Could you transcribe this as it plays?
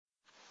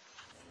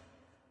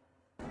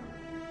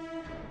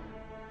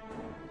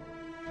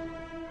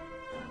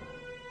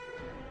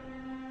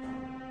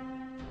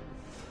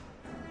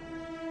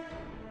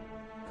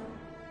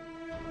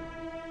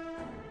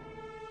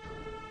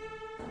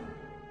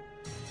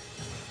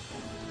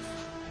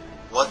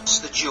Once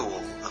the jewel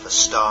of a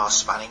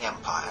star-spanning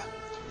empire,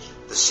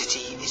 the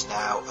city is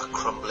now a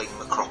crumbling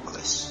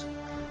necropolis,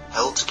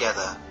 held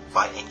together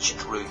by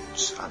ancient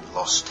runes and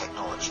lost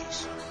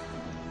technologies,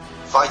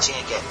 fighting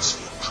against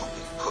the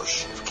entropic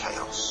push of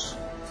chaos.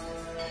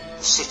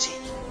 The city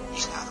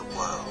is now the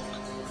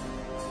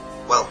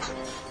world. Welcome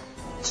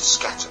to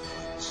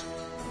Scatterpoint.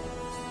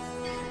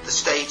 The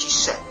stage is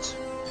set,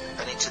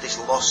 and into this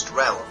lost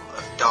realm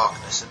of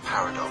darkness and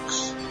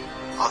paradox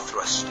are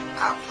thrust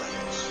our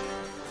players,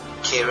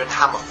 Kieran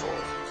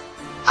Hammerfall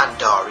and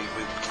Dari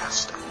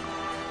Runecaster.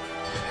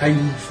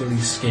 Painfully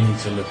skinny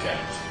to look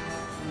at.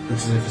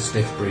 Looks as if a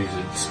stiff breeze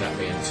would snap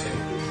me in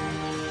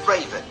two.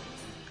 Raven,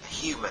 a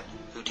human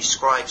who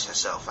describes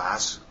herself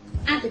as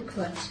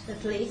adequate,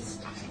 at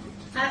least,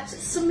 at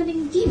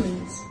summoning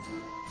demons.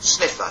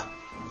 Sniffer,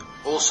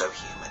 also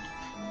human,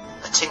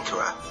 a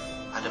tinkerer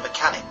and a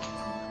mechanic.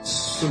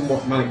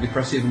 Somewhat manic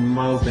depressive and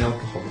mildly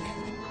alcoholic.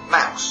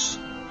 Mouse,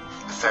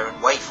 a Ferran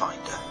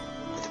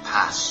wayfinder with a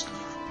past.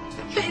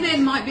 Fitting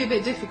in might be a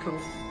bit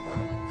difficult,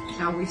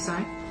 shall we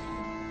say.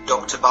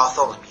 Dr.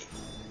 Bartholomew,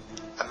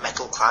 a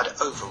metal-clad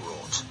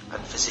overwrought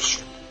and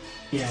physician.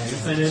 Yeah,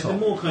 they're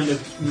more kind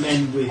of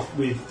men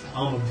with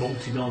armour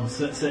bolted on,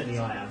 certainly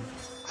I am.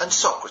 And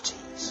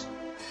Socrates,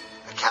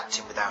 a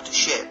captain without a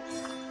ship,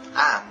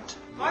 and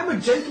I'm a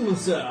gentleman,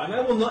 sir, and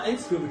I will not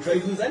enter through a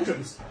tradesman's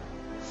entrance.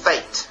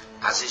 Fate,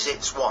 as is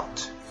its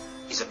wont,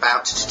 is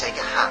about to take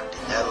a hand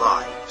in their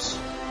lives.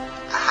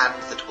 A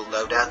hand that will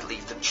no doubt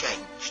leave them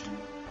changed.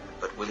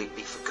 But will it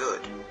be for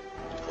good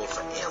or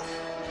for ill?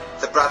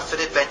 The Bradford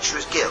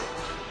Adventurers Guild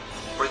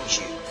brings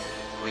you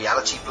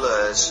Reality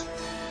Blur's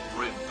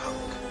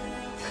Runepunk,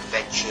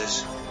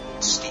 Adventures,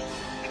 Steam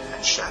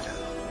and Shadow.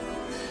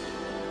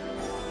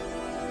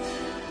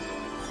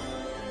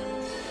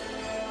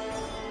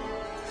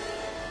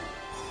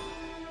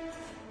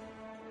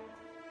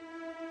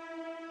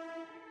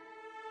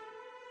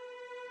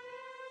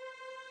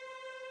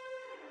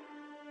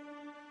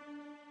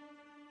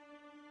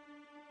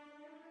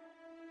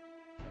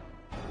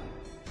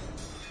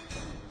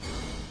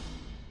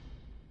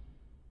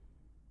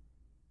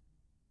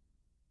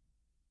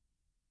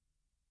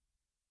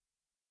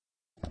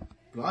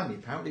 Blimey,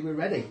 apparently we're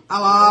ready.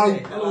 Hello!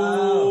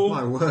 Hello!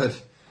 My word.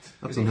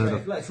 That's unheard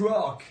of. Let's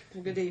rock!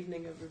 Good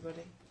evening,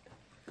 everybody.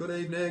 Good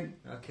evening.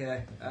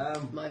 Okay,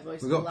 My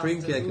voice We've will got last cream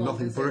as cake and long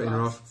nothing as to put it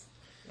in, lasts.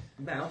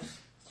 mouse,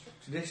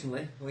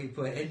 traditionally, what you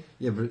put it in.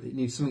 Yeah, but it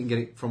needs something to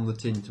get it from the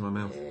tin to my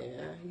mouth.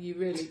 Yeah, you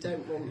really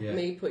don't want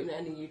me putting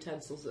any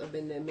utensils that have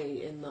been near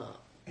me in that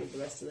with the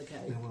rest of the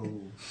cake.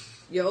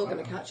 You're all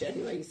going to catch it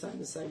anyway, you sat in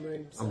the same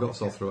room. So. I've got a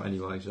sore throat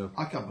anyway, so...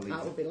 I can't believe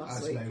That would be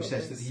last as week, Mary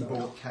says that he probably,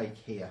 brought cake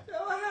here.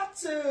 Oh, I had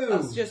to!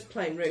 That's just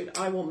plain rude.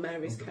 I want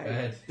Mary's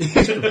cake.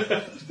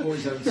 For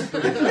his own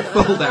spirit.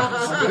 Fall down.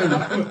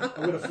 I'm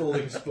going to fall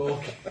in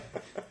spoke.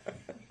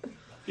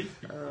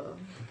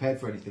 Prepared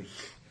for anything.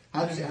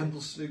 How does it handle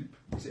soup?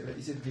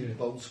 Is it a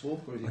bowl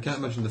fork or is it? I can't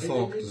imagine the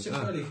fork. It's does it?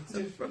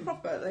 just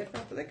really...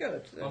 They're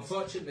good.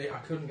 Unfortunately, I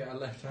couldn't get a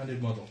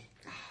left-handed model.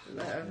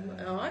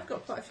 No, I've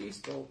got quite a few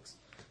sporks.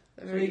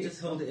 So you just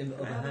hold it in the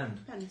other hand.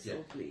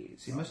 Pencil, please.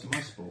 See, most of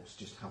my sports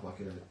just have like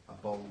a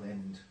bowl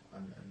end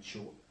and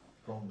short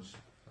prongs.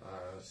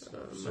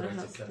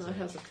 Mine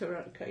has a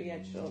cutting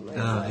edge on there.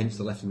 Hence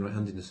the left and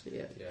right-handedness.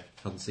 Yeah.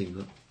 Hadn't seen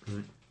that.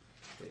 Right.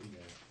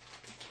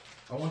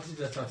 I wanted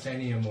the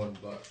titanium one,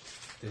 but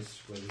this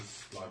was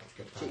like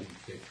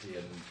 £1.50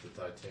 and the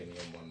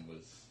titanium one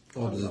was...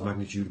 Orders of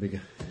magnitude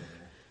bigger.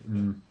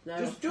 No,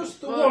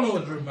 Just the one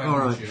order of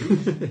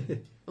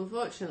magnitude.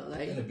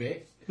 Unfortunately, In a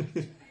bit.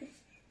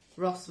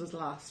 Ross was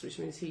last, which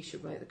means he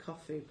should make the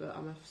coffee, but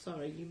I'm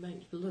sorry, you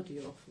make bloody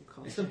awful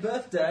coffee. It's a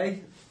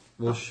birthday.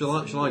 Well, shall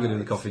I go do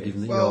the coffee,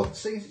 given that Well, you're...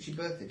 seeing as it's your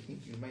birthday, do you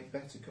think you make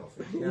better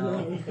coffee?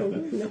 No.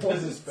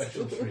 As a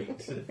special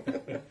treat.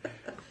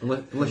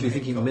 Unless you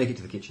think you can make it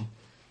to the kitchen.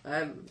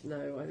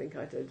 No, I think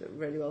I did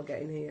really well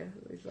getting here,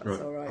 if that's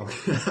Right.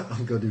 alright.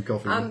 I'll go do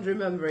coffee. And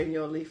remembering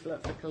your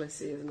leaflet for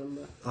Calicia's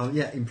number.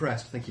 Yeah,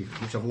 impressed, thank you.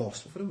 Which I've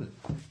lost. What have I done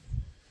with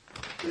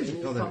it?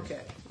 In your there it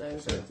pocket. No,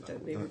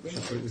 don't leave it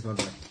Shall put it with my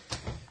bag.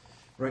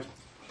 Right.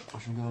 I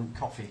shall go on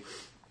coffee.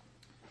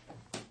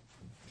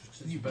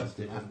 Your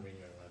birthday didn't ring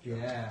your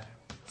around. Yeah.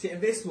 See,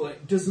 and this one,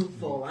 it doesn't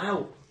fall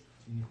out.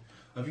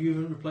 Have you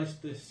even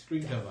replaced the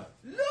screen cover?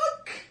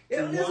 Look!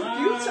 There's a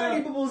few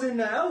tiny bubbles in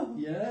now.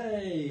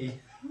 Yay!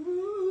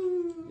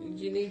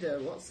 You need a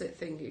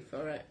thingy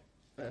for it.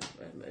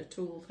 A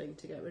tool thing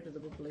to get rid of the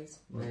bubblies.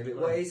 Maybe.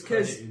 Well, it's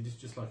because It's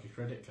just like a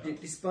credit card.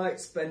 despite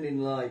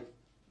spending like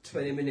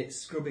 20 minutes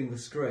scrubbing the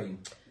screen,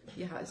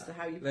 Yeah, as to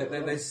how you put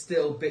it. there's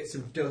still bits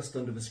of dust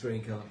under the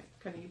screen card.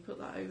 Can you put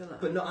that over there?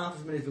 But not half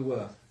as many as there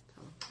were.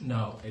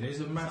 No, it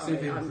is a massive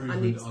Sorry, I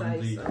improvement need on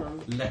space the and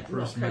I'm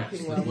leprous not mess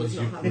coping that well was with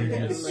your not having it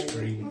previous in my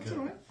screen That's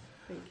cover. alright.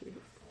 Thank you.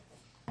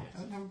 I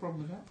don't have a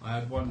problem with that. I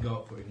had one go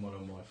at putting one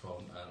on my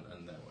phone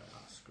and then went,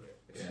 screw it.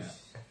 It's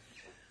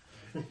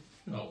just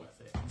not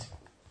worth it.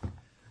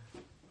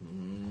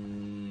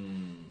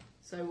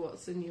 So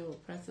what's in your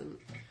present?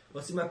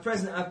 What's in my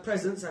present? I have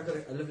presents. I've got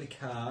a lovely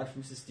card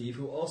from Mr. Steve,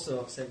 who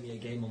also sent me a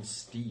game on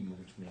Steam,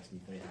 which makes me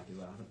very happy.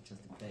 Well, I haven't had a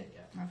chance to play it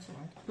yet. That's all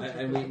right.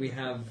 And we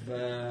have...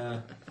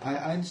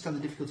 I understand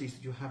the difficulties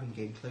that you're having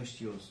getting close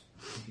to your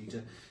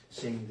computer,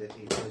 seeing that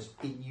it was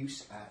in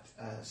use at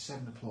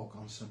 7 o'clock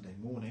on Sunday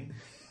morning,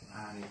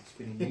 and it's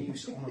been in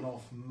use on and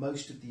off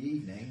most of the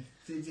evening.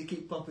 Does it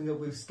keep popping up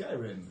with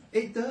Skyrim?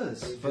 It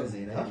does,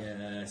 funnily enough.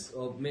 Yes.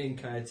 Well, me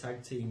and Kai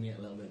tag team it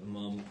a little bit at the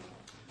moment.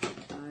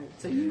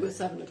 So you were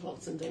 7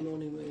 o'clock Sunday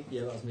morning, were you?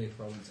 Yeah, that was me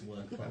before I went to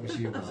work. That was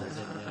you, was it?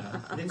 Yeah.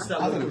 I didn't I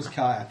start thought with it was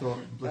Kai. I thought,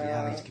 bloody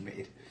hell, he's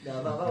committed.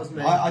 No, that was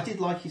me. I did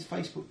like his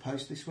Facebook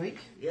post this week.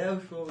 Yeah,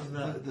 which one was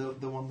that?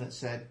 The one that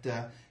said,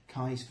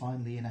 Kai's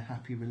finally in a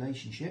happy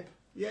relationship.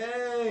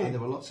 Yay! And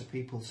there were lots of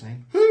people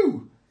saying,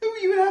 Who? Who are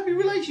you in a happy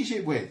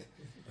relationship with?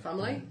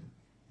 Family?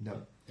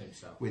 No,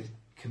 Yourself. with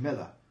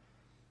Camilla.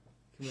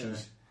 Camilla.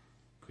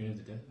 Queen of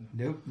the Dead.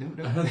 No.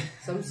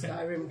 Some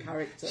Skyrim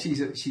character.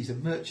 She's a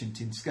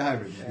merchant in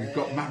Skyrim. We've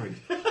got married.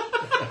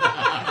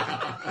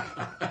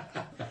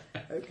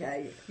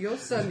 Okay, your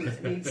son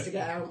needs to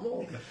get out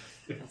more.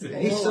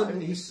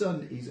 His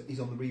son is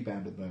on the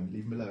rebound at the moment.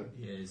 Leave him alone.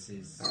 Yes,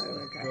 he's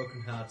okay.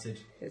 broken-hearted.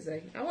 Is he?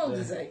 How old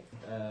is he?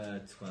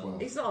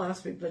 12. He's not allowed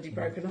to be bloody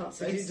broken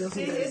hearted. He doesn't.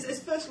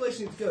 His first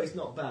relationship to go is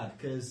not bad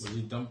because Was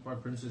he dumped by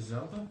Princess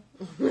Zelda?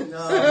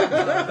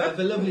 no,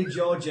 the lovely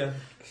Georgia,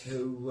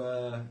 who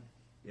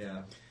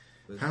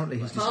Apparently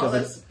he's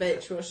Heartless discovered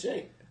bitch, was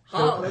she? who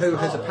Heartless, has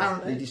heartless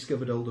apparently bitch.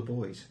 discovered older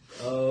boys.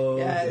 Oh,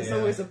 Yeah, it's dear.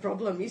 always a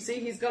problem. You see,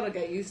 he's got to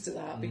get used to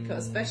that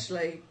because,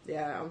 especially,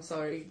 I'm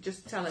sorry,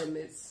 just tell him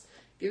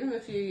give him a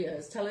few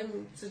years. Tell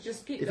him to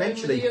just keep.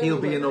 Eventually, going with the he'll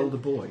younger be an women. older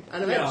boy.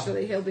 And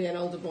eventually, he'll be an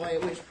older boy.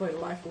 At which point,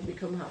 life will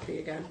become happy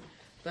again.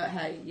 But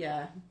hey,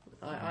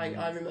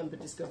 I remember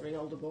discovering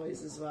older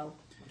boys as well.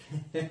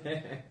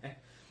 Anyway,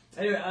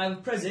 I have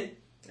a present.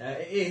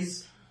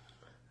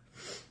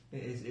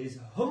 It is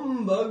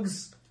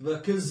Humbugs the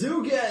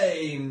Kazoo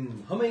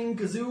game. Humming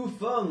Kazoo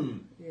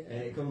fun. Yeah.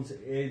 It comes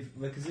with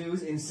the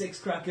kazoos in 6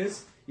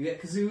 crackers. You get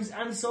kazoos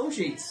and song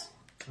sheets.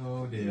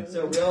 Oh dear.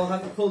 So we all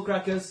have to pull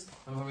crackers.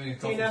 I'm having a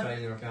coffee Tina.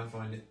 failure, I can't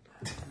find it.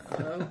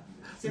 Oh,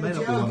 It's in May the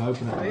not be one jar.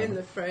 open at the they're in moment.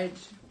 the fridge.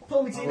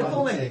 Pull me, Tina,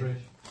 pull me.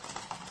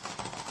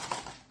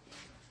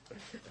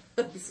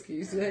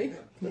 Excuse me.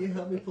 Can you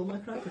help me pull my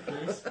cracker,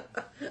 please?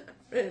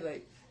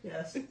 Really?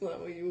 Yes. Is that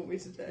what you want me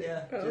to do?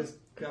 Yeah, Oh. just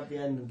grab the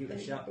end and give it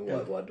a shot.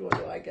 What do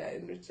I get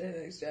in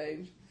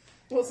exchange?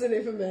 What's in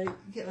it for me?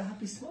 Get a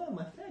happy smile on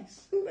my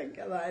face. I don't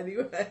get that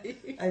anyway.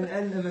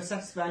 And of a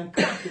satisfying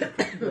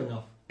crack going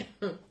off.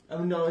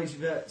 And knowledge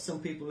that some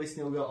people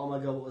listening will go, oh my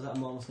god, what was that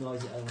enormous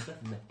noise that was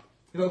happening?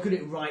 If I put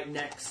it right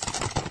next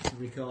to the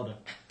recorder.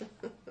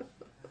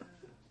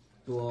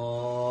 Go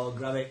on,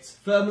 grab it.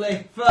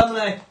 Firmly,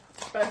 firmly!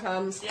 Both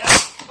hands.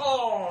 Yes!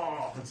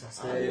 Oh,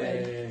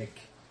 fantastic.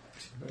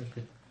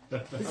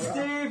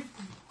 Steve!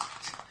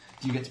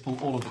 Do you get to pull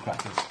all of the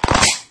crackers?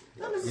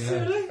 Not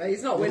necessarily. But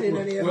he's not winning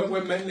any of them.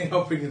 We're mainly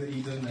hoping that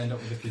he doesn't end up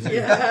with a kazoo.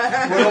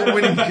 Yeah. We're all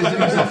winning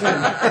kazoos.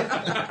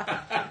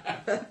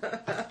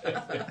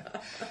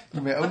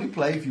 You may only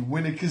play if you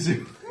win a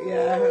kazoo.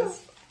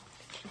 Yes.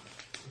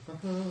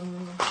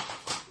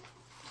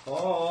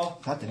 Oh,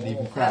 That didn't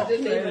even That crack.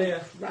 didn't even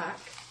Failure. crack.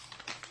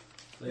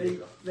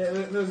 there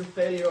was a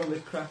failure on the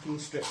cracking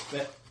strip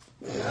bit.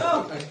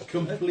 Oh! A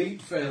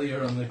complete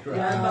failure on the crack.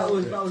 Yeah, That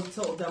was a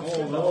total damn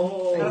strip.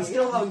 no. And I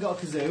still haven't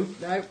got a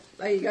kazoo. No,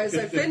 there you go.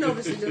 So Finn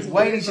obviously doesn't.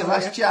 Wait, it's your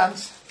last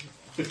chance.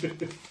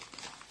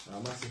 Oh,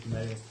 massive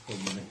Mary has to pull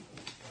money.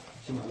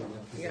 She might let me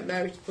off. You get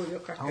Mary to pull your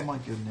cracker. Oh my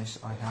goodness,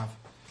 I have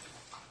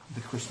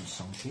the Christmas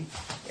song sheet.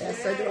 Yeah,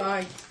 so do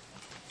I.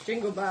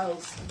 Jingle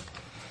bells.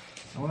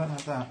 I won't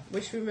have that. We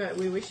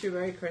wish you a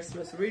Merry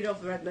Christmas.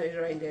 Rudolph the Red-Nosed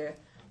Reindeer.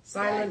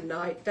 Silent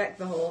Night. Deck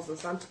the halls. And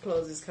Santa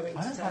Claus is coming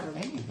I to don't have town.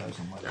 any of those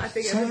on my list. I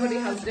think everybody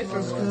has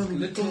different ones.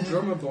 Little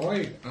drummer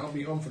boy, I'll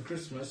be home for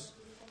Christmas.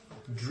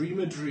 Dream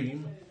a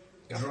dream.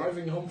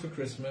 Driving home for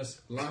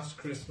Christmas. Last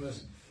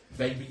Christmas.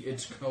 Baby,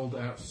 it's cold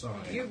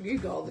outside. You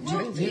got all the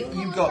Well, tunes. you you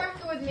pull got- a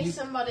cracker with me,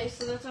 somebody,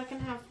 so that I can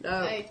have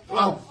No. a...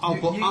 I'll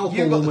pull you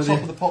one got the with Top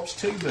you. of the Pops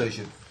 2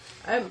 version.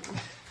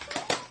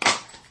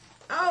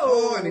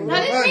 Oh, didn't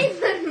I didn't even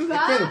It came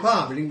that.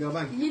 apart, but it didn't go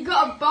bang. You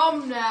got a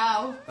bomb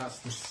now. That's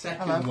the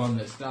second Hello. one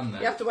that's done you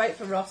that. have to wait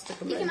for Ross to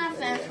come You in. can have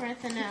that for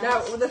anything else. Now,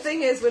 well, the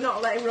thing is, we're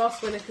not letting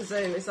Ross win a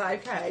kazoo. Is that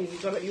okay? You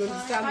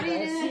understand How do you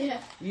this? do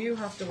that? You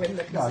have to win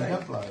the No, you kazoo.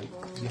 don't blow.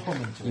 You hum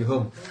into it. You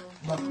hum.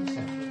 No,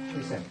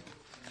 please don't.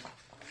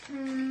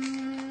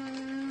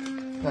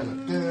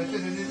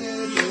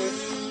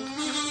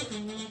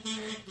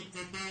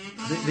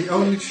 The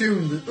only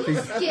tune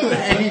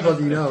that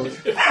anybody knows.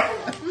 It's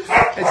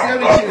the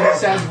only tune that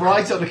sounds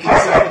right on a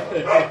cassette.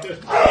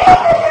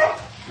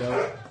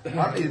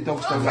 Apparently the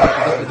dogs don't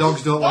like it. The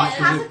dogs don't It like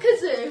has a it.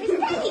 kazoo.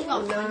 Daddy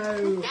got one.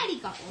 No. Daddy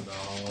got one.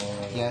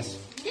 Yes.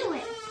 Do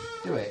it.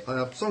 Do it. I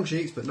have song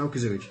sheets, but no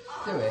kazooage.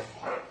 Do it.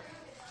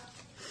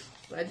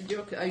 Where did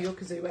your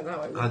kazoo went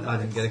that way? I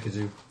didn't get a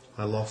kazoo.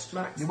 I lost.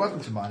 Max. You're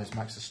welcome to mine as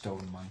Max has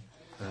stolen mine.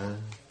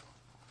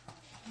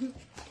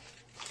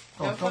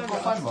 Go on,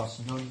 find Ross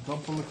and go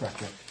and pull the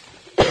cracker.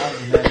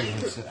 Apparently Mary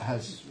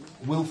has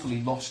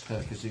willfully lost her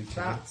kazoo to him.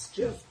 That's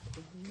just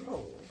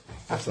wrong.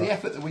 After the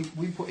effort that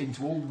we put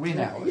into all rin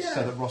hours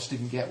so that Ross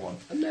didn't get one.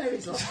 And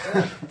Mary's lost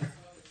her.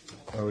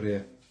 Oh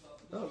dear.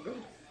 Oh, good.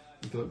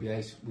 We thought it'd be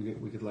ace.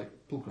 We could like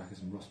pull crackers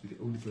and Ross be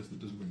the only person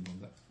that doesn't bring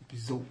one. That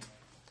result.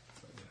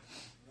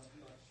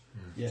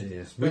 Yeah.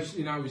 Dear.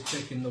 Especially now he's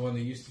taking the one that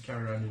he used to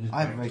carry around in his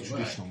I have a bag very away.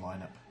 traditional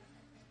lineup.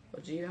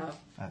 What do you have?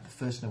 The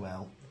First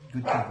Noel,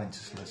 Good King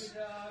Wenceslas,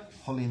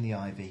 Holly and the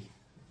Ivy,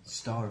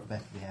 Star of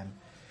Bethlehem,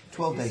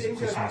 12 Days of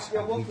Christmas.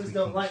 Your and waffles Weekly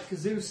don't Kings. like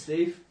kazoo,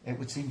 Steve. It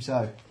would seem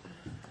so.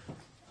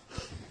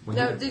 When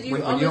No, you- did you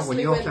when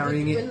honestly you're win,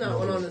 carrying did you it, win that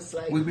one,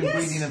 honestly? We've been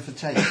breeding them for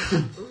tape.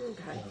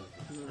 Okay.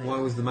 why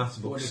was the maths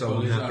book What do you so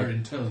call it? Our unhappy?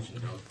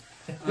 intelligent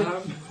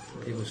dog.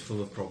 It was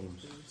full of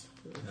problems.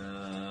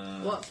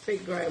 What's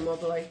Big Grey and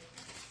Wobbly?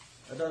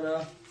 I don't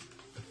know.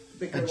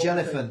 Big A girl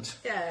jellyphant.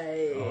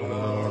 Yay!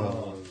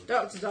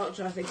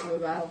 Doctor, I think I'm a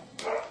bell.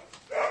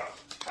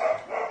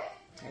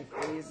 Okay,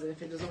 please,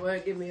 if it doesn't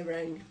work, give me a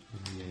ring.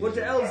 What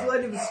the elves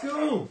led in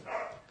school?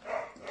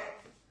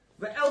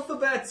 The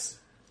alphabets.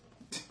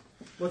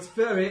 What's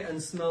furry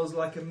and smells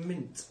like a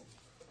mint?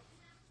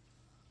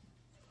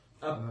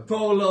 A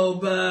polo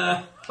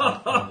bear.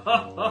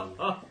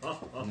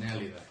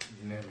 Nearly there.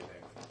 Nearly there.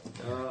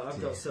 I've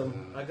got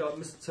some. I got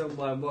Mr. Tom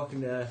while I'm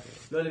walking there.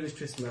 Lord of His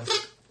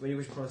Christmas. When you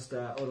wish upon a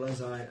star, Old Lang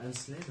Syne and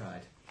Sleigh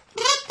Ride.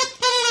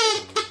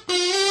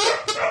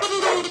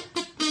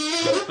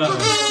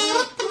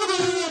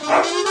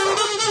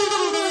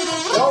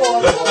 Go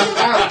on,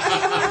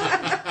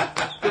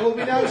 out. There will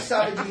be no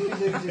savaging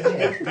kazoos in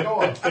here. Go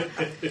on.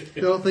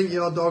 Don't think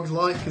your dogs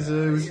like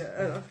kazoos.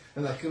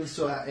 And I couldn't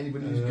sort out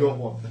anybody who's got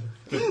one.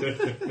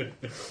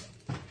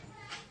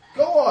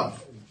 Go on.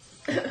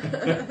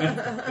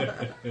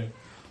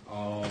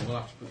 Oh, we'll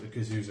have to put the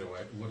kazoos away.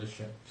 What a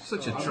shame.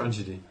 Such a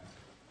tragedy.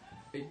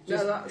 It No,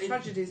 just, that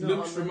tragedy's not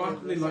looks on the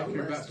remarkably list. like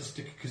you're about to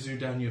stick a kazoo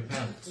down your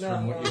pants No,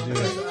 from what you're I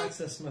doing. can't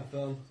access my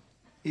phone.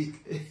 He's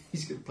going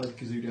to play the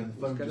kazoo down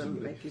the phone. He's going to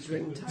presumably. make his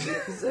ring tone a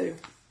kazoo.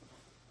 With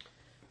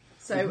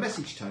So,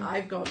 message tone.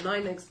 I've got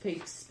 9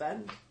 XP to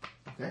spend.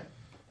 Okay.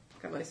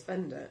 Can I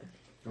spend it?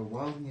 Go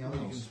wild in the Well, you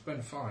can arms.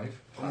 spend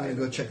 5. I'm going to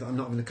go check that I'm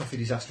not having a coffee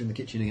disaster in the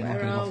kitchen again.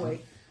 Where Knocking are off we?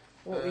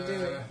 What are we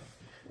doing?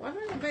 Why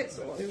don't I have bits?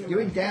 You're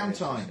in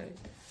downtime.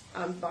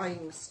 I'm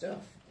buying stuff.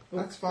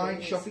 That's fine.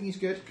 Books, Shopping is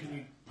good. Can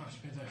you pass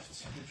me that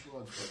Savage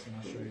Worlds book and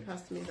I'll show you?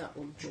 Pass me that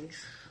one,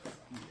 please.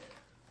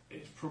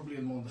 It's probably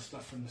more the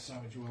stuff from the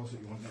Savage Worlds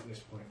that you want at this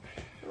point.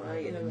 Well,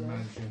 you never know.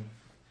 Imagine.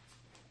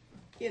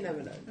 You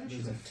never know. No,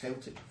 she's a tail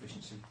tip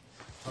proficiency.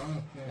 Oh,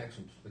 yeah.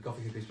 Excellent. The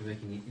coffee cookies for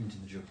making it into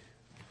the jug.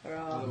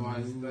 Hurrah.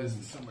 Otherwise, there's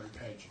the summary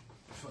page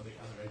for the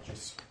other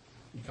edges.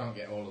 You can't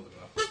get all of them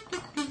up.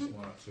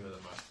 1 or 2 of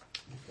them up.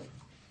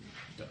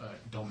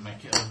 Don't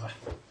make it over.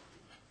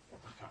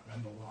 I can't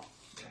remember what.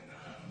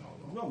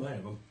 Not many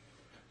of them.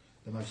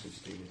 They're mostly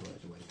to do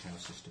with the way the power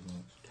system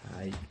works.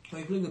 Okay.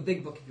 Well, you can bring a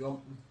big book if you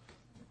want.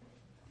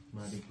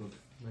 My big book.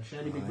 My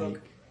shiny big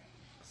book.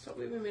 Stop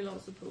giving me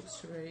lots of books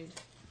to read.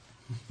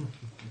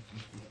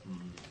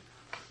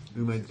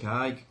 Who made the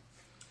cake?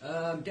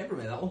 Deborah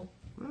made that one.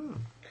 Oh.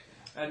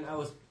 And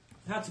I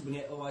had to bring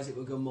it, otherwise it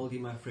would go mouldy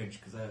in my fridge,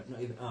 because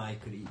not even I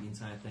could eat the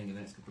entire thing in the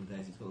next couple of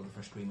days. It's got all the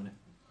fresh cream on it.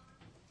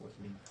 What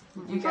do you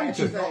mean? You get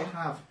Do you it not today.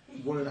 have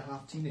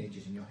 1.5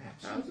 teenagers in your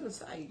house? I was going to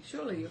say,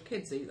 surely your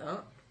kids eat that.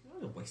 I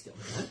don't waste it on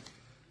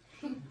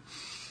that.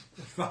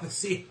 I'd rather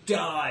see it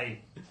die.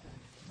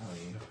 Oh,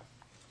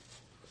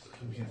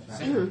 yeah.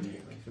 Secondly,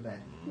 For bed.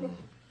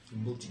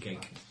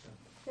 Multi-cake.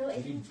 No,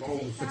 you need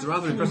bowls. It's a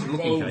rather impressive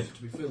looking Bowls cake.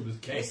 to be filled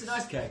with cake. It's a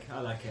nice cake. I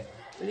like it.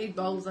 We need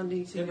bowls and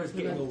eating Deborah's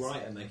getting implements.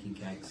 alright at making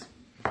cakes.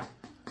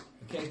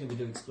 Occasionally we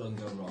do explode and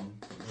go wrong,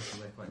 but most of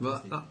them are quite Well,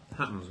 tasty. that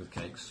happens with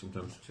cakes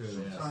sometimes. True,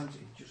 yes. Sometimes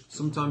it just...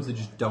 Sometimes they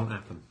just don't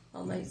happen.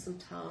 I'll make some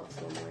tarts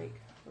one week.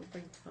 I'll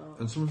bring tarts.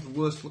 And some of the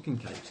worst looking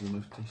cakes are the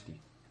most tasty.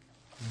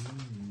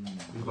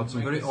 We've had some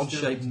Make very a odd shaped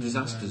Stilton and,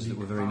 disasters that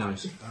were very pie.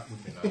 nice. That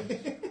would be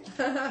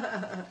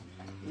nice.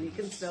 You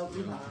can still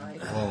be pie.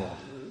 Oh,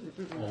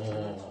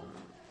 Oh,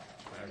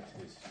 that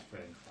is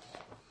French.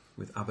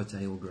 with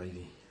Abbottale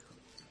gravy.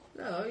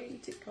 No, you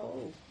eat it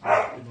cold. You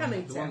can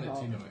eat The it one that's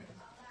hot. in it.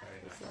 Very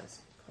It's nice. nice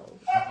cold.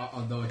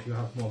 Although if you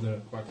have more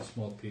than quite a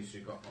small piece,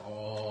 you've got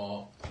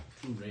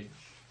too rich.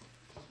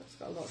 It's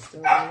got a lot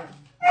still in it.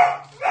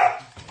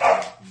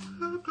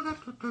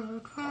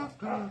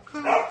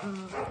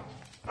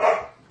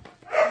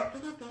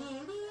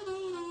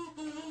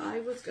 I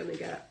was going to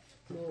get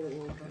more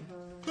water.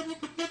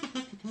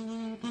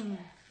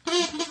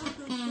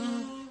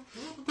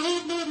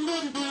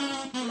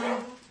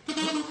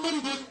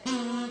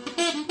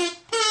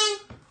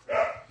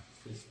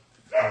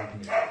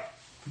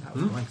 That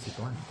was blankety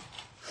blank.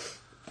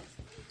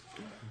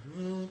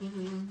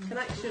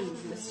 Connections,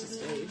 Mr.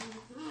 Steve.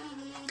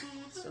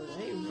 Still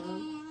waiting for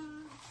them.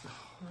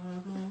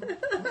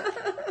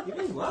 You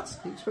mean what?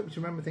 You expect me to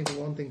remember things from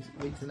one thing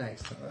week to the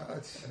next.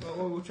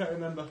 Well, we'll try to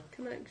remember.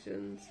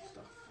 Connections.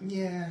 Stuff.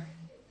 Yeah.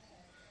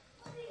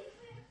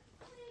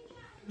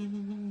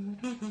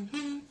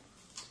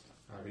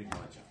 read my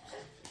chaps.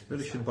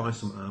 Really should buy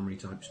some armoury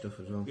type stuff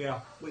as well. Yeah,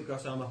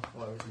 wheatgrass armour.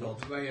 Whatever it's What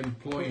called. do they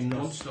employ in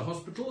monster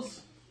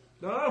hospitals?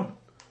 No!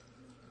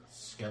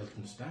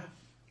 Skeleton staff.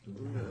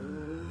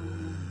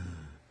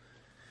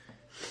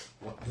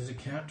 What does a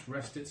cat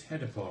rest its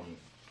head upon?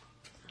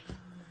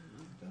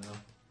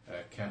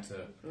 A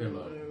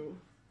caterpillar.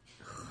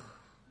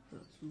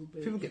 That's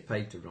rubbish. People get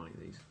paid to write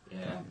these.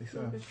 Yeah.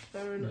 Rubbish.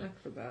 They're an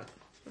acrobat.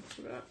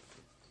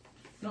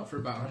 Not for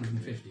about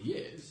 150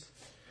 years.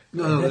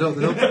 No, they don't.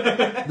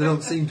 They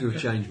don't seem to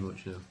have changed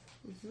much now.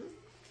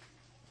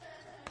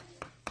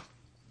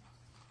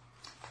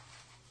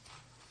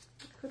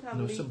 Could have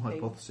There was some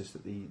leaping. hypothesis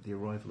that the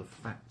arrival of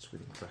facts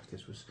within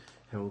crackers was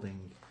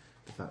heralding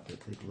the fact that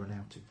they'd run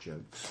out of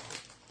jokes.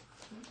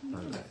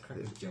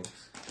 Crackers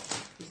jokes.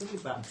 There's only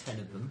about 10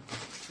 of them.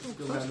 Just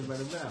go round and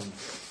round and round.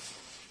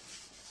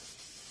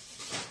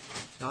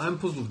 I'm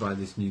puzzled by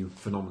this new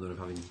phenomenon of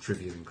having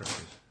trivia in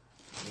crackers.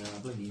 Yeah, I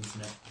blame the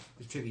internet.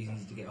 The trivia's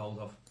easy to get hold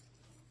of.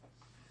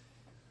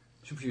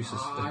 Should produce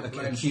I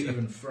blame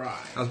Stephen Fry.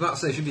 I was about to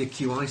say, it should be a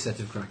QI set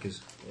of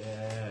crackers.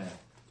 Yeah.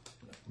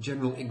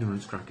 General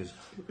ignorance crackers.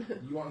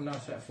 You want a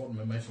nice set of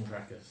Fortnum and Mason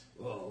crackers?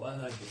 Oh, I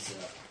like this.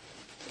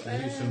 They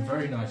do some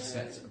very nice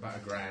sets at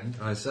about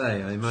 £1,000 I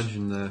say, I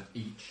imagine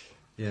each.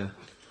 yeah.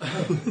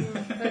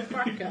 Per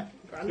cracker.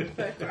 Grand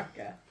per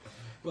cracker.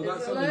 Well,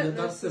 It's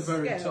that's the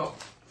very scale.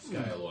 top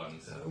scale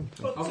ones.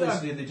 But,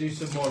 Obviously, they do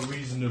some more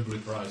reasonably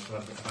priced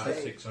ones at about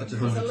It's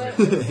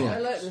 £600.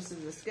 alertness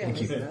is the skill,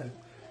 isn't it?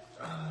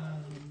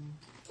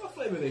 what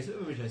flavour are these? They're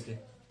very tasty.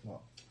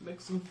 What?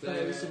 Make some They're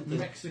flavour, something.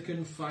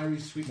 Mexican fiery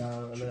sweet. No,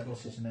 chocolate.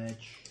 alertness is an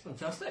edge.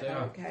 Fantastic. They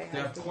are. Okay, They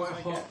how have do quite I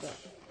a get hot that?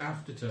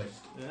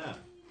 aftertaste. Yeah.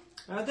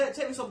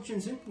 Take this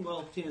opportunity,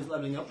 while Tina's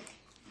levelling up,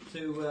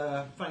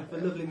 to thank the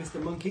lovely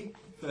Mr. Monkey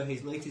for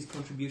his latest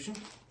contribution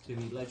to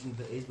the legend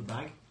that is the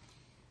bag.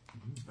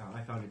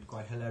 I found it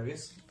quite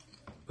hilarious.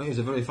 It is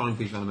a very fine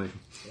piece of animation.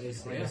 It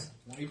is, Oh, yes.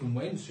 Even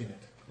Wayne's seen it.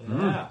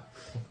 Yeah.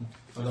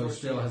 Although he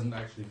still hasn't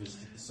actually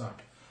visited the site.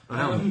 I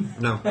haven't.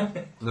 No,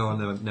 I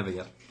never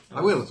yet. I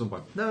will at some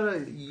point. No,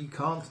 you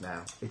can't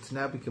now. It's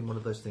now become one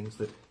of those things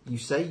that you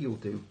say you'll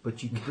do,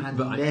 but you can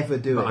But never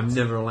do but it. I'm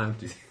never allowed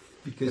to.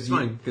 because It's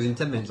fine, because in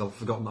 10 minutes I've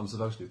forgotten I'm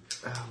supposed to.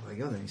 Oh, there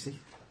you go then, you see.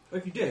 Well,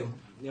 if you do,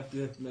 you have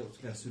to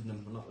get a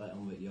pseudonym, but not let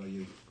on that you're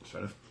you.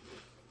 Fair enough.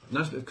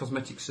 Nice bit of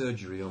cosmetic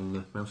surgery on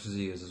the mouse's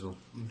ears as well.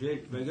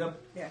 Indeed, very good.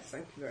 Yes,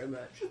 thank you very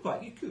much. She's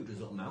quite cute, this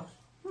little mouse.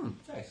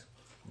 Nice.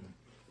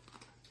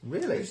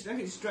 Really? I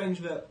think it's strange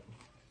that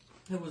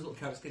everyone's little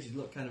character sketches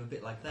look kind of a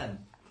bit like them.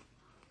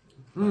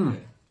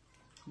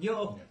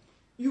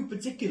 You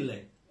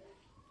particularly.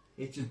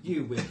 It's just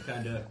you with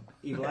kind of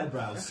evil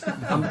eyebrows.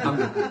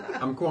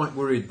 I'm quite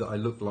worried that I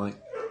look like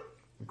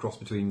a cross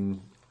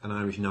between an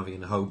Irish navvy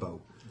and a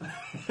hobo.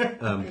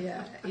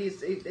 Yeah,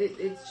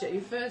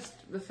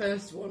 the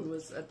first one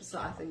was,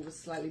 I think, was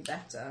slightly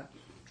better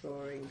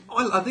drawing.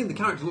 I think the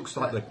character looks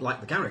like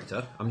the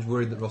character. I'm just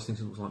worried that Ross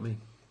thinks it looks like me.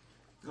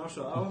 Gosh,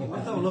 I'll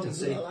have a look and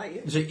see. I like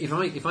you. See,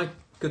 if I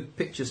could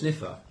picture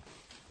Sniffer,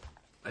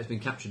 it's been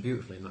captured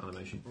beautifully in that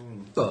animation.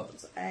 But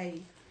It's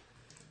A.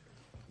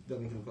 Don't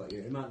think it'll got you.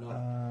 It might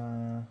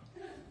not.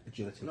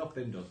 Agility. Not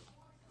been done.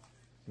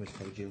 Must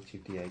have agility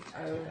of D8.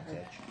 Oh, That okay.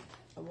 edge.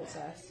 And what's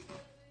S?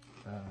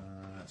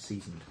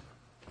 Seasoned.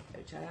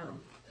 Which I am.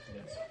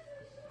 Yes.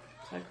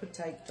 So I could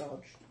take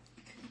dodge.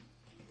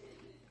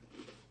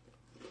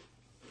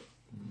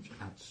 Which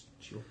adds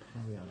to your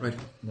parry. Right.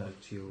 No,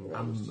 to your...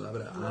 I'm I a just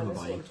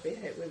buying. want to be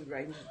hit with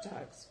ranged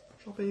attacks.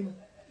 Shopping.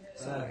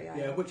 Sorry, I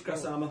Yeah, have-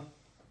 witchcraft armour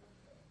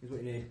is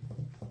what you need.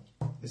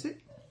 Is it?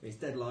 It's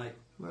dead light.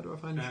 Where do I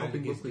find a And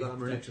shopping it gives book with the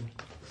armour in it? protection.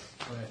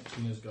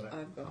 Tina's got it.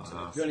 I've got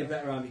Ah. it. The only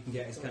better armour you can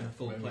get is kind of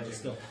full plate of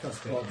stuff. Because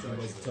clogs and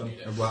weighs a ton.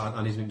 Well,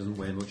 and his name doesn't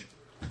weigh much.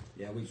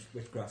 Yeah,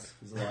 witchgrass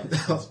is the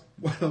light.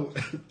 Well...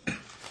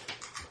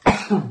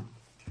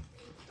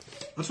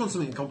 I just want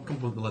something to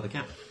complement the leather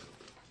cap.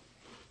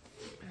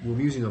 We're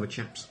musing over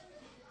chaps.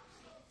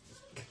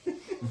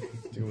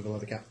 Deal with the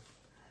leather cap.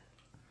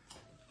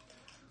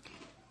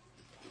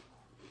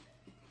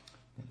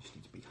 It just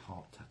needs to be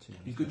heart tattoo.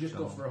 You could just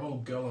go for a whole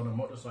girl on a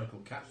motorcycle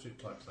catsuit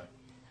type thing.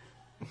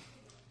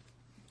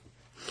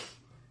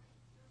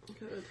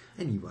 Good.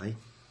 Anyway,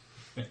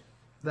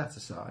 That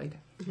aside,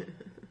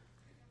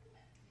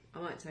 I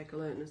might take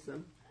alertness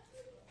then.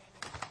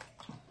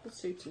 What's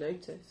 2 to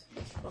notice?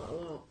 That's quite a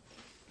lot.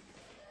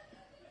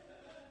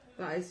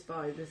 That is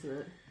 5, isn't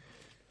it?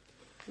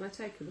 Can I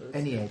take alertness?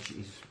 any edge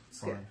is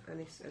Skip. fine.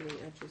 Any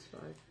edge is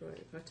 5. Right,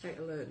 if I take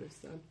alertness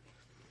then.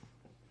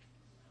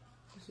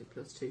 Actually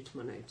plus 2 to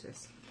my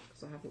notice,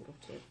 because I haven't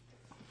got it.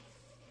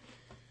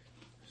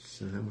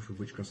 so how much would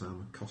witchcraft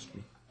armour cost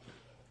me?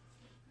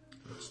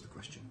 That's the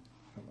question.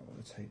 I don't know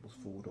whether the table's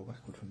forward or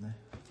backward from there.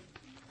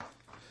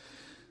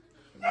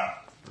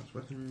 That's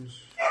weapons.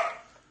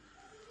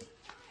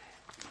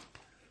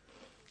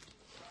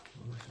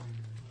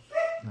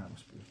 No, it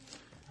must be.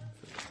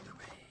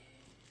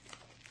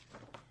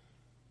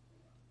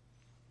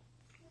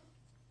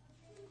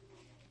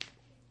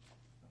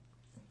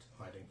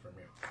 Hiding. from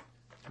you.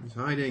 He's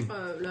hiding.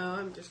 Oh no,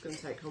 I'm just going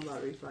to take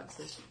combat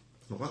reflexes.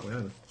 Not that way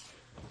either.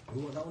 Ooh,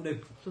 what that one do?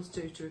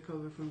 +2 to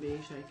recover from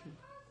being shaken.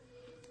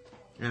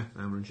 Yeah,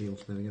 armour and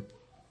shields. There we go.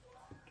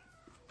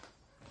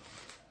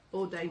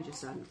 Or danger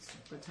sense.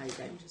 I take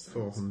danger sense.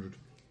 400.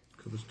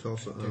 Covers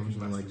torso, David's arms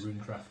and master legs. rune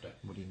crafter.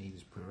 What do you need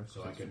as prerequisite?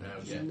 So I can now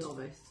He's get... a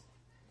novice.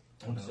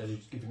 Instead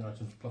of giving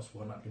items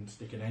 +1, I can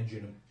stick an edge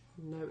in them.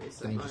 Notice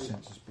that Danger mine.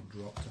 sense has been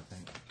dropped, I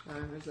think.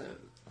 Oh, is it?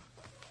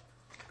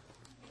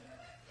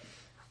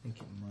 I think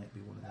it might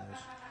be one of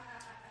those.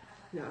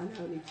 No, I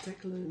now need to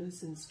take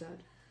alertness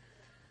instead.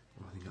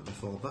 Well, I think that would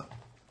fall that.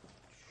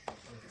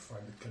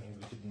 Find the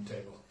cunningly hidden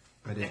table.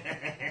 I did.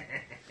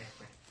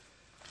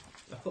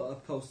 I put a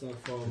post on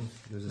from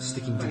There's a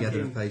sticking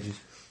together of pages.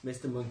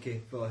 Mr.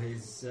 Monkey for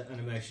his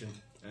animation,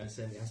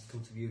 saying he has to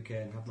come to the UK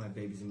and have my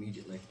babies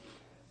immediately.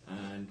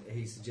 And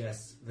he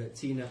suggests that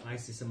Tina,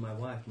 Isis, and my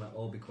wife might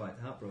all be quite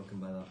heartbroken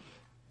by that.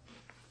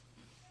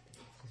 Is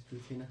this true,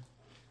 Tina?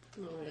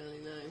 Not really,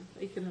 no.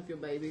 He can have your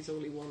babies all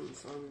he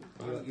wants.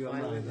 You're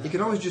fine mine. with You that.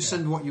 can always just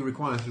send what you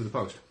require through the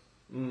post.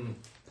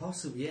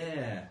 Possibly,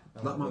 yeah.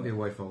 That might be a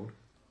way forward.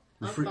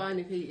 I'm fine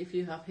if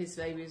you have his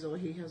babies or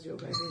he has your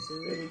babies. It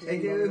really doesn't Hey,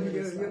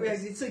 bother me,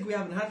 so- it's like we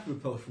haven't had a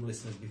post from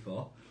listeners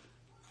before.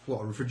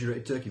 What, a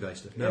refrigerated turkey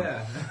baster? No.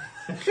 Yeah.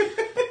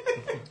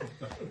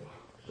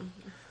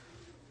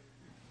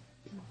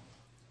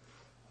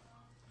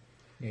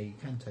 Yeah, you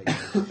can take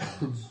those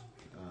actions.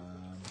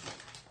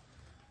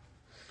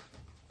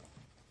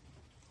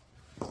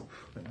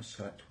 Let me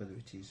select whether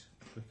it is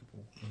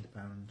applicable in the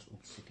Barrens or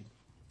the city.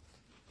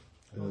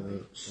 Or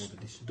the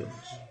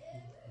distance.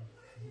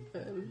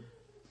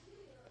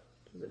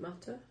 Does it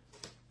matter?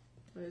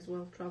 I as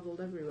well travelled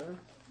everywhere.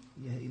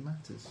 Yeah, it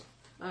matters.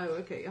 Oh,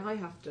 okay. I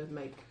have to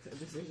make a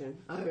decision.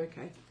 Oh,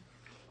 okay.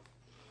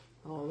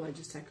 Oh, I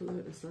just take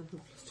alertness then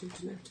 +2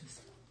 to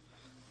notice.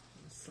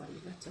 That's slightly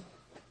better.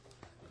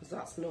 Because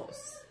that's not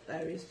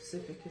area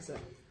specific, is it?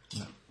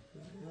 No.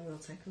 No, I'll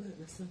take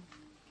alertness then.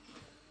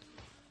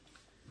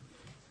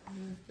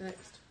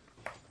 Next.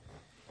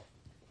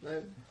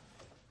 No.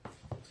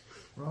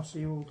 Ross, are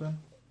you all done?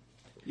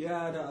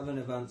 Yeah, I don't have an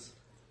advance.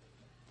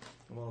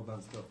 I'm all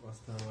advanced up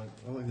last time. I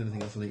don't think there's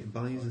anything else I need to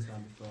buy, is Last there?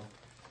 time before.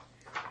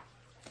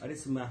 I did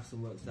some maths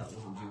and worked out it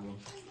wasn't due one.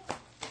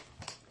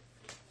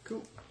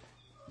 Cool.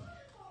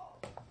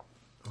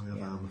 I have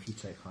Yeah, armour. if you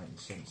take heightened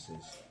senses,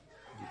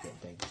 you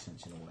get danger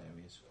sense in all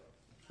areas.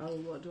 Oh,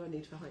 what do I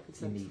need for heightened You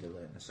sense? need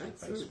alertness as a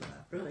base Excellent. for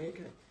that. Right,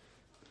 okay.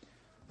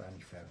 But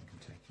only Farron can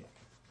take it.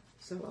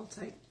 So I'll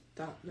take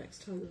that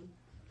next time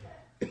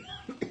then.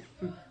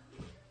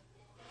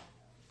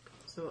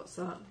 So what's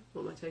that?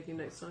 What am I taking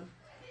next time?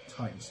 It's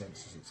heightened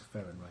senses, it's a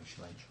Farron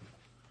racial age.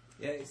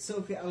 Yeah, it's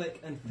Sophie,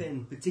 Alec, and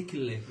Finn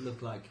particularly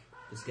look like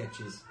the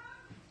sketches.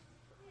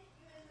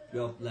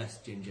 You're less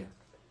ginger,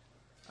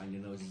 and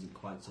your nose isn't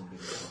quite so big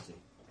and spotty.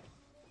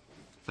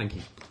 Thank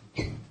you.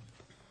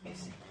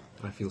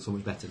 I feel so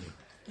much better now.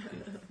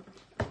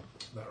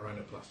 That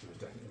rhinoplasty was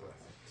definitely worth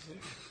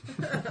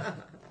it.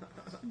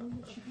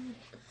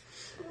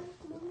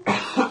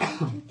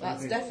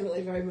 That's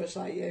definitely very much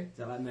like you. Is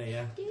that like me,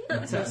 yeah?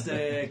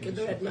 Fantastic. With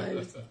the red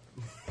nose.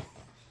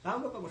 I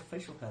haven't got that much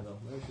facial hair though.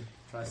 Maybe we should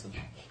try some.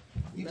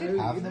 You No, did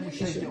have, you and then we really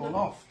shaved it shouldn't all have.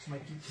 off to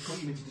make you, to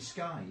put you into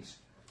disguise.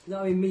 No,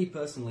 I mean me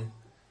personally.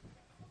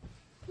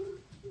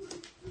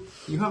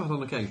 You have it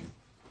on occasion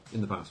in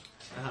the past.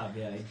 I have,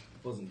 yeah. It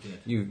wasn't good.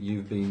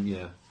 You've been,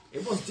 yeah.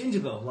 It was ginger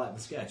though, like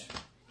the sketch.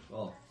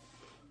 Well,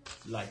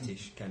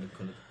 lightish kind of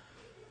colour.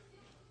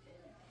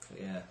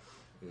 But yeah,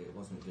 it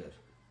wasn't good.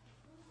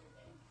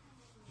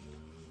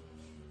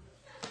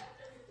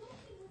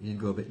 You'd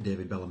go a bit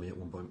David Bellamy at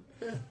one point.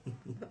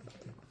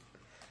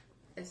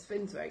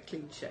 Finn's very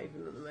clean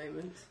shaven at the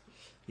moment.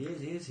 He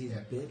is. He's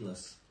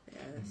beardless.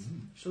 Yes.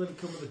 Should have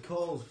come with a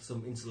call for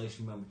some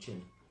insulation around my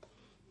chin.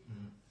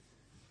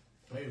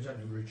 It was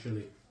actually very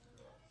chilly.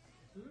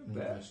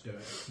 Bet. Let's do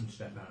it and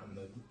step out and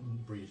the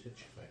breeze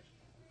hits your face.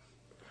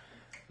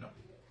 No.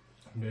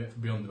 I'm doing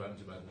it beyond the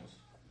bounds of madness.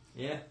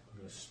 Yeah. I'm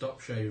going to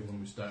stop shaving when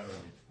we start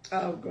running.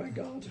 Oh my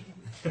god.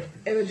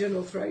 Imogen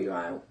will throw you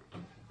out.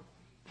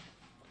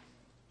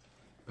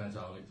 Depends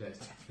how long it takes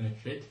to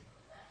finish it.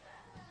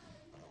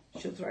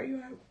 She'll throw you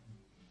out.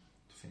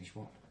 To finish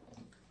what?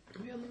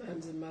 Beyond the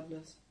mountains of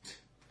madness.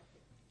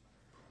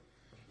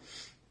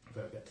 If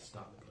I get to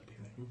start the bloody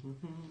thing.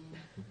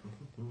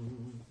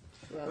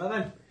 Well, Right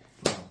then.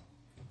 Well,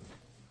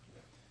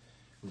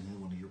 we know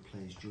one of your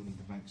players joining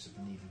the ranks of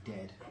the Navy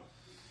Dead.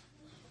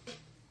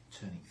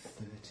 Turning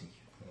 30.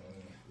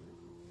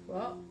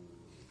 what?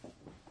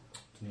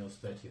 It's Neil's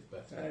 30th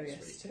birthday. Oh next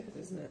yes, week. it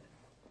is, isn't it?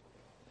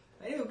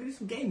 Hey, we're going to do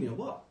some gaming or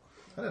what?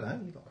 I don't know.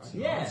 You got some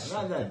Yeah, nice-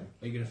 right then.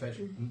 Are you going to fetch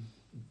some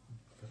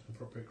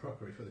appropriate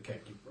crockery for the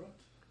cake you brought?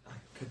 I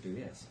could do,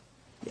 yes.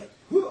 I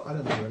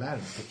don't think you're allowed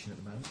in the kitchen at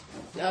the moment.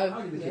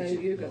 No,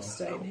 you've got to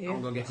stay in here. I'll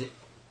go get it.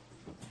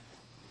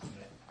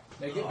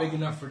 Make it big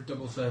enough for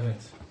double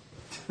servings.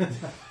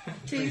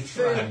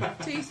 Teaspoon,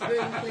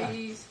 teaspoon,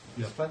 please.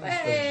 There's plenty of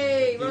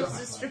Hey, You got Ross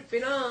is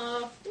stripping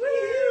off.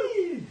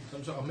 Woo! Some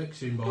some sort of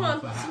mixing bowl, Come on,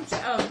 perhaps.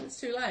 it's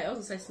too late. I was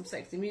going to say some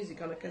sexy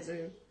music on a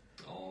kazoo.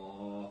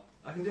 Oh,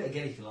 I can do it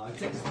again if you like.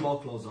 Take the small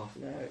clothes off.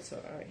 No, it's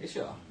alright. You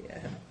sure? Yeah.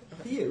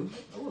 For you?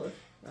 I would.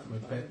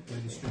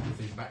 We distribute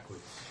things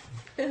backwards.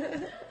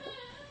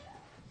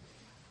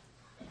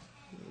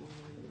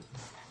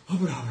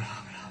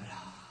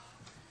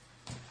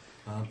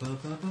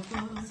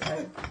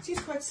 So, she's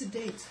quite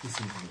sedate this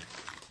evening.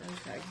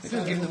 Okay.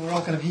 Because given that we're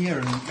all kind of here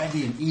and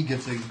ready and eager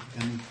to...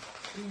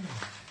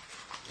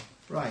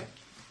 Right.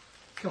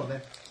 Come on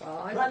then.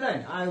 Fine. Right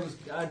then,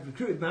 I'd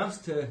recruited Mouse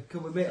to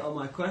come with me on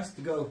my quest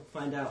to go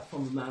find out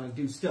from the man and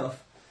do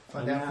stuff.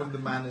 Find out from the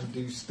man and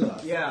do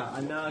stuff. Yeah,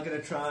 I'm now going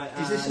to try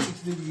and... Is this something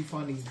to do with you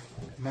finding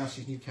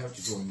Mouse's new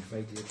character drawing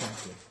vaguely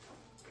attractive?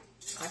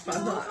 I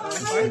found that. I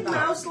hired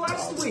Mouse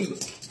last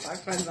week. I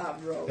found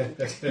that wrong.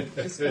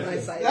 Just when I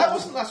say That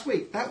wasn't last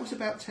week. That was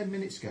about 10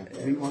 minutes ago.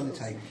 Rewind the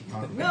tape if you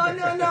can't. No.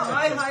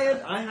 I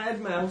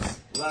hired Mouse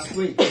last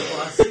week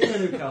before I seen the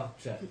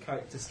new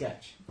character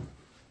sketch.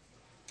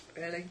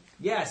 Really?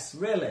 Yes,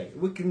 really.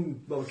 We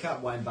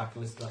can't wind back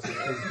and listen to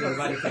that. It's been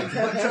eradicated.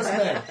 But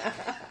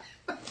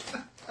trust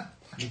me.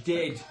 You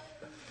did.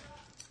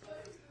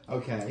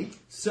 Okay.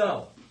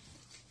 So,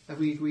 Have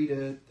we agreed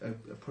a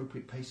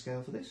appropriate pay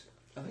scale for this?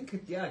 I think,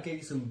 I gave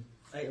you some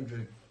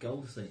 800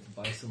 gold so you could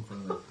buy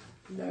something with.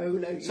 No,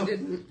 you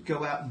didn't.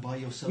 Go out and buy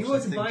yourself You wanted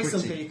to something buy pretty.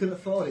 something, you couldn't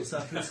afford it, so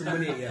I threw some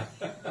money at you.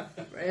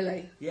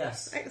 Really?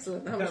 Yes.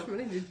 Excellent. How much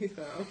money did you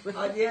throw?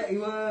 Yeah, you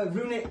were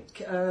runic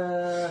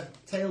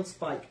tail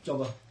spike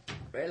jobber.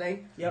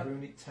 Really? Yep.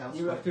 Runic tail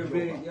You have spike to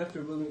jobber. you have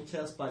to runic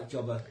tail spike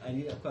jobber, and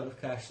you didn't have quite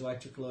enough cash, so I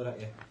took a load at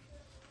you.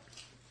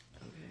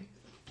 Okay.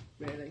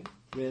 Really?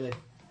 Really?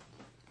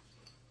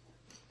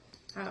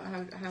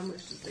 How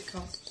much does it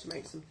cost to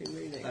make something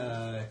runic?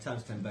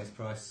 Times 10 base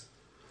price.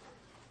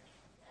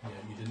 Yeah,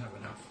 you didn't have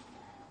enough.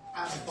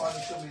 And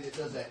finding somebody that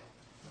does it.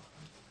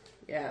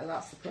 Yeah,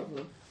 that's the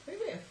problem.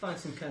 Maybe I find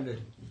some kind of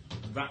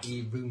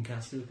ratty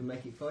runecaster who can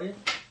make it for you.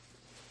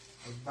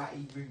 A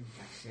ratty rune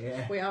caster.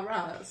 Yeah. We are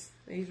rats.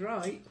 He's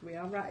right. We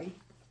are ratty.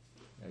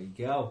 There you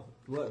go.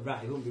 The word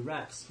rat, it wouldn't be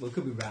rats. Well, it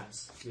could be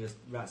rats. Just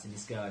rats in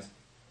disguise.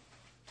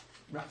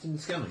 Rats in the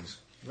skies.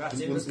 Rats in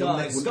Wouldn't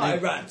disguise. they- Sky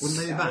wouldn't they- rats. Wouldn't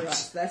they be Rats.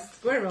 bats? They're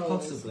squirrels.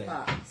 Possibly.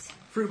 Bats.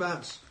 Fruit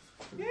bats.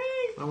 Yay!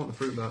 I want the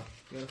fruit bat.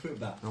 You want a fruit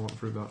bat? I want the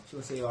fruit bat. Shall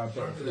I say you are a bit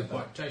of a Apparently they're fruit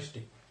bat? quite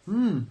tasty.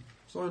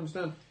 So I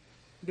understand.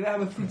 Do they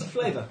have a fruity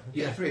flavour?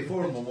 Yeah, 3 or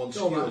 4 of them on one It's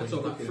all skewer. that, it's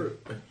all that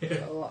fruit.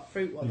 A lot of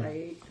fruit what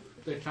they eat.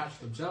 They catch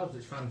themselves,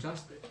 it's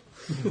fantastic.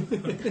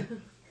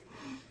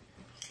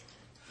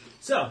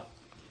 So,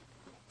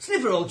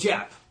 sniffer old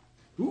chap.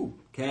 Ooh,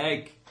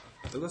 cake.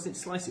 I've got something to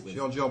slice it It's with.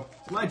 your job.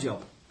 It's my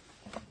job.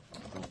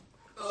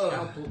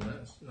 Scalpel,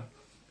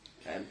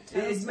 no.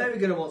 Is Mary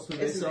going to want some of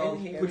this, Isn't or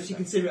in here, would is she it?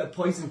 consider it a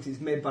poison because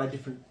it's made by a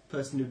different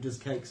person who does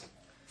cakes?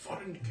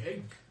 Foreign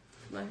cake.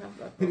 Can I have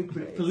that? But it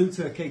please? pollutes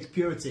her cake's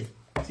purity.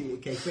 To eat a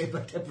cake made by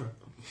Deborah.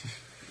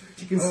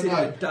 She consider No,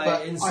 it a diet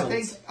but insult.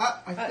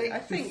 I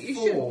think you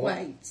should before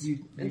wait you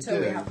until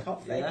we do, have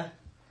coffee.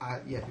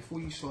 Yeah? before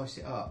you slice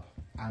it up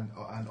and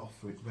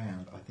offer it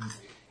round, I think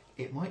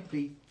it might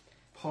be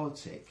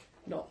politic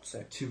Not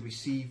to. to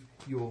receive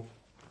your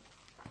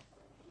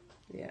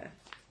Yeah.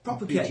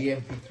 Proper cake.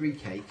 BGMP3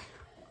 cake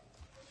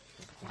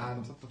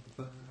and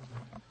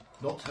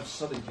not have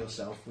sullied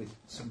yourself with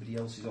somebody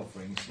else's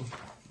offerings.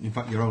 In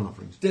fact, your own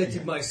offerings.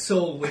 Dirtied my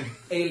soul with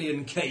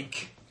alien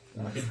cake.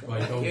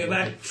 You've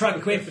had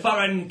drunk with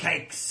foreign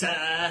cakes,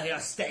 sir. You're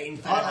staying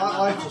for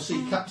I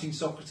foresee Captain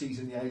Socrates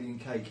and the alien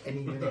cake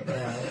any minute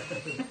now.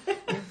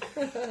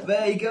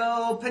 There you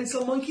go,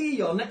 Pencil Monkey,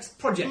 your next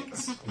project.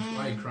 That's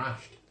why he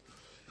crashed.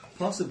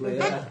 Possibly,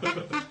 yeah. After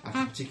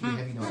a particularly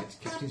heavy night,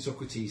 Captain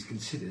Socrates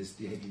considers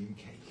the alien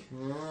cake.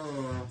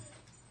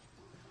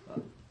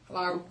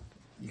 Hello.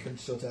 You can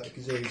sort out the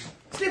kazoos.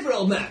 Sniffer,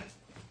 old man.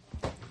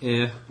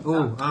 Yeah.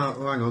 Oh,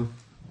 hang on.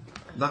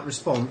 That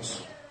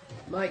response.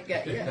 Might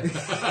get you.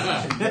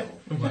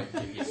 Might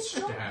get you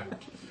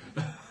stabbed.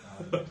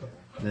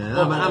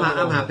 No,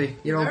 I'm happy.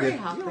 You're all Very good.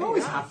 happy. You're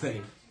always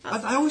happy.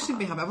 I always seem to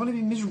be happy. I've only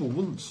been miserable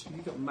once.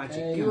 You've got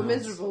magic You were cards.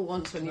 miserable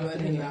once when you weren't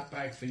Nothing in here. that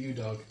bag for you,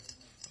 dog.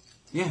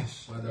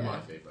 Yes. Well, there Yeah.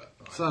 might be, but...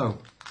 So,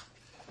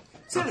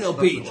 Seminole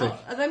Beach.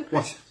 What? Are them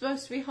What? crisps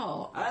supposed to be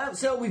hot?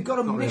 So we've got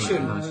a Not really,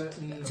 mission nice.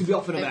 to be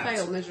off and They about.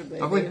 fail miserably.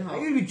 Have we? being Are hot.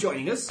 you going to be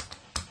joining us?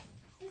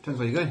 depends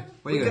where you're going. Where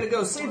We're you going to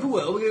going? go save the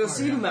world. We're going to go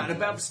see the man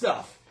about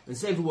stuff and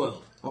save the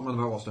world. What man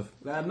about what stuff?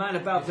 Man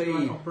about It's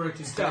like the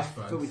operating stuff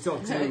test that we fans.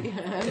 talked to.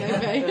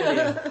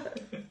 Yeah,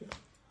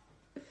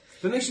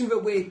 The mission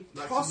that we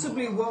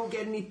possibly won't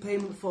get any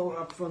payment for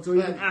up front or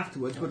even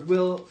afterwards, but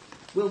we'll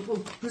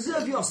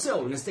preserve your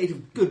soul in a state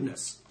of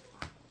goodness.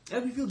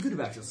 Help you feel good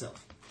about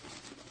yourself.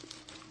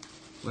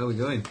 Where are we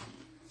going?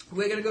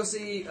 We're going to go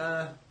see...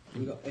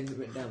 we've got Edward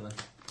written down there.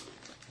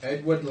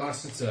 Edward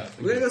Lassiter.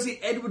 We're going to go see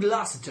Edward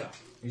Lassiter.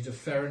 He's a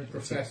Ferren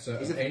professor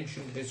He's of a-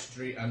 ancient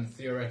history and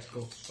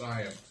theoretical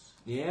science.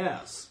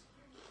 Yes.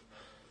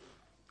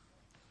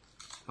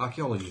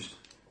 Archaeologist.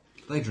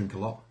 They drink a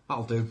lot.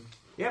 That'll do.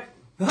 Yep.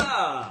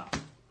 Ha!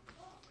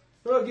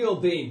 Where have you all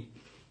been?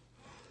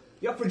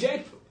 You up for a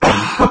Jade?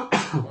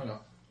 Why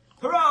not?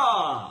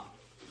 Hurrah!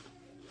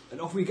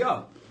 And off we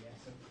go.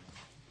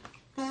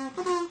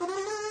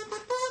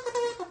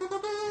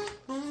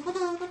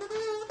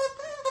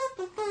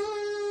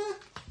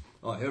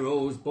 Our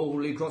heroes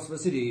boldly cross the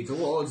city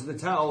towards the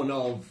town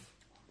of...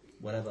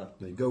 whatever.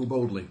 They go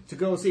boldly. To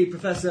go see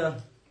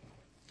Professor...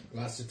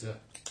 Lassiter.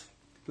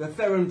 the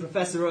Ferren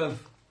Professor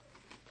of...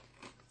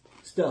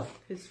 stuff.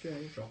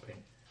 History. Shopping.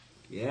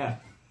 Yeah.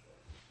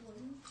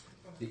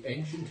 The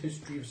ancient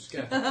history of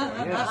scatter.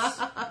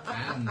 Yes.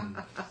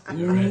 And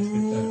the red.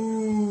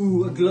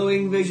 Ooh, a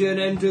glowing vision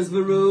enters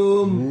the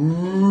room.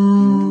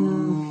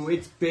 Ooh,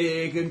 it's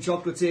big and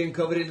chocolatey and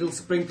covered in little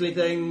sprinkly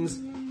things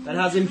and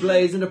has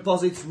emblazoned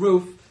upon its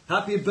roof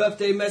happy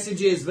birthday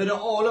messages that are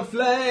all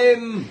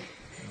aflame.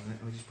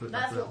 Let me just put it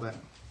That's back a little bit.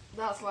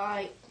 That's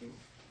why.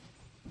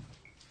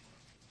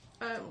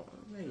 Oh,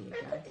 there you go.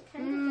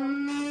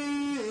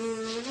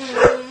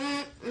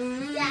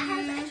 Yeah, I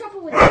had a bit of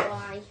trouble with the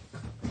Y.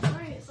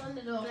 Sorry, it's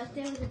ended up.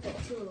 Birthday was a bit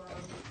too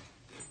long.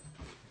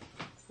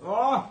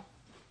 Oh,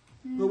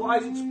 the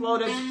Y's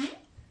exploded.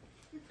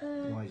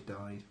 Why's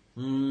died?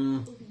 I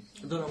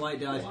don't know why it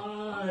died. I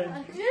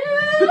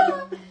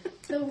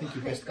think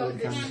you best blow the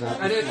It's candles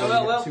out. I didn't know,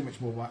 before you well. get too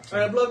much more wax.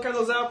 Alright, blow the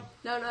candles out.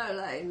 No,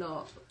 let him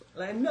not.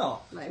 Let him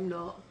not. Let him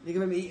not. You're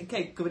going to eat a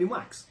cake covered in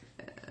wax.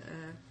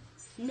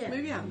 No.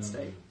 Move your hands,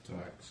 Steve.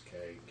 Wax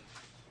cake.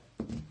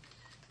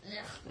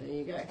 There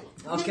you go.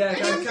 Okay,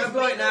 can I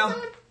blow it now? Go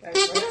for it. I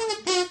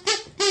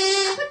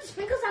put the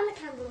sprinkles and the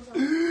candles on.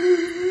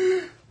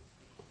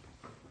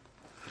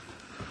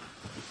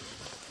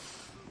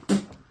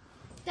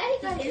 Daddy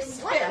got it.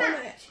 What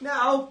match?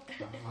 No.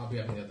 I'll be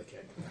having the other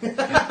cake.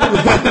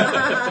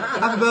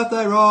 Happy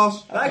birthday,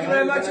 Ross! Thank you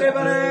very much,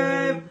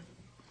 everybody.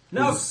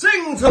 Now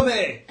sing to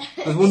me.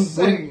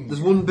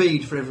 There's one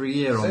bead for every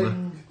year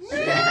on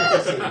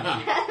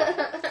there.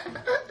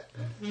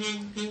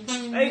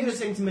 Are you going to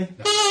sing to me?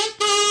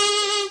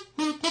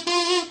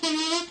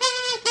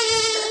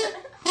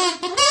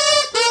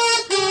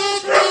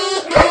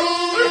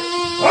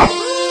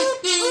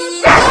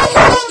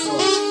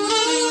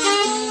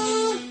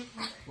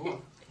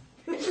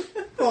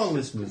 All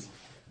listeners,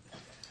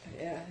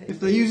 Yeah. if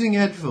they're using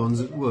headphones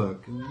at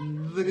work,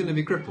 they're going to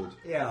be crippled.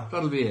 Yeah.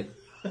 That'll be it.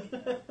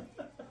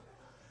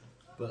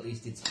 But at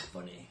least it's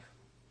funny.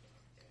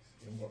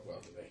 In what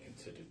world do they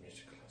consider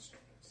musical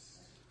instruments?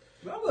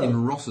 Bravo.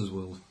 In Ross's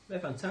world. They're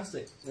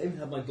fantastic. They even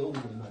have my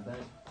golden in my bag.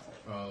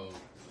 Oh,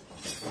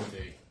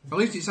 goody. At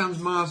least it sounds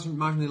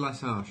marginally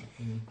less harsh.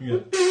 Yeah.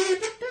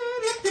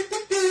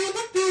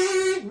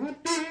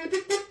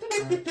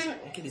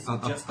 It is I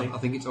adjusting.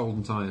 think it's old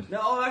and tired.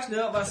 No, actually,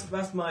 no.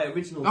 That's my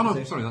original. Oh, no,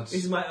 kazoo. sorry, that's-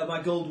 This is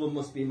my gold one.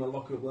 Must be in my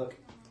locker at work.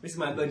 This is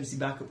my emergency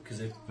backup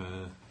kazoo.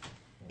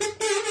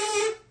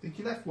 Think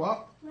you left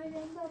what? My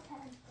rainbow pen.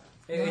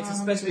 It's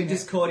especially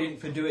discordant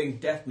for doing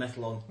death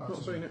metal on.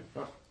 Not seen it.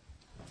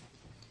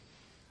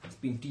 It's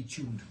been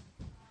detuned.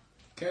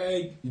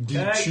 Cake. You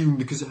detune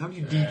because how do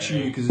you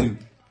detune a kazoo?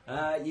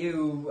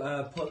 You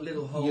put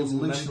little You holes in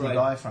the loosen the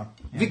membrane. diaphragm.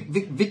 Yeah.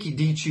 Vicky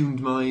detuned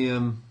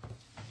my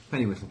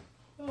penny whistle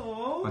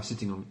Oh, by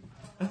sitting on it.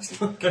 that's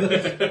not good.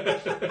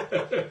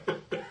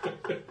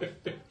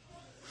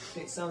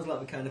 It sounds like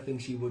the kind of thing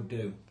she would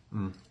do.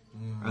 And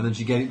then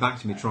she gave it back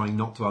to me, trying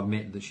not to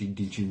admit that she'd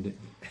detuned it.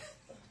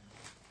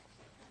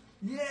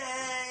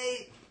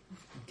 Yay!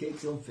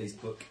 Cake's on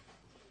Facebook.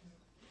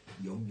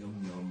 Yum yum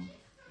yum.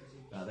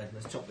 Right then,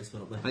 let's chop this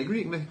one up then. I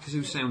agree it can make a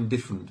kazoo sound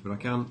different, but I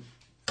can't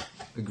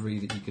agree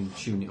that you can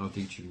tune it or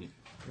detune it.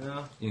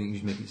 No, You can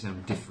just make it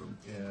sound different.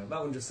 yeah, that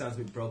one just sounds a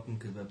bit broken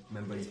because the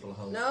membrane's full of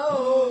holes.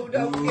 No,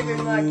 don't give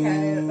him that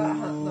cane.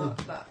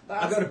 That's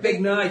I've got a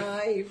big knife.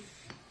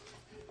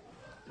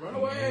 Run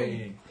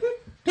away.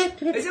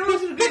 Is there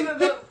always an agreement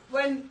that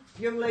when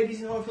young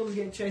ladies in horror films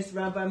get chased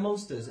around by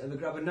monsters and they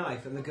grab a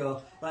knife and they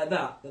go like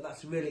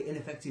that's a really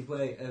ineffective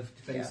way of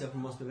defending yourself from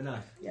a monster with a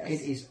knife? Yes.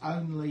 It is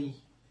only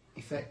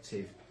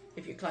effective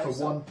If you're for close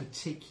one up.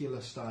 particular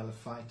style of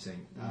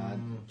fighting.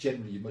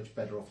 Generally, you're much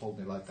better off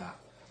holding it like that.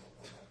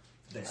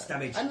 They're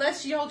stabbage.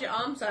 Unless you hold your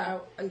arms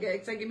out and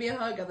say, give me a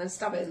hug, and then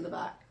stab it in the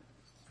back.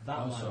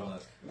 That might Also-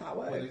 work. That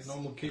Well, works. a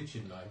normal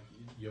kitchen knife,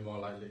 you're more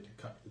likely to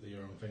cut with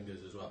your own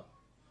fingers as well.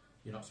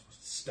 You're not supposed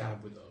to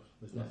stab with those.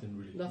 There's nothing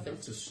really Nothing.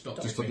 to stop.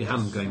 Just your stop your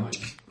hand fingers going.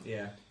 sliding.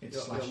 Yeah, It's you've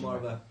got slashing more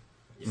of a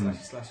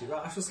slashy.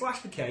 Right, I shall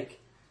slash the cake.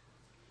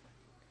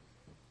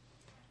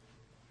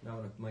 Now I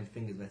want my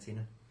fingers there,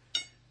 Tina.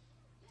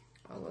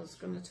 I was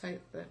going to take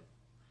the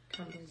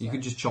candles You out.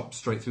 could just chop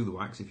straight through the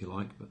wax if you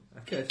like, but I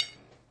could.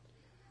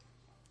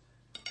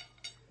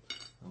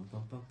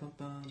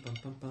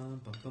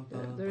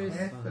 There is-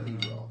 Carefully,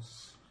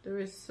 Ross. There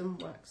is some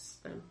wax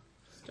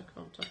stuck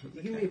on top of You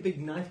the give me a cake.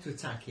 big knife to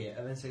attack here,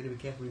 and then say to be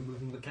careful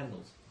removing the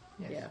candles.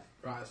 Yeah.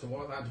 Right, so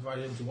what that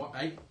divided into what?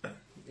 8?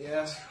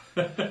 Yeah.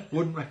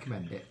 Wouldn't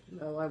recommend it.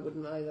 No, I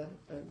wouldn't either.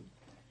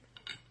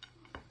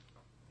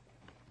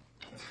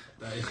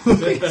 That is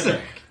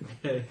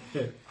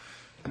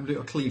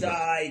a cleaver.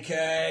 Die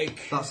cake.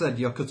 That said,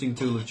 your cutting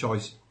tool of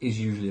choice is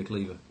usually a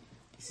cleaver.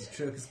 This is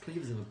true, because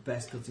cleavers are the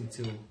best cutting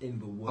tool in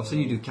the world. I've seen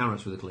you do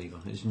carrots with a cleaver.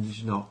 It's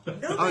not. No,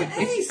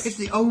 it's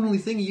the only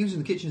thing you use in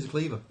the kitchen is a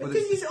cleaver. Because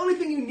it's the only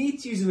thing you need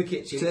to use in the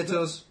kitchen.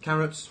 Potatoes,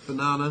 carrots,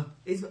 banana.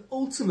 It's the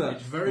ultimate.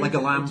 It's very Like a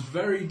lamb. It's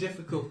very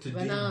difficult to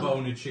Banana.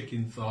 debone a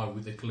chicken thigh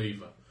with a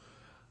cleaver.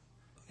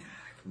 I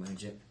can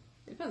imagine.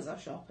 Depends how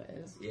sharp it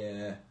is.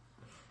 Yeah.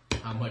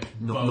 How much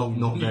Not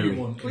bone very. you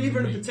want in Cleaver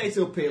and a meat.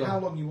 potato peeler. How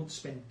long you want to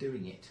spend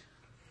doing it?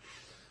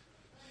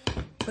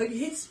 But it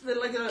hits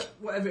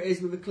whatever it is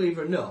with the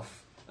cleaver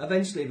enough.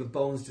 Eventually, the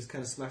bones just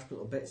kind of smash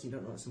little bits, and you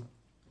don't notice them.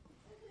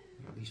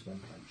 At least one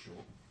plate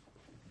short.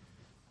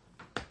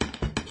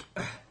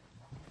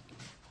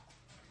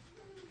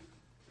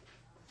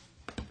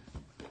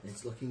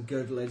 It's looking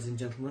good, ladies and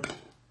gentlemen.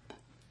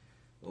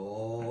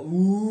 Oh,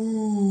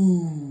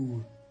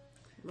 ooh!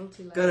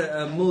 Multi-layered.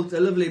 Got a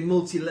lovely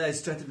multi-layer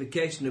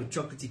stratification of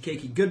chocolatey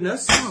cakey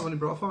goodness. Oh, I only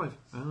brought 5.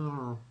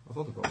 Oh, I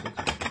thought I brought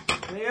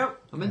 6. There you go.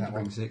 I meant to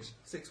bring 6.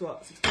 6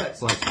 what? 6 plates.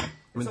 Plates. I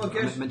It's all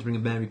good. meant to bring a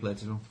Mary plate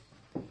as well.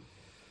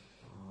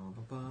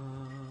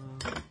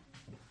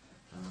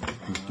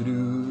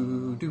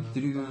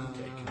 Do-do-do-do-do.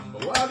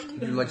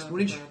 Would you like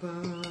spinach?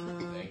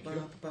 Thank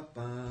you.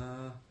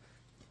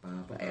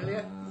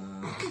 Elliot.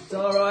 It's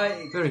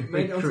alright. Very,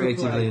 very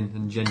creatively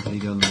and gently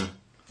done there.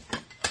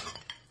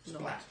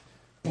 Splat.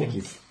 Thank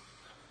you.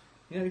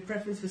 You have any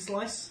preference for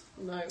slice?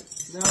 No.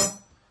 No?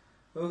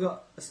 Well, we've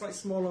got a slightly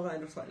smaller at that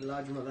end or a slightly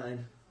larger at that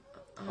end.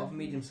 Of a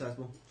medium sized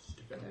one.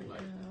 Stick it in the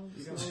plate.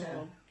 You don't Small share?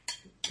 one.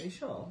 Are you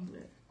sure?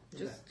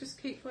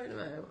 Just keep putting them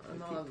out,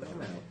 and I'll have Keep them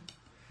putting 'em out.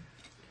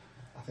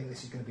 I think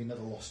this is going to be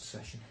another lost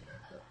session.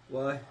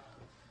 Why?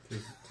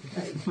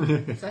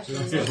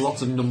 Session There's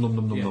lots of num num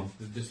num num Yeah, num.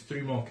 there's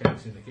 3 more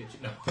cakes in the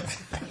kitchen now.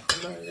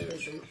 No, there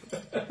isn't.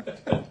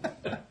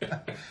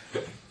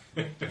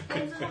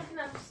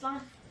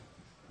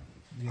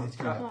 You need to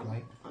go out,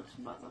 right?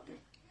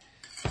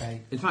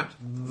 Okay. In fact,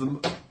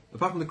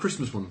 apart from the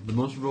Christmas one, the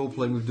most role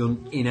playing we've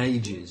done in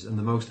ages and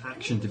the most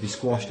action to be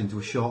squashed into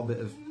a short bit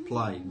of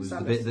play was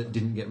the bit that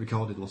didn't get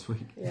recorded last week.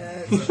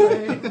 Yeah, it's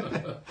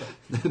true.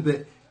 The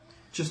bit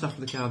just after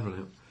the card ran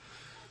out.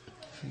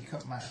 Can you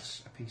cut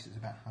Matt's a piece that's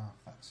about half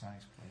that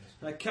size,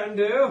 please? I can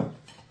do.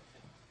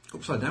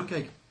 Upside down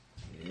cake.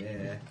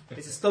 Yeah.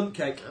 It's a stunt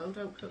cake. Oh,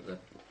 don't cut the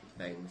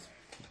things.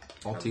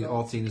 Or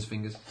Tina's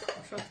fingers.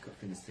 I'll try to cut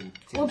things through.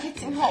 We're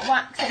putting hot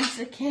wax into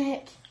the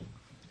cake.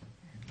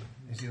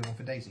 Is the other one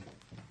for Daisy?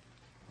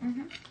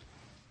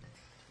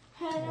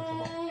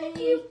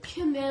 Hey,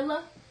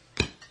 Camilla.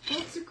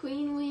 What's the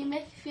queen we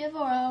make if you ever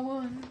are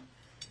one?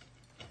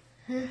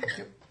 Go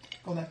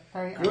on then,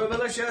 hurry.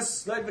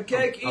 Delicious, like the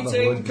cake I've had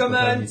eating loads of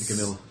compared me to commence.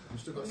 Camilla. We've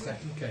still got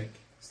second cake.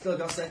 Still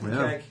got second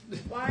Yeah. cake.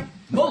 Why?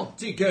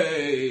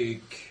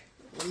 Multi-cake.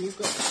 Well, you've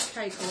got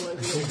cake all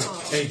over your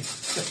car. Cake.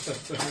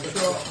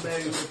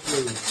 Strawberry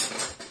approved.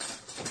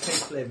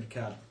 Cake flavoured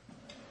card.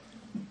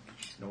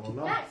 No,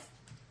 no. Nice.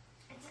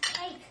 It's a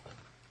cake.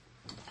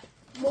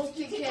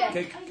 Multi-cake.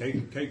 Cake.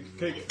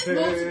 Multi-cake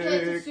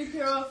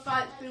superhero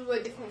fight through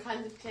with different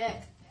kinds of cake.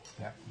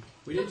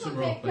 We did some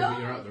roleplay, but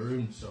you're out of the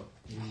room, so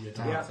you know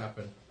Yeah. what's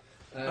happened.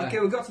 Okay,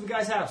 we've got to the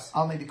guy's house.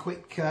 I'll need a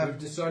quick... We've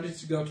decided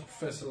to go to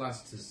Professor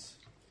Laster's.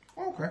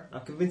 okay.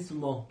 I've convinced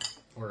them all.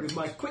 Or With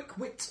my quick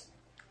wit.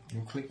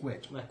 Your quick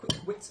wit.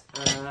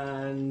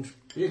 And...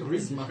 he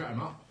agreed to shut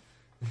him up.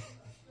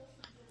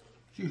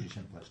 It's usually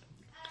simplest.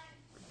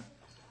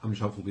 I'm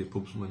just hopeful there'll be a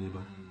pub somewhere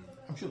nearby.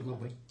 I'm sure there will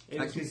be.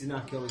 It's because an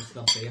archaeologist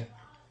not here.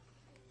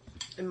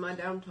 In my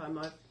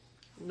downtime, I've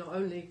not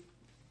only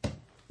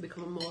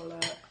become more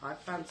alert, I've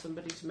found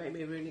somebody to make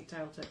me a runic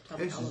tale to tell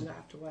me This how is- long I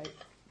have to wait.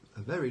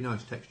 A very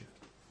nice texture.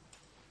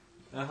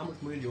 How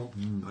much money do you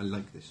want? I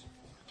like this.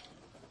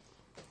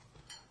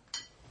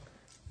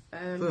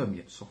 Um, Firm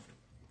yet soft.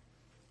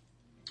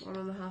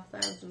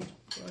 1,500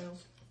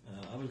 royals.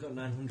 I've got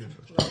 900.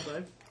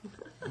 That'll do.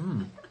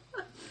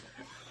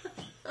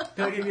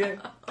 Can I give you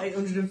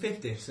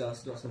 850 so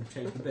that's not going to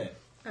change a bit?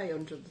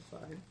 800 is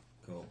fine.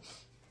 Cool.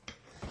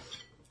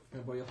 Can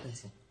I borrow your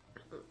pencil?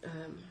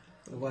 Um,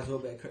 Otherwise I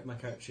won't be able to correct my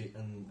character sheet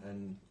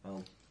and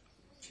I'll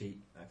cheat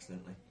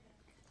accidentally.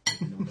 With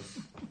the numbers.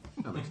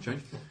 That makes a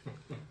change.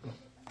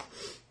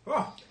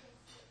 Oh.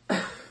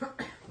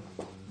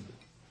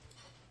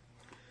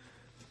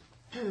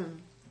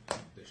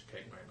 This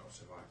cake might not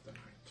survive the night.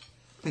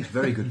 I think it's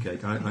very good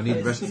cake. I need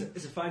the recipe.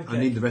 It's a fine cake. I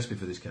need the recipe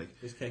for this cake.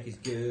 This cake is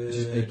This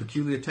is a good.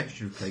 peculiar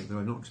texture of cake that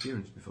I've not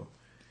experienced before.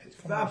 It's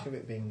a combination of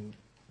it being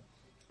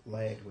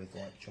layered with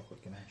like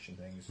chocolate ganache and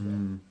things.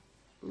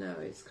 no,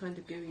 it's kind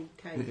of gooey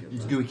cake. It's as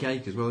well. gooey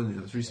cake as well, isn't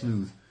it? It's very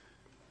smooth.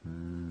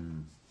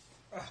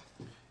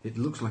 It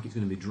looks like it's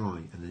going to be dry,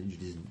 and then it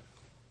just isn't.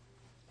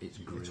 It's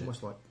great. It's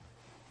almost like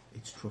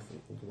it's truffle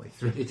all the way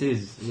through. It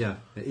is, yeah.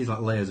 It is like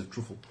layers of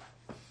truffle.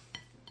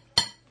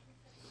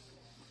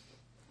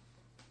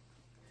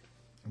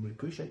 And we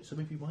appreciate some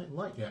of you might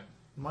like. Yeah.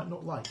 Might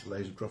not like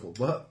layers of truffle,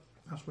 but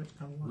that's what it's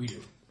kind of like. We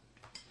do.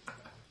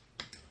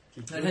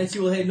 And hence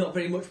you will hear not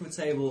very much from the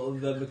table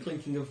of the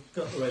clinking of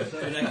cutlery.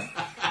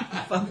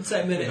 About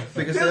 10 minutes.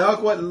 Because they are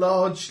quite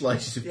large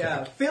slices of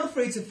Yeah, cake. feel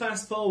free to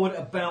fast forward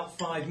about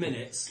 5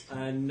 minutes,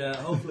 and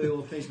hopefully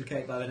we'll finish the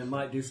cake by then and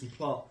might do some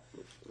plot.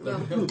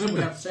 Then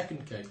we have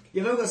second cake.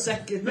 You've only got a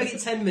second. Make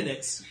it 10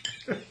 minutes.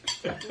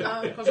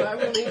 No, because I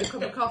will need a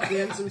cup of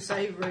coffee and some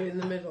savoury in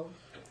the middle.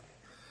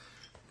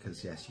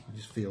 Because, yes, you can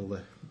just feel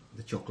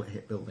the chocolate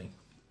hit building.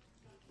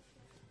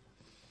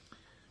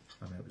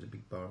 I know it was a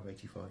big bar of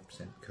 85%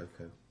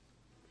 cocoa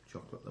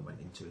chocolate that went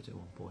into it at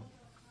one point.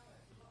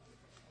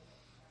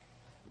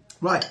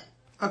 Right,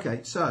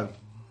 okay, so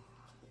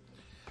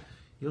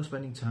you're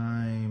spending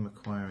time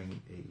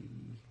acquiring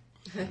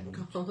a...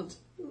 God.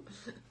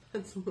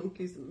 And some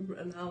monkeys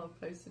and Al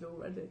have posted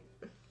already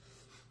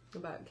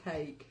about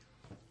cake.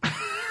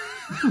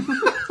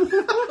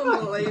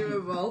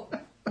 Unbelievable.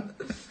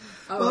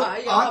 Well,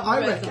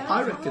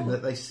 I reckon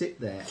that they sit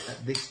there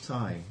at this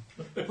time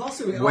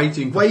Possibly.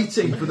 Waiting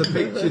for the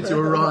picture to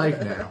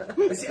arrive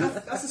now. See,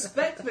 I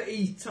suspect that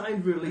he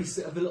timed release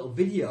of a little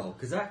video,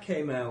 because that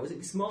came out, was it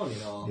this morning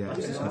or Yeah, was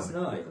it this last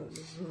night?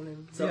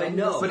 morning. So they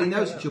know. But he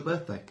knows it's your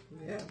birthday,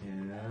 Yeah.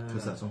 Yeah.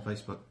 because that's on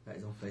Facebook. That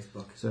is on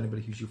Facebook. So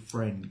anybody who's your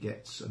friend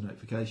gets a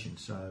notification.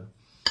 So,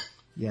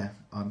 yeah,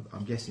 I'm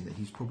guessing that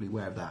he's probably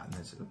aware of that, and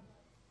there's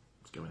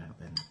what's going out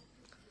then.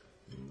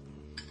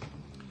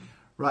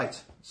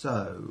 Right,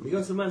 so We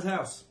go to the man's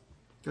house.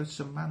 go to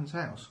some man's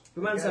house.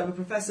 The man's house, the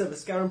professor, the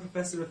Scarron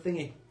professor of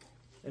thingy.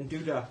 And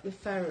Doodah. The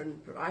Ferren.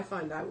 I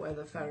find out where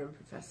the Ferren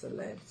professor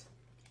lived.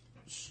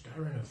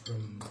 Stariner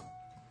from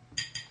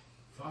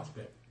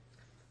Fastbit.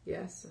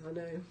 Yes, I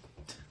know.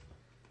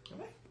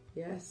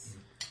 Yes.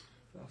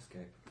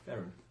 Farscape.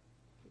 Ferren.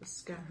 The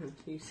Scarron,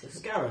 you said.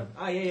 Scarron.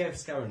 Ah, yeah,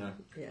 Scarron now.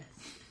 Yes.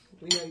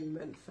 We know you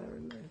meant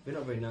Ferren though. We're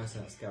not very nice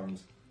about Scarrons.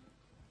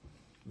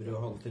 We do a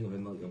whole thing of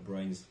them melt your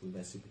brains with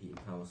their superheating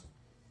powers.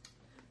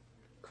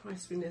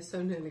 Christ, we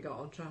so nearly got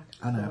on track.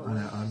 I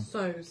know.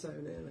 So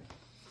nearly.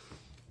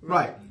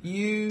 Right,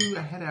 you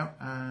head out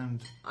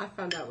and... I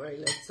found out where he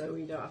lived, so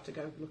we don't have to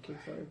go looking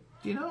for him.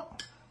 Do you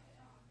not?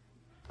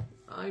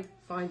 I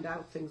find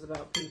out things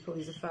about people.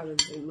 He's a Ferren,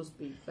 so he must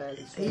be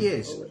fairly He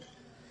is. straightforward.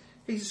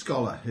 He's a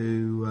scholar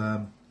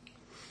who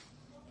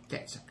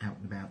gets out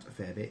and about a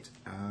fair bit,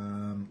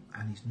 and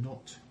he's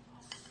not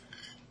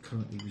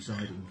currently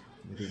residing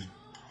within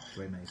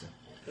Grey Mesa.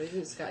 But he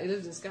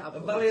lives in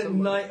Scarborough. A valiant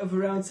somewhere. knight of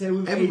around here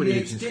with Everybody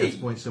lives in ADHD. Scotts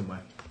Point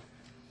somewhere.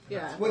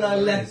 Yeah. When I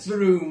left the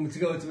room to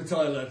go to the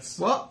toilets.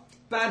 What?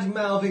 Bad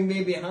mouthing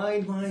me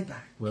behind my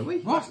back. Were we?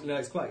 What? No,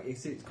 it's quite a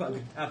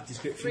good apt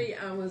description. 3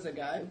 hours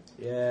ago.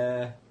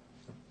 Yeah.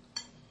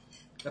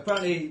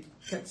 Apparently,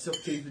 kept us up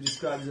to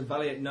described as a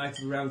valiant knight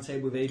of the round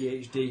table with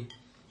ADHD.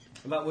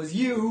 And that was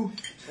you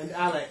and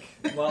Alec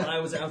while I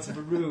was out of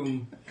the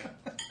room.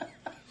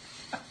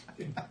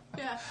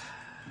 Yeah.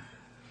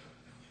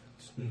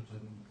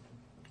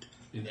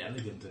 It's an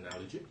elegant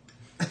analogy.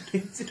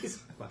 It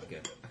is quite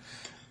good.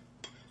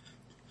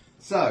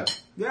 So,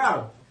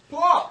 Yeah.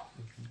 What?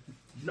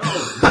 no,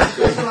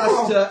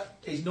 Master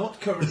is not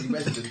currently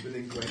resident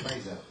within Grey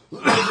Mesa.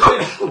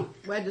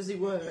 Where does he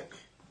work?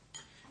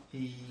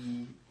 It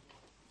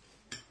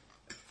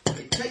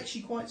takes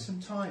you quite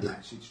some time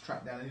actually to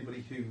track down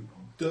anybody who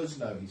does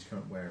know his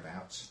current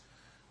whereabouts,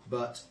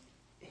 but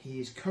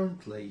he is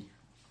currently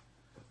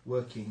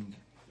working,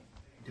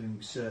 doing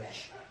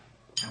research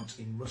out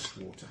in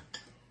RustWater.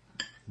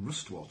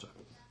 RustWater.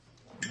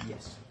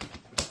 Yes,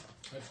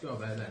 Let's go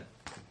there then.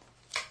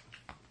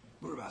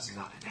 Whereabouts is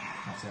that?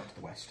 that's out to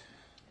the west.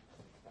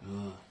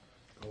 Go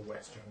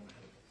west, young man.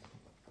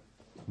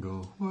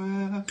 Go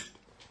west.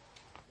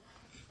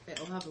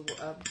 It'll have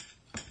a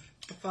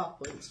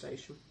Farpoint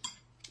station.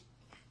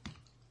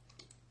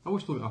 I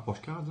always look at our posh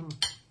cards,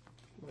 haven't I?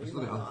 Well, you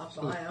might not have,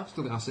 but I have.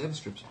 Still get our service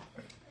strips.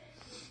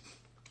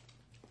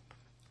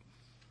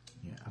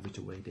 Yeah, have it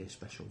away day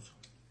specials.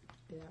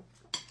 Yeah.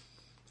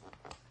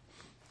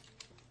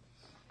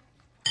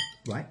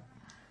 Right.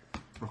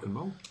 Rock and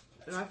roll.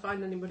 Did I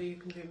find anybody who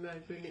can do my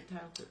runic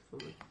outfit for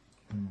me?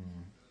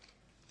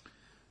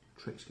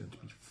 Trick's going to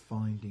be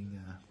finding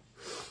a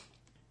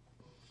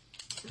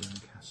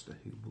Lancaster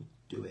who will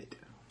do it.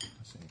 I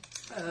think.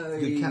 The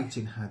good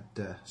captain had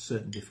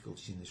certain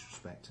difficulties in this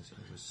respect, as it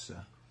was.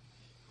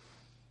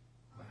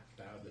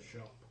 Laughed out of the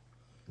shop.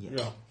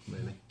 Yeah,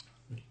 really.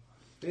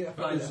 Yeah,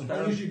 As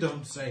long as you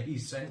don't say he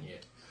sent you.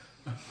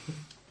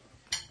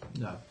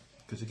 No,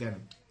 because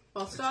again,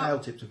 I'll a tail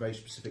start. tip's a very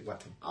specific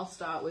weapon. I'll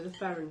start with a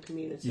Ferren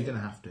community. You're going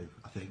to have to,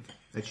 I think.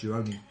 It's your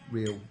only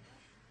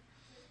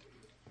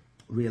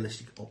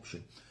realistic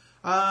option.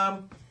 We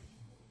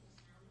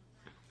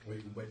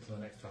can wait till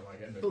the next time I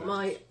get But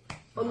my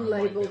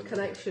unlabelled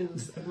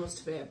connections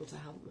must be able to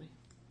help me.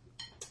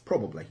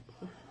 Probably.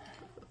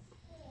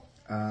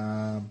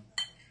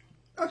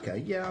 Okay,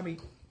 yeah, I mean,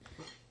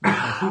 you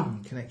have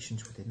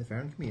connections within the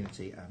Ferren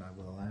community, and I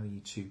will allow you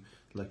to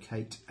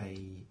locate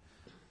a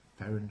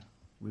Ferren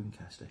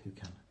runecaster who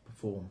can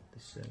perform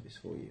this service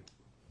for you.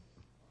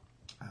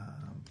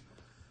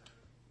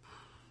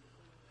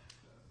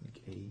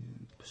 Make a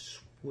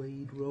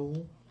persuade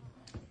roll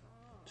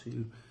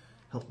to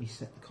help me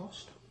set the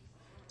cost.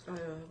 I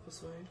have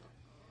persuade.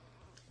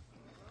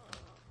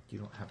 Do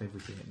you not have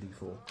everything at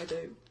D4? I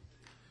do.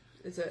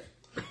 Is it?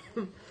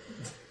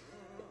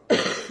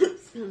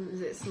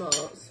 Is it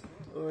smarts?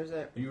 Or is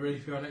it... Are you ready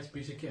for your next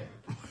piece of cake?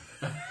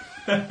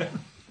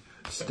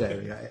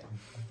 Staring at it.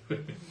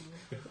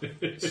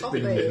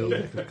 Coffee. Little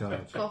deck of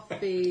cards.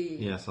 Coffee.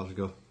 Yes, I'll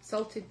go.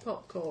 Salted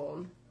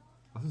popcorn.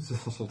 I think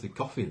it's salted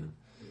coffee then.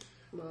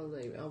 Well, no,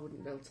 I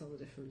wouldn't be able to tell the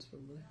difference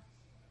probably.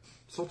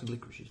 Salted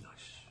licorice is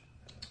nice.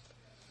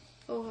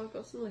 Oh, I've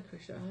got some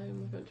licorice at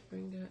home. I'm going to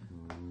bring it.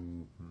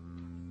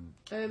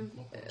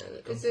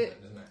 Is Isn't it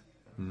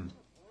it?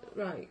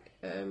 right?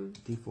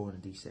 D4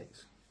 and a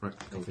D6. Right,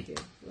 Thank coffee. you.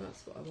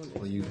 That's what I wanted.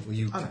 Will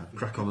you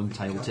crack on and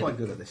tail I'm tip? quite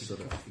good at this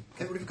sort of...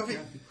 Everybody for coffee?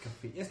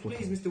 Yes,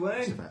 please, Mr. It's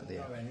Wayne. about the...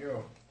 Oh, then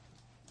you're...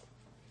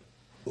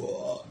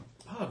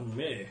 Pardon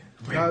me.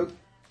 No.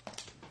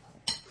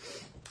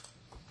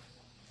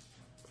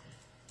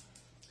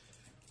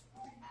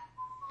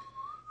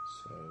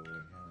 So we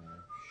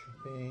have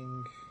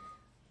shopping.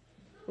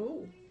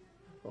 Oh.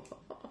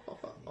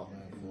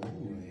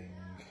 Bowling.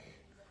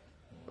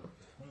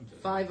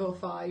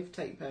 505,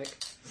 take pick.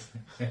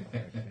 Okay.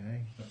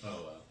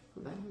 Oh, well.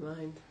 Never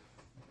mind.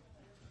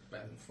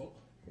 Better than foot,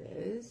 It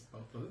is.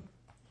 hopefully.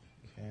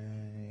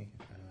 Okay.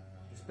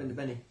 Spend a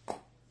penny.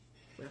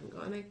 We haven't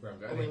got any. We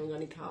haven't got Or we any. haven't got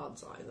any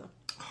cards either.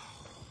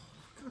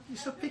 God, you're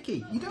so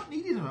picky. You don't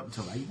need them up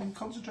until late. You've been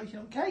concentrating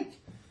on cake.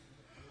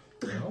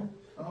 No?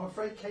 And I'm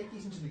afraid cake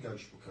isn't a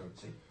negotiable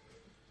currency.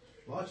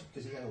 Largely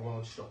because he had a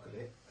large stock of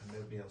it and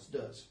nobody else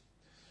does.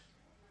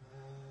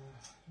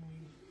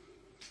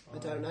 I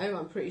don't know.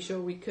 I'm pretty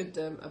sure we could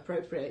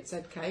appropriate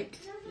said cake.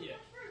 Yeah.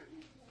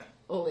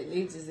 All it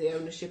needs is the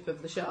ownership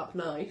of the sharp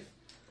knife,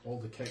 All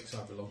the cakes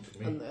are belong to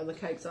me. and the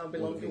cakes are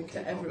belonging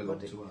to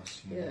everybody. To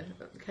us, Yeah,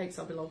 the cakes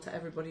are belong to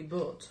everybody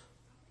but.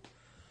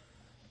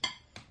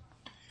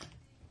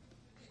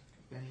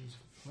 Bennies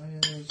for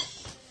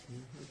players.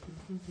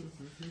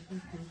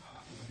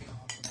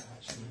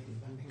 Actually,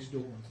 that next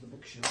door onto the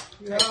bookshelf.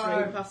 Take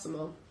three, pass them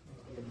on.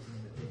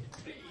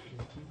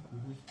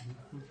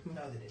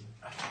 No, they didn't.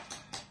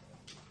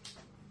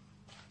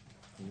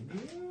 Yeah. Need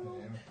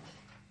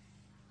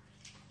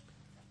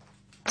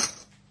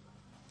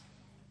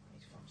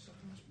to find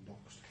something that's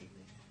box to keep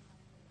it.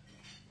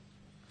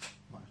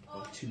 Might have to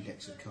buy 2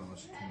 decks of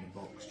cards to come in a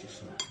box just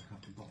so I can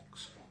have the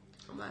box.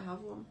 I might have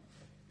one.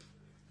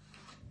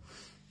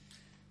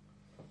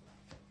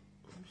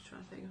 I'm just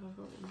trying to think if I've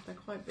got one. They're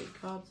quite big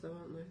cards though,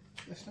 aren't they?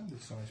 They're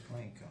standard size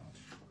playing cards.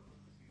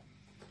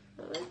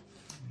 Are they?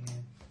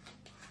 Yeah.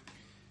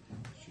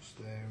 It's just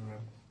their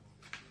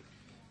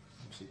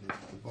obviously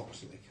the box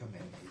that they come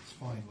in. It's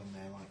fine when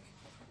they're like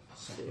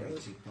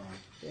separated by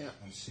Yeah.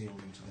 and sealed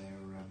into their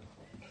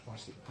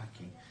plastic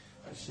packing.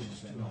 As soon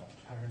as they're not,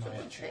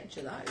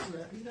 Picture that, isn't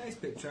it? It's a nice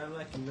picture. I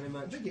like him very I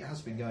much. think it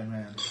has been going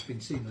round. I've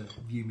been seeing the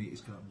view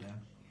meters go up and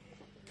down.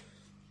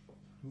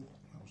 Ooh,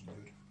 that wasn't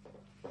good.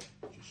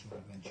 Just saw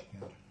an adventure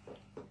card.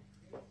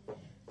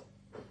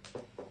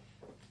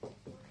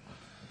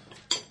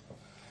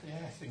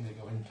 Yeah, things are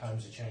going,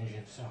 times are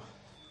changing, so...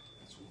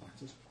 That's all that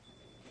matters.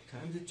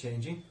 Times are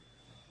changing.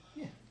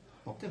 Yeah,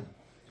 Bob Dylan.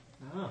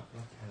 Ah,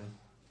 okay.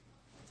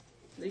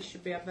 These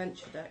should be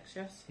adventure decks,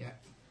 yes? Yeah.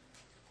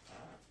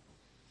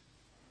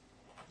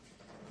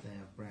 They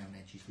have brown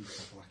edges, these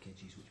have black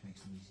edges, which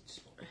makes them easy to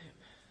spot.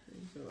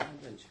 These are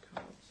adventure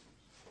cards.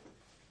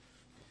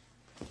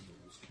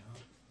 Rules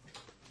card.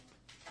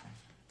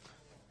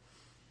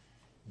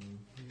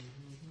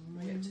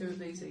 I get 2 of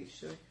these each,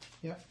 shall we?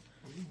 Yeah.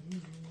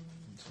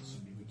 Until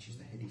somebody reaches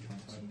the heady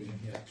class and being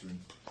Yeah. veteran.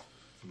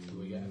 Till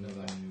we get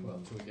another... Well,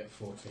 till we get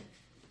 40.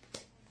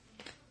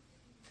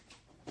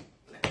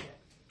 Let me get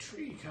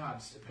 3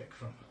 cards to pick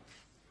from.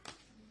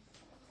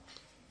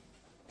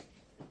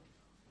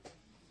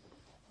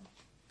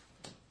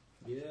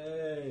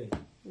 Yay!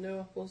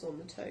 No apples on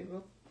the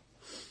table.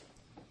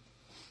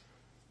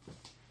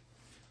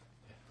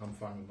 I'm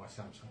fine with my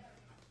Samsung.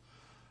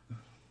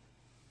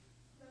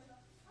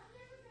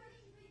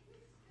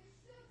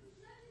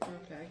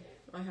 Okay.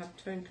 I have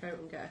turncoat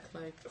and get a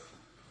clay.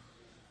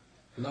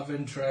 Love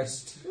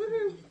interest,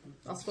 Woohoo!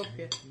 I'll swap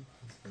you.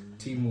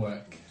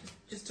 teamwork.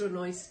 Just to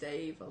annoy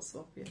Steve, I'll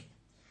swap you.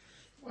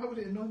 Why would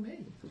it annoy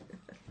me?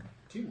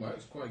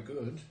 Teamwork's quite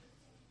good.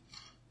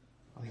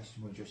 I think it's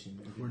more just in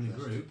If we're in a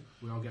group,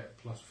 we all get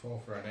 +4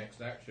 for our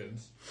next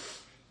actions.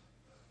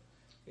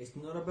 It's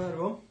not a bad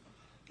one.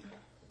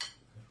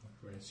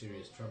 If we're in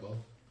serious trouble.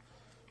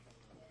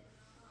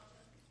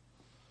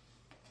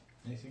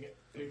 Anything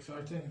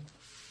exciting?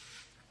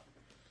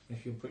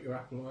 If you'll put your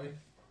apple away.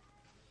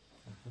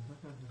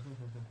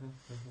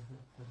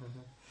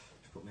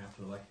 Just put my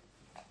apple away.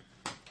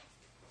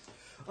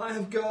 I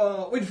have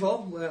got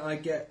Windfall, where I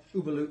get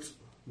Uber loot.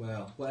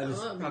 Well, whatever's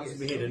Oh, that'd be happens to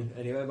be useful. hidden.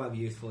 Anyway, it might be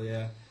useful,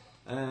 yeah.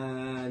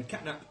 And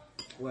Catnap,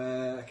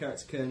 where a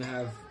character can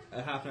have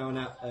a half an hour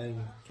nap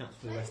and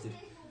can't be rested.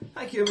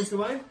 Thank you, Mr.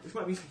 Wayne. This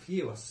might be useful for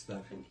you, I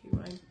suspect. Thank you,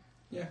 Ryan.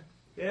 Yeah.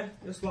 Yeah,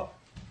 your swap.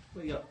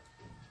 What you got?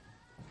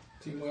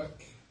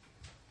 Teamwork.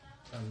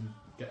 And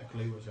get a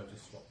clue, which I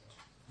just swapped.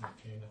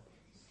 Okay,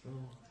 no.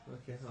 Oh,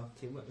 okay, I'll have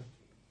teamwork then.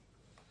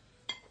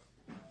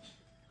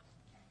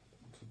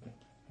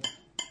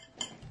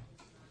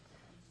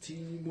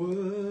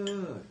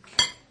 Teamwork!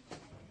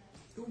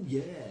 Oh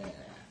yeah!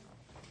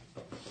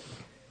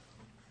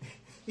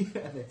 Yeah,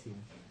 there, Tina.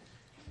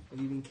 Have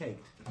you been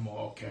caked?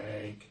 More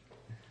cake.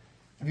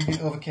 Have you been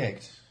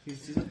overcaked?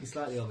 She's looking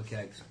slightly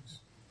overcaked.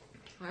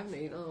 I haven't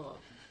eaten a lot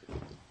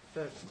for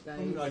No,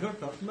 days. I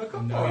don't know. No,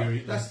 come No, on. you're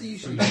eating That's the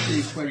usual 3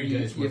 excuse when days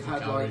you've worth of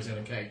had calories like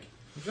in a cake.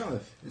 It's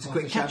half a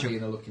quick catch-up. champagne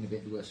and are looking a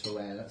bit worse for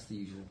wear. That's the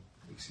usual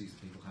excuse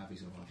that people have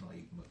is, oh, I've not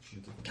eaten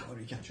much.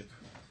 Calorie catch-up.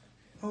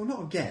 Oh,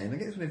 not again. I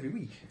get this one every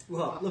week.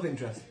 What? Love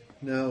interest?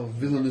 No,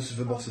 villainous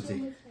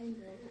verbosity.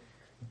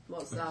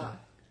 What's that?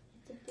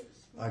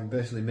 I can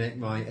basically make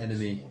my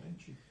enemy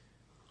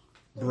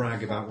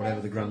brag about whatever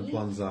the grand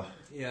plans are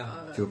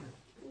Yeah. to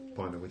a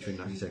point at which we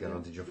can actually take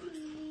advantage of.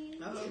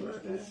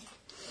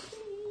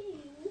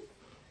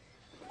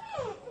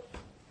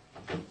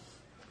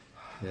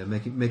 Yeah,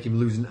 make him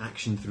lose an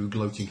action through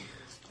gloating.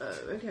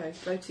 Okay,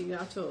 floating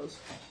out us.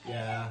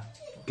 Yeah.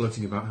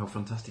 Gloating about how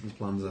fantastic his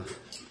plans are.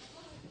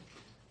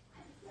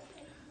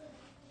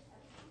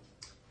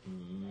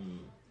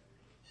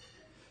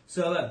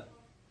 So then,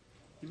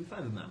 did we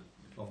find a man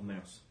of a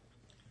mouse?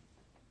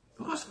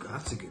 Oh,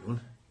 that's a good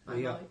one. I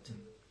Yeah. might.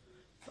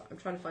 But I'm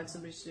trying to find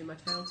somebody to do my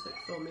tail tip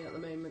for me at the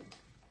moment.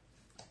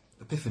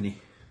 Epiphany.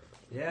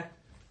 Yeah.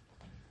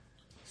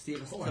 Steve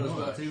has to Oh, I tell us know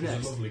what that. to do She's a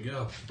next. lovely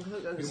girl. I was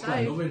going to You've got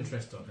say. love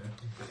interest on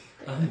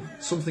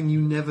her. Something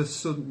you never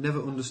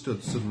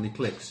understood suddenly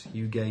clicks.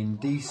 You gain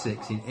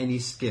D6 in any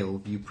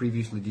skill you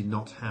previously did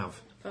not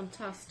have.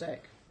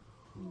 Fantastic.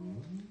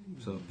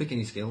 So pick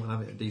any skill and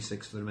have it at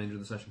D6 for the remainder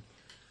of the session.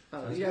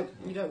 Oh, you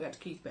don't get to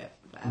keep it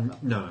forever.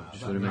 No,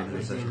 just for the remainder of the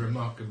It's a session.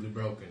 remarkably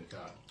broken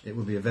card. It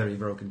would be a very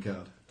broken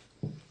card.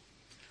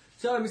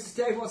 So, Mr.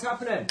 Dave, what's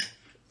happening?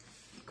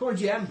 Come on,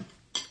 GM.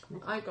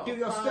 I got Do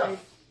your five,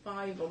 stuff.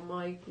 5 on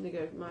my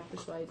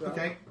persuade roll.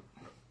 Okay.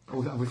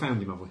 Oh, have we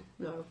found him, have we?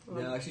 No.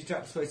 No, she's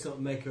trying to persuade someone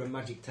to make her a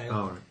magic tail.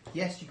 Oh, right.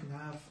 Yes, you can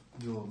have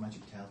your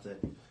magic tail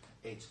dip.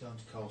 It's going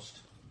to cost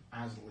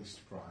as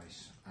list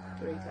price. And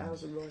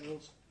 3,000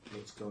 royals.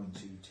 it's going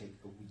to take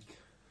a week.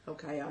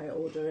 Okay, I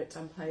order it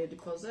and pay a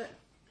deposit.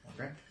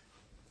 Okay.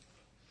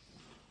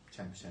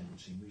 10% would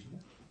seem reasonable.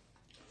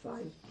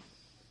 Fine.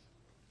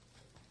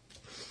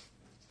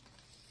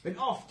 Been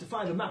off to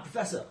find a mad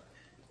professor.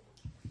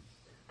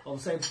 Or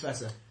the same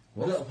professor.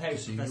 What? A little page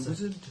See, professor.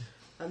 wizard.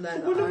 And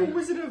then Wonderful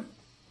wizard of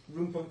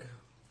Runepunk.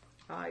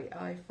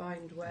 I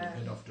find where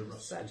Head off to it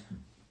Rust. said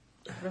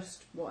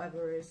Rust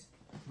whatever is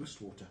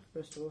RustWater.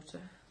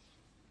 RustWater.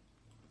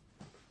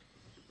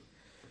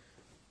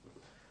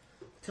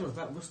 Tell us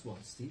about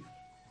RustWater, Steve.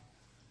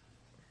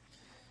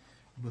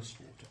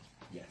 RustWater.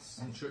 Yes.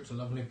 I'm sure it's a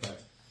lovely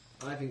place.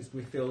 I think it's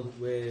going to be filled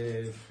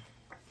with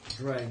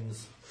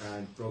drains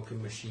and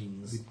broken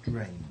machines. With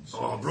drains.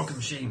 Oh, broken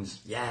machines.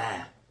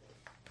 Yeah.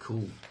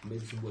 Cool.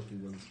 Maybe some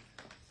working ones.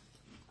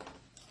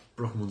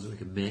 Broken ones that we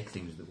can make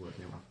things that work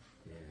now.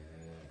 Yeah.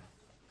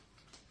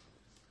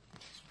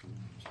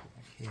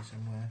 Back here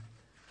somewhere.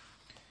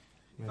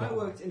 If I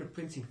worked in a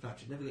printing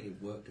factory, I'd never get any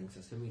work done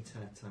because I spend my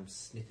entire time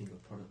sniffing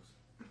at products.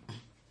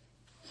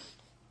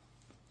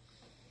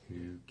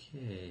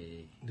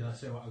 Okay. Did I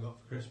say what I got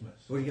for Christmas?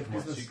 What did you get for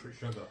My Christmas? Secret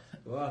Sugar.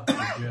 Wow.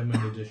 The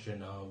German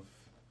edition of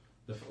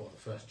the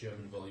first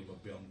German volume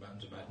of Beyond the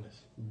Mountains of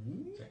Madness.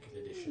 Second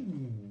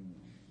edition.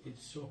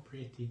 It's so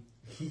pretty.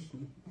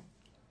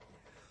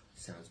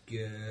 Sounds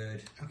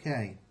good.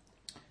 Okay.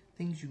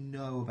 Things you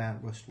know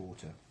about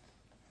RustWater.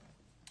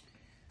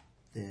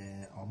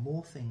 There are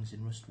more things in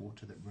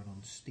RustWater that run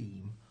on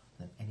Steam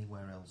than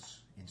anywhere else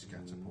in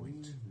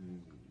Scatterpoint.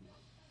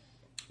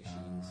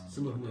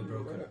 Some of them are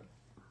broken.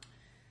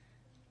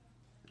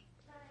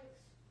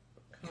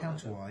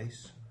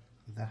 Counterwise,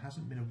 there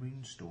hasn't been a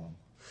rune storm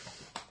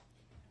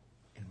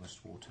in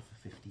RustWater for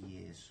 50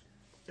 years.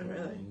 Oh,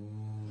 really?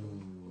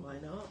 Why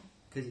not?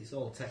 Because it's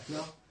all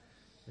techno.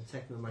 And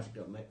techno magic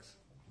don't mix.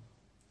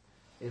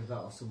 If that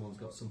or someone's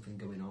got something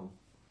going on.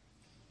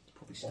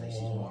 Probably Stacey's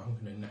Oh, one.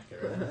 I'm going to neck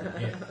it around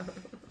here.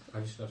 I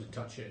just have to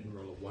touch it and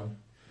roll a 1.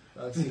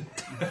 Oh, see.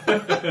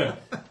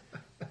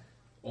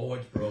 Oh,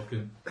 it's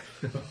broken.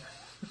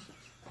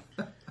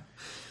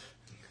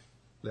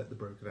 Let the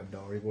broken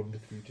Andari wander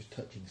through just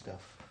touching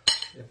stuff.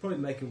 They're probably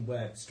making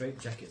wear straight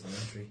jackets on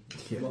entry.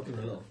 Yeah. Locking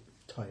a little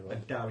Tie you a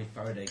up. dowry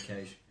Faraday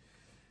cage.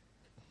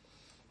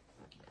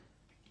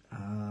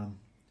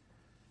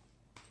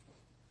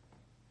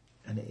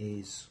 And it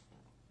is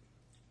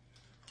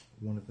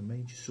one of the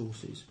major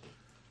sources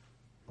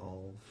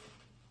of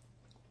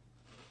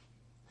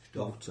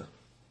water.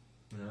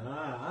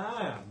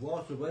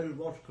 Water. Where did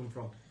water come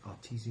from?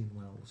 Artesian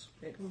wells.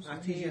 It comes from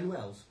Artesian here.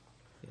 wells.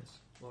 Yes.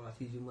 What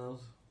artesian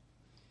wells?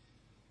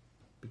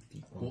 Big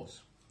deep What?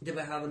 ones. Did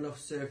they have enough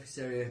surface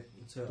area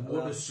to The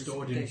allow water's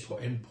stored in,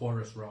 precipitation? in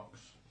porous rocks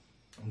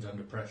and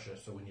under pressure,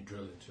 so when you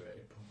drill into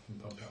it, it can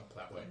pump it up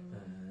that way.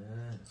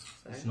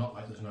 It's not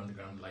like there's an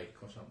underground lake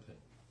or something.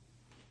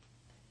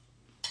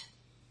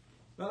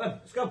 Right then,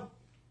 let's go.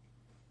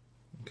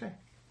 Okay.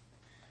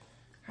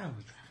 How are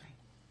we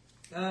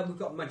travelling? We've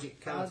got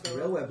magic cards for Fargate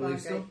railway, I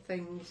believe so.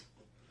 things.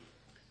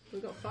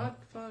 We've got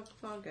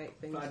Fargate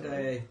things.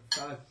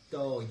 Five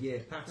door,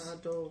 pass.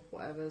 Hard door,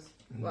 whatever's.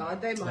 Well,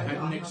 they They might had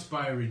not an have.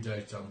 expiry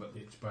date on, but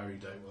the expiry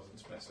date wasn't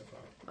specified.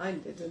 I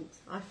didn't.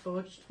 I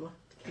forged one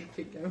to keep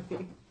it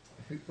going.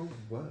 It won't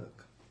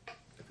work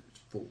if it's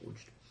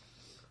forged.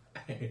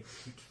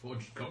 It's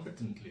forged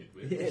competently, it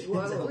will. Yeah.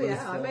 Well,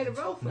 yeah, I made a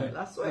roll for it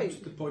last What's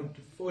week. the point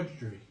of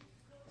forgery?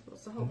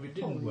 What's the whole If it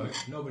didn't point? work,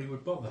 nobody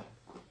would bother.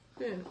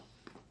 Yeah.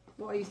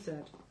 What you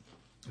said.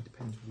 It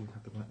depends if you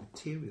have the right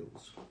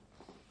materials.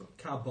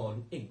 Cardboard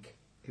and ink.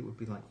 It would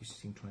be like you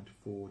sitting trying to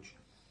forge.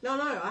 No,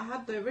 I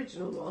had the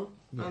original one,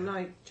 Yeah. and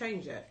I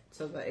changed it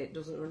so that it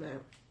doesn't run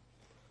out.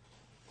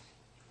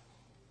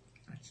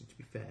 Actually, to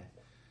be fair,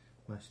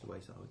 most of the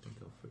ways that I would think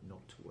of for it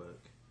not to work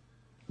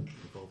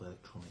involve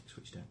electronics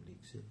which don't really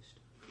exist.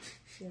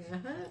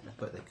 Yeah.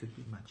 But they could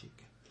be magic.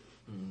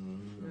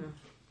 Yeah.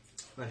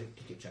 Magic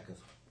ticket checkers.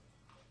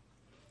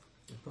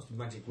 There's possibly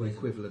magic The ways.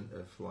 equivalent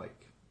of like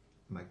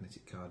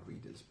magnetic card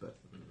readers, but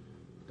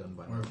done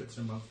by Or if magic. it's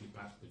a monthly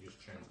pass, they just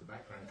change the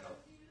background colour,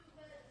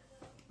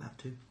 That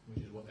too.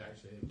 which is what they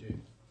actually do.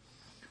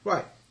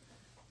 Right.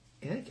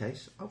 In any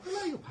case, I'll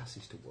allow your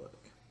passes to work.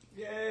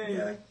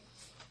 Yay!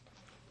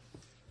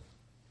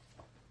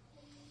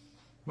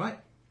 Right.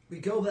 We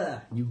go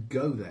there. You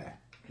go there.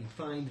 We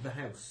find the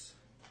house.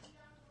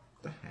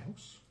 The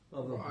house.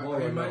 Well, the Right,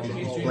 warren I imagine or the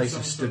he's hall. doing Place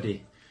of some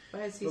study.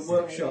 Where's he The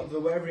staying? workshop, the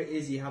wherever it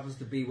is he happens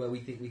to be where we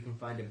think we can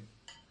find him.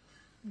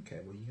 Okay,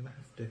 well, you're going to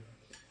have to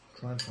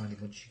try and find him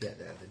once you get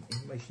there. The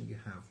information you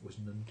have was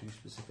none too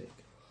specific.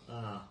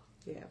 Ah.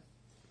 Yeah.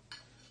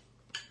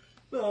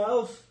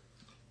 Well,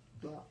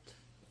 But.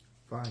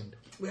 Find.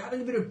 we're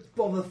having a bit of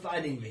bother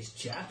finding this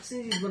chap.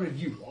 Since he's one of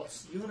you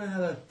lots, you want to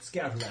have a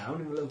scout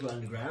around in the local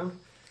underground?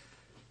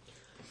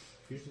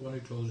 He's the one who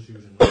told us he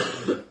was in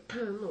the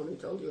No one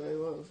told you where he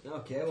was.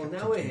 Okay, well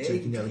now we're here. You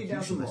Taking can take it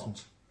down some elocution more.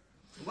 lessons.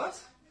 What?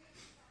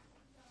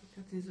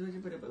 Captain's a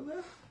bit of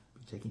a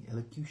Taking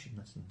elocution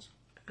lessons.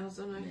 How's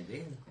that?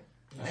 maybe.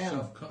 I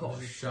am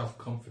posh.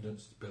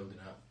 Self-confidence is building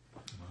up.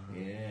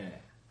 Yeah.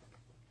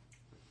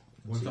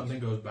 When something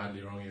goes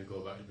badly wrong, you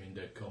go back to being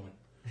dead common.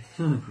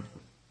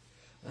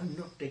 I'm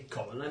not a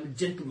common, I'm a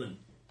gentleman.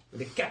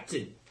 And a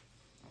captain.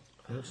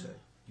 Also,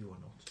 you are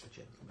not a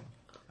gentleman,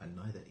 and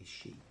neither is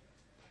she.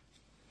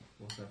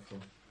 What's that from?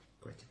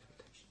 Great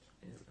expectations.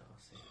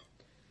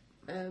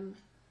 Yeah, I'll see.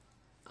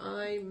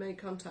 I made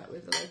contact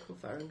with the local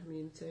Farron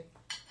community.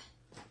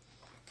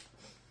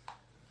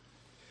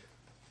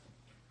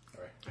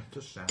 Alright. It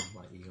does sound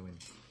like you're going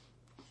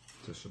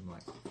to some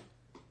like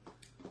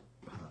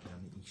part down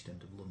the east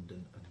end of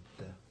London and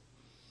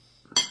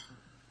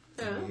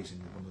liaising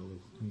with one of the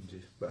local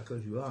communities. But I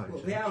suppose you are. Well,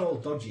 is they it? are all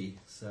dodgy,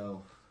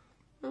 so.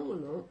 Oh, we're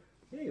not.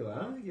 Yeah, you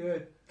are. You're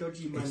a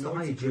dodgy It's the high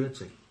minority group.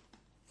 agility.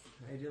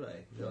 How do you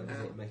like?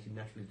 Does it make you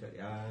naturally dodgy?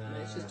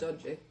 It's just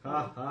dodgy.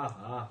 Ha ha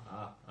ha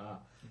ha ha.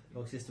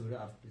 Well, system, we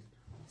don't have.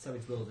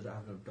 Savage Worlds, we don't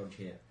have no dodge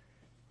here.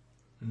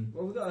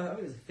 Well, we've got. I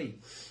think it's a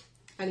feat.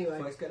 Anyway.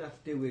 Well, it's going to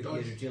have to do with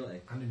Dodge. your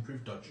agility. And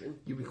improved dodge.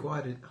 You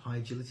required a high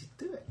agility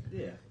to do it.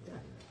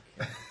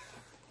 Yeah.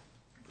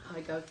 I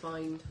go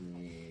find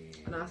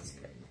and ask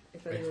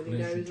if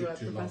anybody Explanation knows took where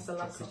too long. Professor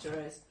Lassiter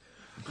is.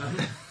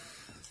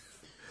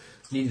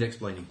 Needed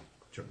explaining.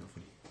 Joke not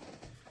funny.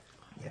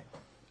 Yeah.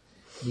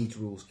 Needs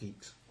rules,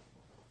 geeks.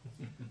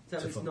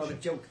 Tell me it's not a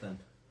function. joke then.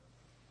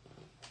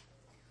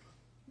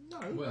 No.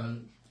 Well,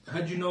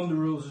 had you known the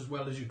rules as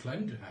well as you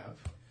claim to have,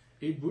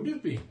 it would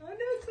have been. I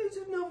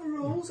don't know the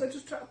rules. I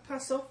just try to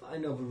pass off I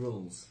know the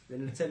rules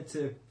in an attempt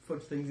to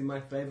fudge things in my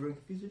favour and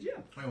confuse the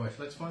jam. Anyway,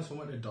 let's find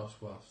somewhere to DOS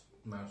whilst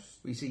Mouse.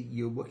 Well, you see,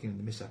 you're working on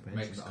the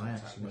misapprehension Makes that I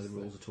contact actually know the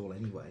with rules at all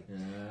anyway.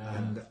 Yeah.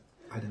 And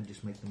I don't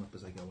just make them up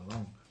as I go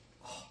along.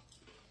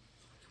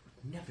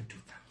 Never do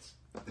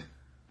that.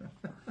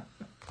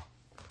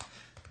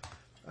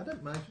 I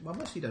don't mind. Well,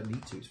 mostly don't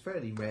need to. It's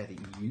fairly rare that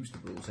you use the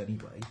rules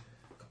anyway.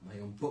 I've got my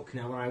own book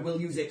now and I will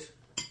use it.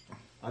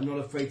 I'm not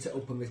afraid to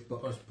open this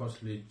book.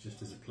 Possibly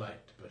just as a plate,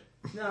 but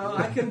No,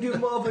 I can do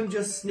more than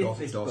just sniff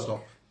this Door book.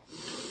 stop.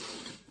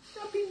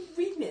 I've been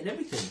reading it and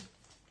everything.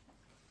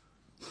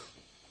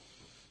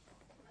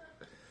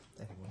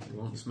 You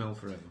won't smell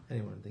forever.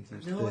 Anyone thinks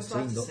it's No, I 13,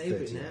 start to not savour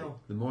it 38. now.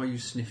 The more you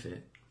sniff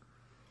it,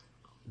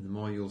 the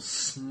more you'll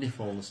sniff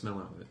all the smell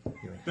out of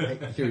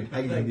it. You're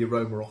inhaling the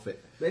aroma off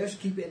it. Maybe I should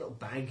keep it in a little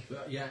bag.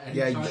 yeah,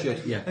 Yeah, you anytime-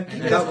 should. Yeah, Keep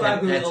And it that in a one,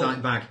 bag with a little-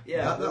 airtight bag. Yeah,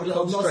 That'll with a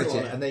little concentrate nozzle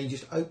it, on and then you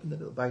just open the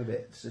little bag a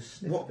bit. Just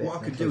sniff a What bit, I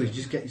and could then do close is it.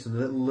 just get you some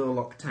little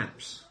Lurlock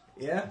taps,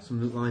 Yeah?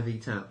 some little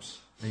IV taps,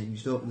 and you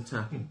just open the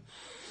tap.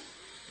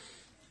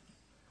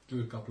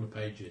 do a couple of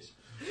pages.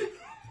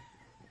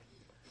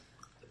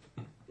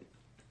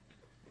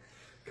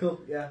 Cool,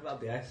 yeah, that'll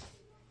be nice.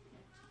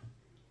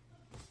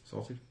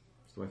 Sorted.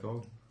 That's the way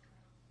forward.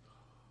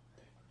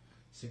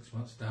 6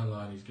 months down the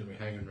line, he's going to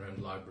be hanging around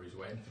libraries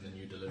waiting for the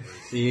new deliveries.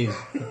 He is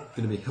going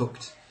to be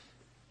hooked.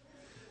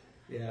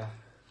 Yeah.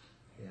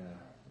 Yeah.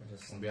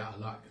 I'll be out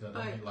of luck because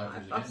I don't think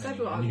libraries are I've getting said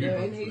any what I'm new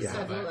doing, books he with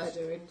said what hardbacks.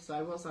 they're doing,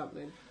 so what's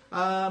happening?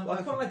 I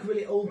quite like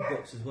really old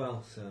books as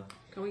well, so...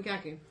 Can we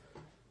gag him?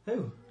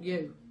 Who?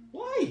 You.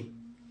 Why?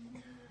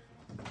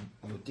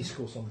 Your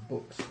discourse on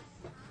books.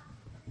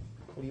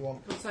 What do you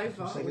want? But so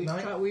far, Say we've,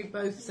 goodnight? we've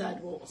both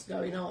said what's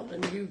going on,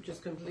 and you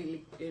just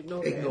completely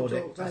ignored it. Ignored and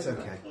it. talked That's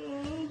over okay.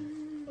 it.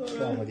 What's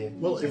wrong with you?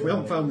 Well, if we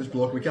haven't found this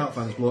bloke, we can't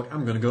find this bloke,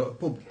 I'm going to go to a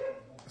pub.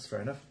 That's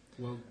fair enough.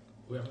 Well,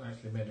 we haven't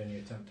actually made any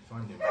attempt to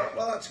find him.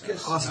 Well, that's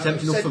because That's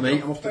attempt enough for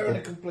me. I'm off to fair the and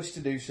pub. accomplished to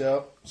do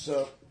so.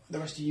 So the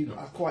rest of you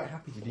are quite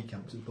happy to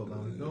decamp to the pub.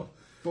 Are you not?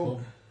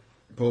 Pub.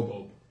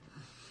 Pub.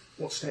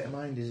 What state of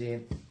mind is he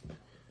in?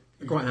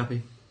 Quite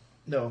happy.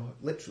 No,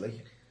 literally.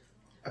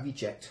 Have you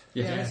checked?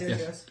 Yes.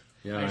 Yes.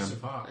 Yeah, I Ace am.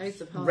 of Hearts.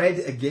 Ace of Hearts. Red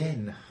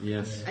again.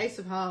 Yes. Ace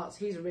of Hearts,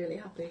 he's really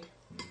happy.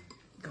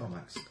 Go on,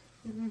 Max.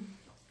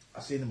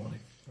 I'll see you in the morning.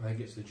 I think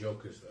it's the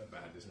Jokers that are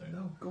bad, isn't it?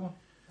 No, go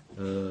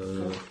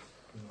on.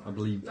 I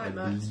believe Night,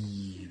 Max.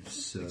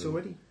 so. It's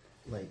already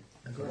late.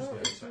 Go on.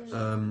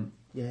 Actually.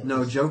 Yeah.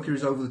 No, Joker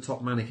is over the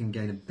top manic and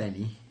gain a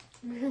Benny.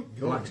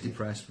 Black's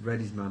depressed,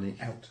 red is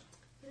manic. Out.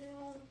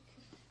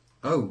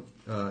 Oh,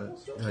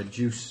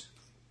 Juice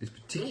is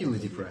particularly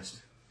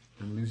depressed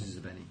and loses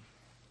a Benny.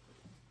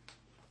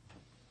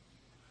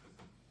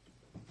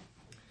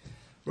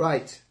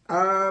 Right.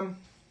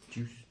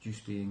 Juice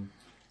being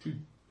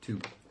 2.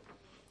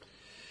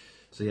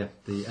 So yeah,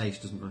 the ace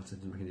doesn't matter,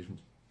 doesn't make any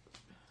difference.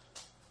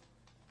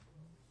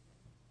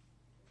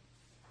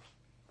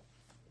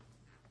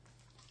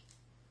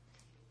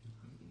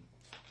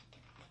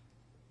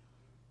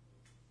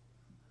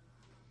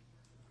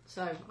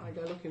 So, I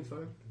go looking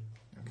for him.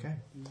 Okay.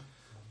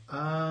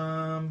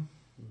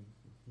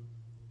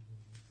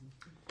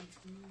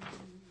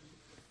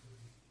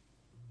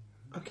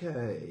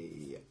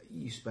 Okay.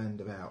 You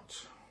spend about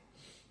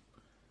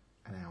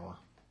an hour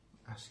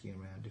asking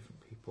around different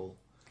people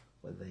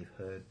whether they've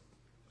heard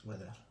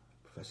whether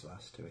Professor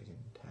Lassiter is in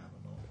town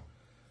or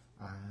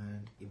not,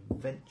 and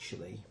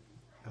eventually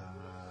you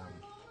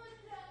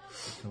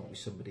come up with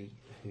somebody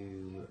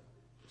who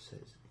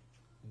says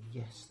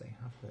yes, they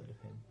have heard of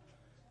him,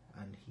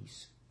 and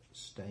he's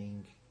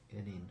staying in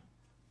an inn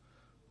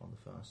on the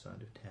far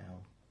side of town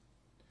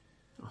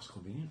That's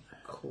convenient.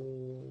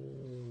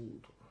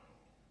 called...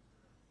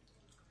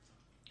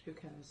 Who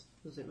cares?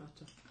 Does it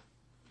matter?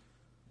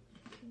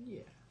 Yeah.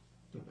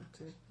 Doesn't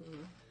matter.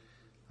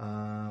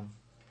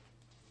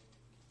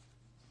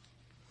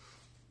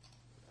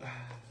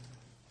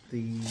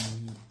 The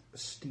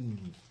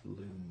steam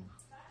loom.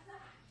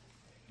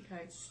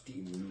 Okay.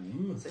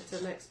 Steam. Is it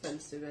an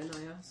expensive inn,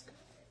 I ask?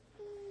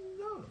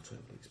 No, not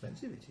terribly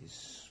expensive. It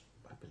is,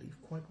 I believe,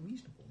 quite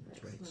reasonable in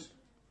its rates.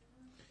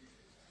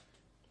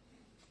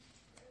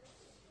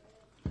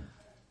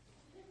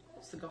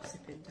 What's the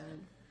gossip in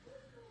town?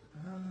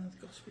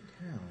 The gossip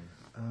in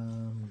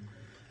town.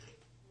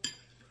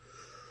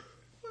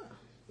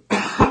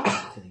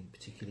 Nothing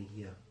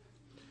particularly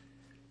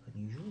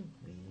unusual.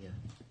 We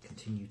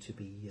continue to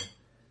be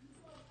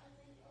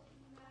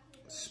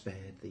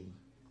spared the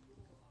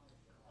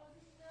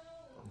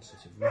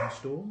onset of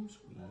rainstorms.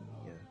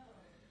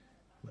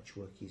 Much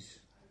work is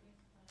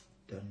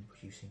done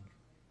producing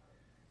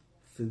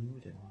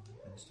food and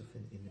stuff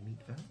in the meat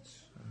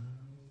vats.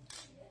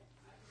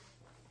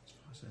 As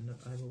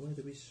far as I'm aware,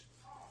 there is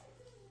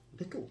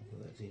little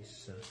that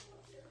is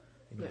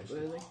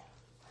Noteworthy.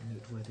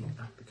 noteworthy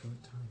at the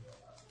current time.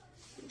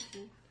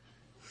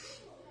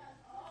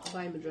 I'll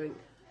buy him a drink,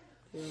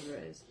 whoever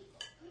it is.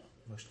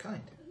 Most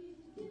kind.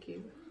 Thank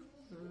you.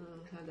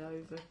 I'll head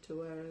over to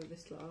where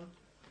this lot are.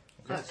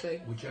 Okay. Actually,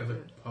 Whichever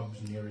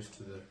pub's nearest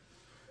to the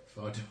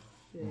far door.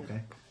 yeah.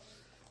 Okay.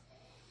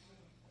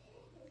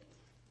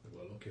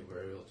 We're lucky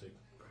we're able to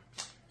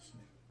perhaps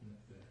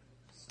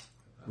sniff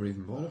We're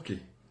even more lucky.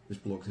 This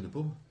bloke's in a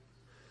pub.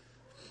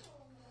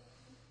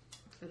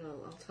 And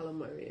I'll tell him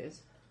where he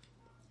is.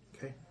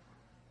 Okay.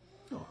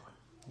 Oh,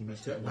 you meet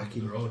Step up back back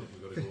in in. the road if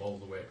we've got to go all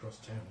the way across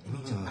town. You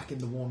meet up back in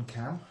the worn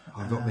cam.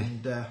 I've got me.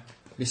 And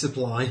My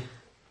supply.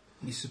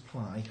 you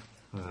supply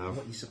I have.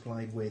 what you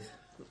supplied with.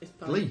 It's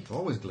bad. Glee.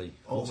 Always glee.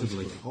 Lots of Always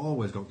glee. glee.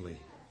 Always got glee.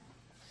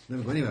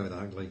 Never go anywhere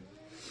without glee.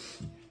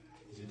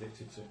 He's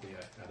addicted to the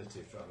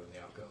additives rather than the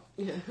alcohol.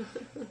 Yeah.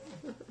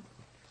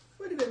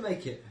 Where did they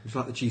make it? It's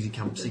like the cheesy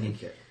camp Did they singing.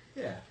 make it?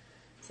 Yeah.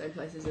 Same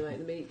places they make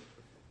the meat.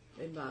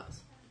 In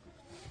bats.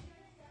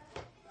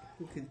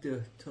 We could do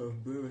a tour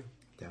of brewery.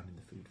 Down in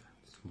the food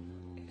vats.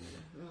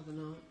 Rather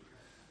not.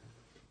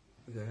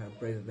 We go how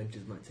brave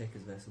adventures might take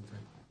us there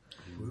sometime.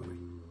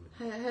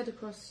 Head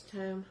across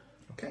town.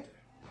 Okay.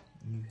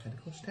 You head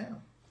across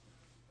town.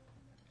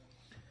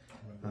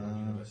 I remember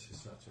when University of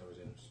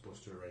Saturday I was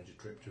supposed to arrange a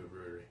trip to a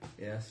brewery.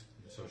 Yes.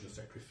 And the social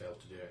secretary failed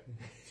to do it.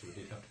 So we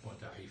did have to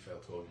point out he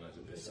failed to organise a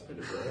business. At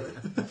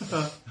a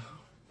brewery.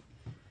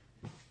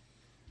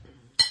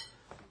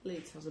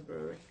 Leeds has a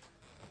brewery.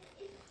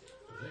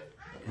 Was it?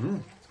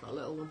 It's got a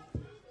little one.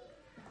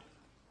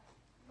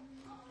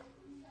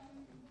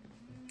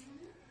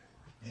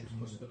 It's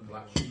supposed to be the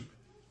Black Sheep.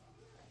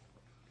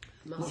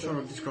 I'm not sure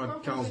I'd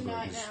describe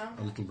Carlsberg as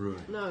a little brewery.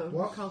 No,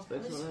 What?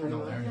 Carlsberg's not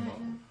Not there there anymore.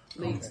 anymore.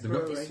 Leeds They've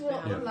got- Brewery. It's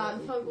what Yeah.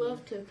 land folk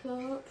love to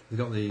cook. They've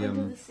got the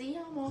Under the sea,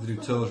 I'm off. they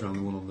do tours around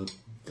the one on the.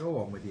 Go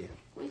on with you.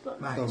 We've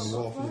got Max, lots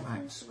of Max,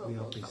 Max, we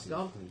are busy,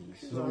 Gone.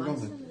 please. Is that all gone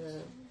then?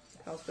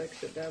 Yeah. Carlsberg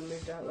shut down,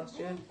 moved out last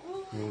year.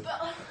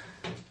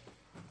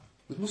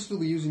 They must still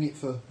be using it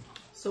for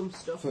Some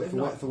stuff for, they've for,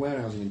 not. for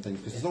warehousing and things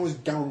because there's always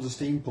gallons of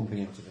steam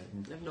pumping out of it.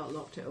 And They've not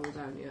locked it all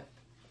down yet.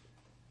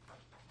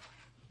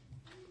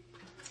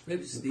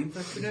 Maybe it's a steam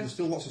factory now. there's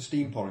still lots of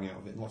steam pouring out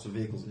of it and lots of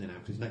vehicles in and out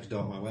because it's next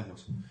door to my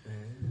warehouse.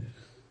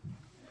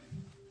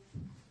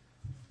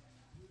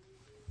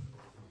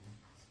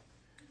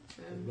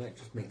 They might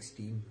just make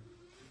steam.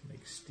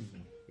 Make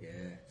steam. Yeah,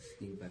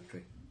 steam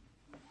factory.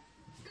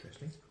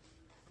 Interesting.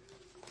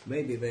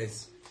 Maybe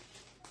it's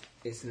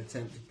an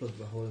attempt to plug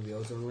the hole in the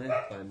ozone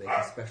layer by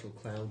making special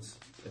clouds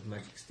of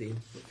magic steam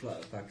that float out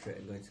of the factory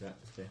and go into the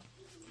atmosphere.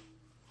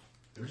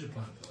 There is a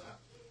plan for that.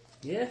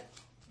 Yeah?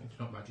 It's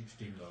not magic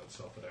steam though, it's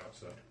sulphur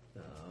dioxide.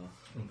 Oh,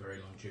 And very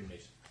long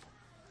chimneys.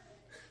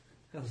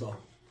 how long?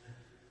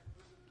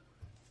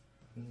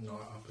 Not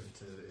up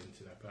into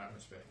the upper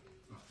atmosphere.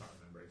 I can't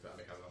remember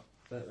exactly how long.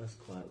 That's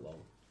quite long.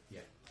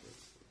 Yeah.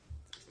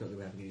 It's not going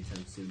to happen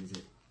anytime soon, is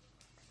it?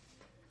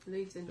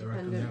 Leeds They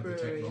reckon they Independent have the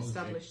Brewery, technology.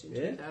 established in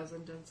Yeah.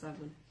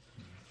 2007.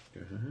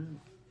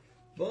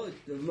 But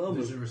at the There's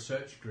moment, a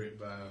research group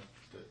that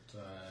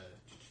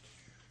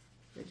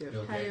They do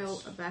Bill a Pale,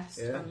 Gates. a Best,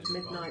 Yeah. and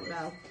Midnight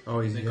Bell.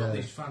 Oh, they got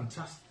these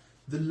fantastic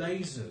the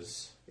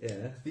lasers,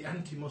 yeah, the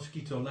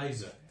anti-mosquito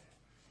laser.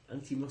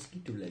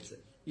 anti-mosquito laser.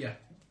 Yeah.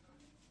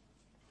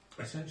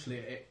 Essentially,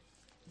 it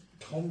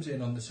homes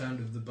in on the sound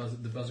of the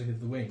buzzing of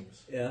the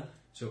wings, Yeah.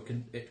 so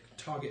it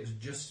targets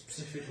just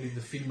specifically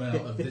the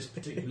female of this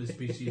particular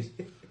species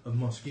of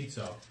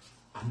mosquito,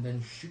 and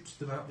then shoots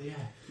them out the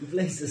air. With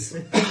lasers.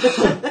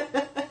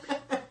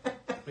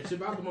 It's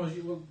about the most.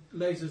 Well,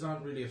 lasers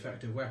aren't really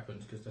effective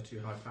weapons because they're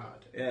too high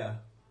powered. Yeah.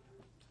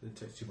 It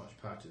takes too much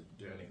power to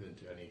do anything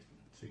to any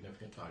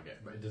significant target,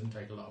 but it doesn't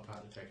take a lot of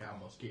power to take out a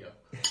mosquito.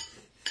 You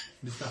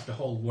just have to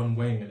hold one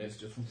wing and it's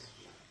just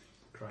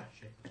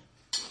crashing.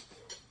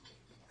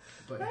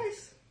 But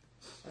Nice.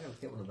 I don't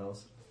get one of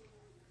those.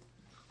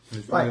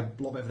 There's Right.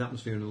 a lot better of an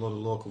atmosphere and a lot of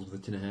locals with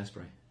a tin of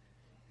hairspray,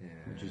 Yeah.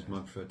 which is my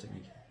preferred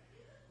technique.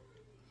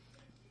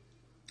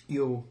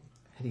 You're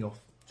heading off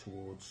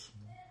towards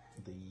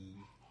the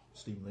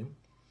steam loom,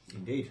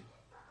 Indeed.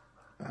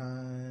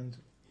 and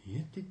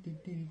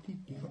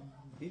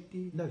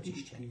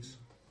notice checks.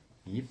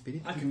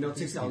 I can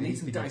notice I'll need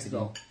some dice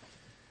though.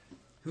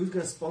 Who's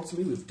going to sponsor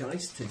me with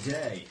dice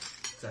today?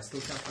 Because I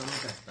still can't find my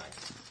dice bag.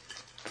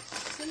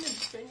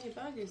 It's in your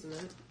bag, isn't it?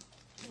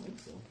 I don't think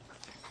so.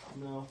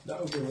 No. that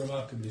would be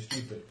remarkably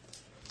stupid.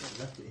 I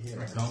left it here.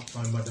 I can't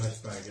find my dice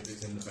bag if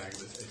it's in the bag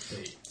that's at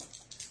sea.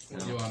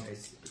 What do you want?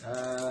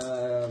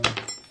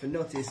 For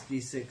notice,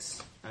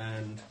 D6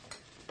 and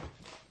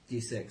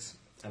D6.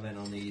 And then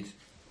I'll need,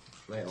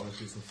 later on, if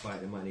there's some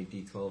fight, I might need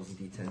D12s and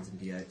D10s and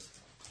D8s.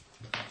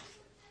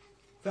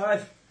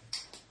 5.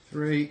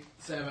 3.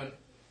 7.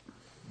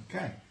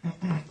 Okay.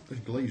 This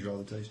glaze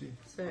rather tasty.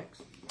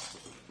 6.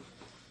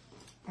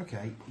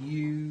 Okay,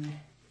 you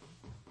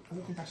are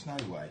walking past an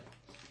alleyway,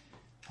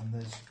 and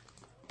there's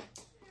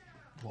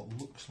what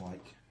looks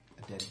like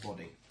a dead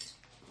body.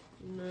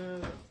 No,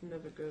 that's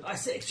never good. I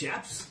say,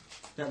 chaps.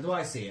 Now, do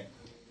I see it?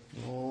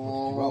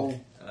 Oh,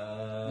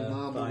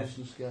 Five.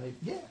 escape.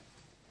 Yeah.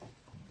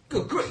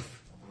 Good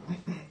grief.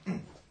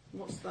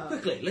 What's that?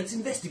 Quickly, let's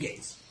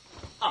investigate.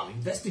 I'll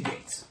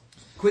investigate.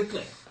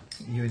 Quickly.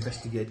 You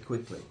investigate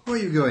quickly. Where are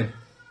you going?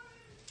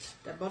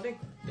 Dead body?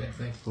 Yeah,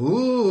 thanks.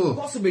 Ooh!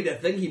 Possibly the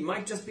thing, he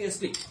might just be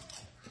asleep.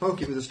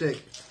 Poke it with a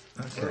stick.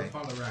 Or a Okay.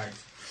 pile of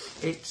rags.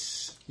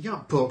 It's You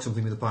can't poke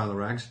something with a pile of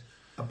rags.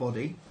 a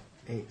body.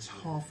 It's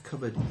half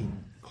covered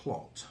in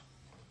clot.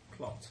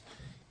 Plot.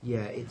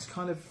 Yeah, it's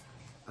kind of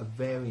a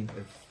variant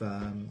of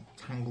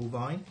tangle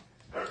vine,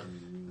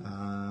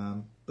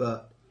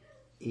 but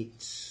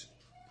it's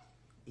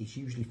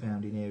usually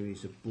found in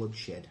areas of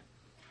bloodshed.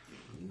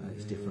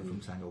 It's different from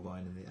tangle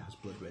vine in that it has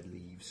blood red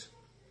leaves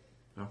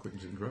How quick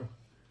does it grow?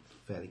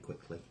 fairly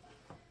quickly.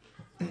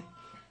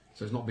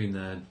 So it's not been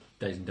there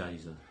days and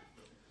days then.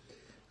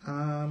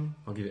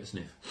 I'll give it a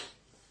sniff.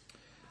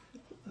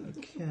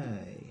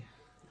 Okay.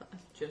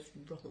 That's just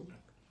wrong.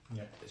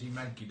 Yeah. Is he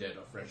manky dead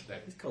or fresh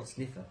dead? It's called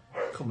Sniffer.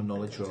 Common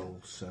knowledge roll,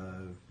 so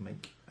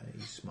make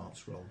a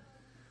smarts roll.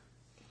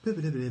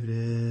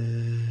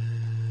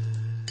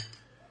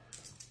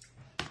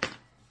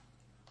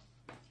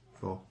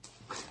 4.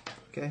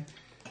 Okay.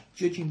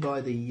 Judging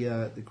by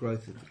the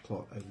growth of the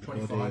clot over the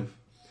 25. body,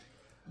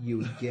 you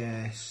would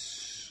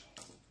guess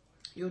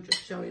You're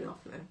just showing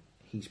off now.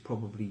 he's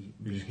probably You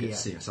been just get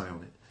here CSI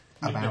on it.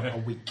 about a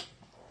week.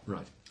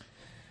 Right.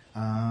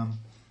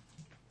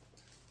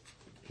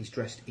 He's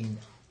dressed in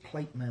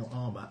plate mail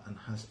armour and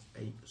has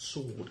a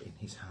sword in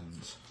his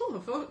hands. Oh,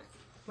 fuck.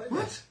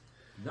 What?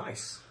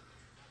 Nice.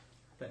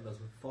 Bet those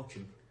with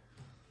fortune.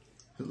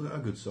 A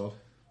good sword.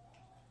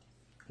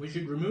 We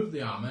should remove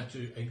the armour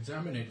to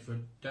examine it for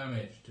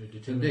damage to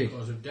determine Indeed. the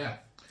cause of death.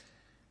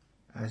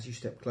 As you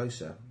step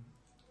closer,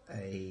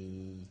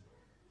 a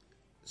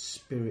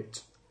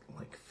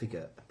spirit-like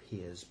figure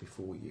appears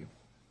before you.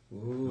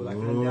 Ooh, like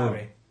an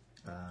Andari.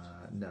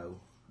 No.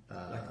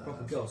 Like a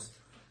proper ghost.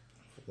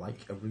 Like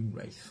a rune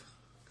wraith.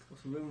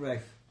 What's a rune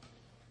wraith?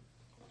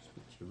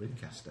 It's a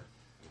runecaster.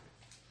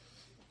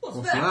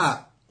 What's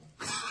that?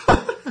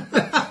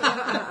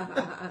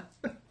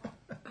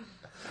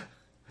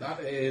 That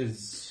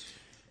is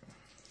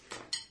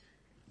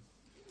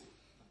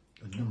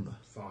A number.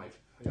 5.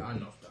 Yeah, I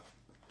know stuff.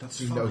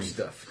 That's you know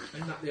stuff.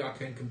 Isn't that the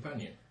Arcane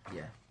Companion?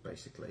 Yeah,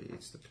 basically,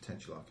 it's the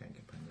potential arcane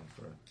companion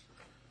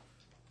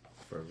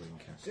for a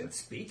runecaster. Did it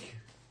speak?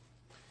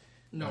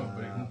 No,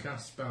 but it can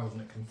cast spells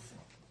and it can...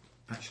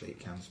 Actually, it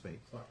can speak.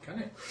 What, can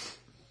it?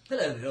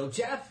 Hello there, old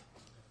chap.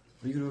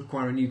 Are you going to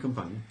acquire a new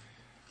companion?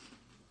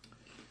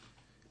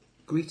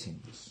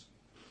 Greetings,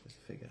 says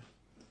the figure.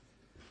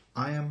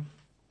 I am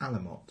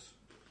Alamot,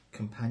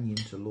 companion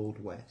to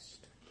Lord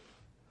West.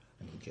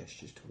 And he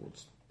gestures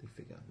towards the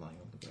figure lying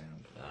on the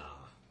ground.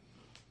 Ah.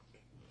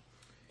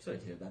 Sorry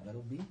to hear about that,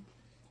 old bean.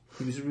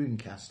 He was a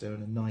runecaster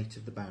and a knight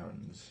of the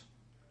Barons,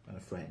 and a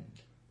friend.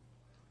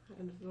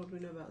 And what do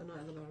we know about the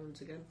Knight of the Barons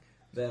again?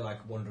 They're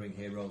like wandering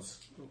heroes.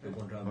 They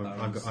wander around I've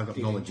barons, got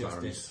dealing knowledge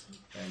justice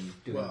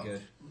and doing Well,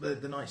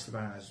 good. the Knights of the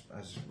Barons,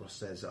 as Ross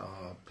says,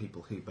 are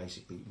people who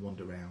basically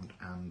wander around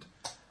and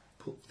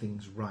put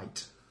things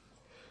right.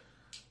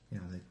 You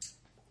know,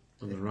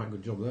 Done a right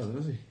good job there, then,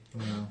 has he?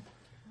 well,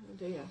 Oh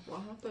dear,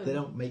 what happened? they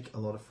don't make a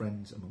lot of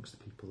friends amongst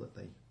the people that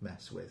they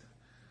mess with,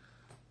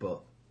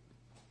 but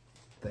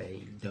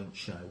they don't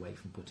shy away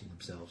from putting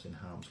themselves in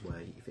harm's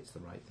way if it's the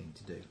right thing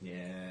to do.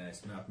 Yeah,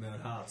 it's not my own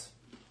heart.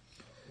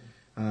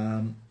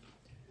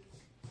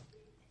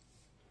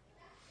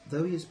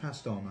 Though he has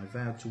passed on, I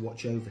vowed to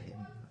watch over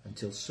him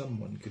until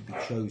someone could be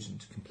chosen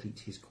to complete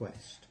his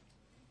quest.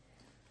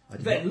 I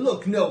did Then not-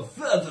 look no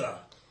further.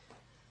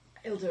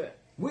 He'll do it.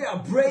 We are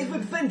brave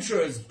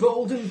adventurers,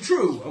 bold and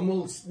true, and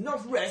will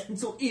not rest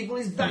until evil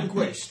is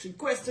vanquished,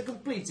 quests are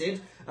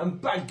completed,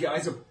 and bad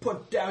guys are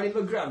put down in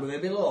the ground where they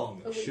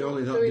belong. Are we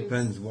Surely not that doing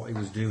depends what he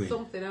was doing.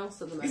 Something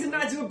else at the moment. He's a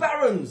knight of the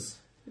barons,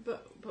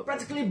 But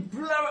practically a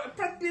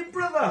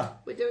brother.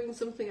 we're doing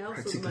something else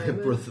at the practically a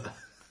moment. brother.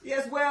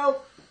 Yes,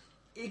 well,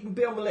 he can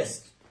be on the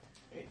list.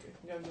 It can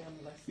go down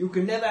the list, You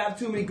can never have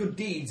too many good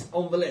deeds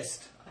on the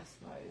list. I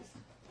suppose.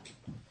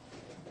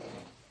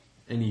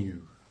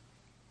 Anywho.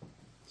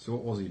 So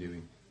what was he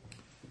doing?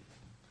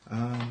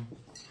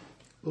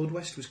 Lord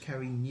West was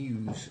carrying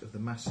news of the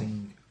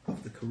massing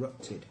of the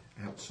corrupted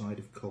outside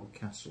of Cog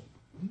Castle,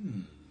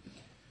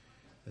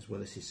 as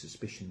well as his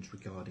suspicions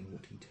regarding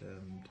what he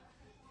termed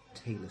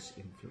Taylor's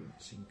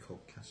influence in Cog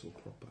Castle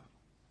proper.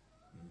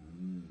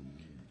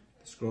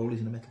 The scroll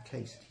is in a metal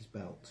case at his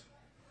belt.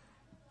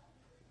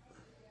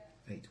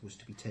 It was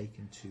to be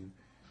taken to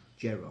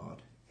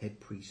Gerard, head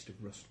priest of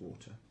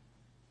RustWater.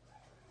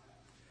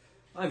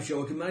 I'm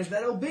sure we can manage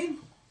that, old bean.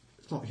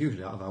 It's not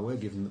hugely out of our way,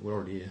 given that we're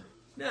already here.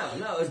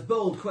 No, as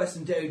bold quest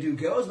and dare do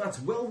goes, that's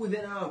well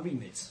within our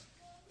remit.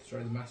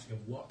 Sorry, the mask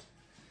of what?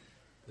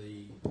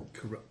 The...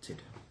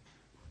 Corrupted.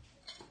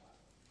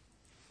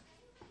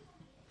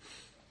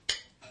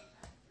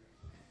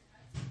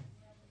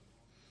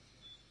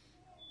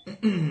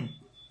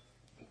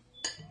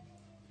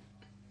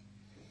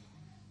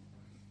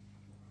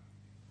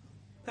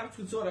 Perhaps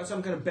we'd sort out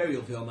some kind of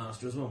burial for your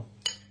master as well.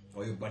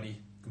 Or your buddy,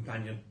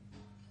 companion.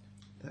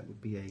 That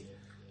would be a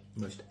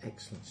most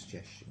excellent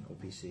suggestion.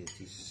 Obviously, it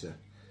is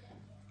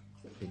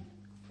been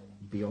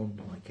beyond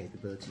my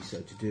capability so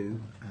to do,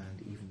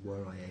 and even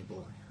were I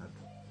able, I had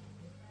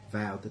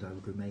vowed that I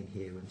would remain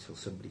here until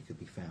somebody could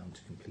be found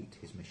to complete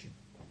his mission.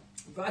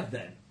 Right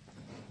then.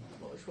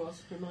 Which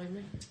was, remind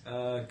me.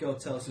 Go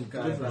tell some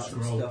guy Deliver a about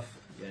some scroll. stuff.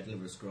 Yeah,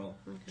 deliver a scroll.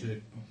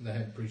 to the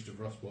head priest of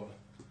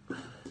RustWater.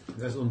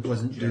 There's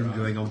unpleasant doom Gerard.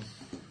 going on.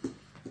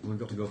 We've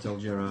got to go tell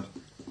Gerard.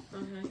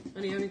 Okay,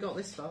 and he only got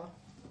this far.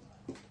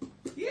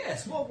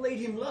 Yes, what laid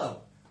him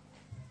low?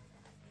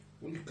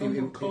 Well, you come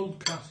from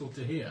Cold Castle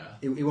to here.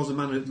 It was a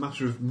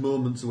matter of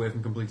moments away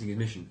from completing his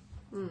mission.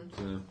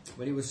 So,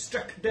 When he was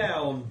struck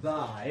down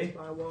by...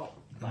 By what?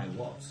 By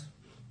what?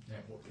 Yeah,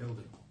 what killed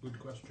him? Good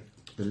question.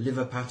 the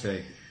liver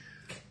pate.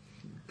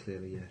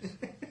 Clearly, yes.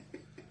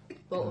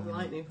 Bolt of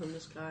lightning from the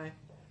sky.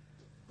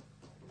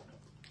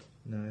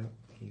 No,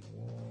 he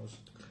was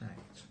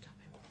attacked.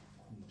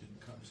 He didn't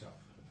cut himself.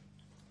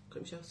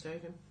 Couldn't you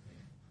save him?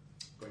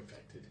 Got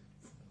infected.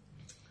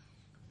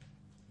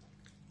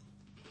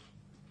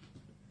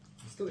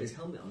 He's still got his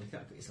helmet on, he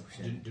can't put himself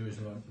shit. Didn't do his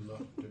Lord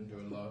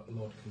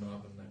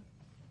Carnarvon then.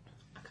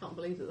 I can't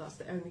believe that that's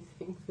the only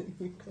thing that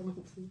you've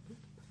commented.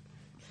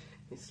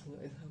 He's still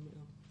got his helmet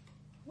on.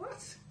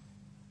 What?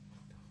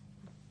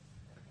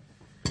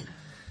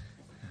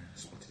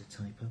 Spotted a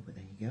typo, but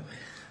there you go.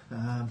 Do you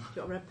want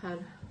a red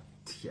pen?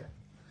 Yeah.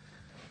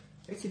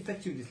 It's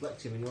infectious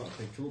dyslexia when you aren't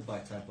being troubled by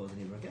typos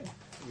anymore again.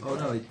 Oh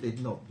no, it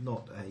not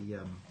a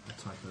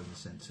typo in the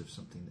sense of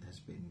something that has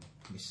been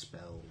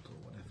misspelled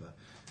or whatever.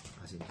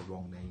 as in the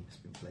wrong name has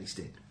been placed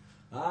in.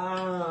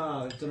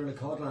 Ah, it's done in the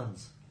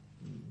Cordlands.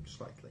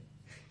 Slightly.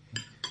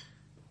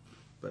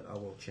 But I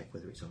will check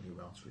whether it's only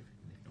Raspberry,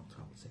 and if not,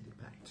 I will send it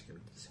back to go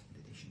into the second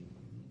edition.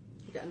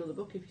 You get another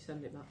book if you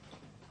send it back.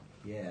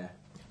 Yeah.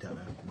 Don't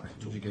know. Might have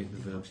to Conjugate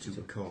the verbs to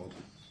record.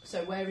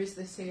 So where is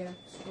this here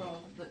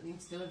scroll that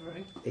needs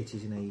delivering? It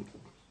is in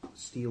a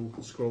steel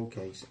scroll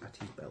case at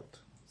his belt.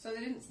 So they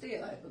didn't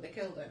steal it, but they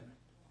killed him.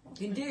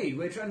 Indeed,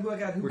 we're trying to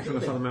work out who We're trying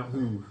killed to find him. out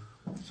who.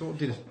 So what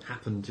did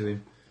happen to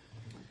him?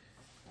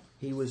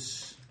 He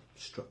was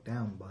struck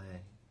down by a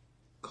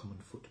common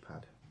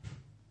footpad.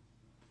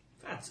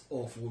 That's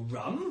awful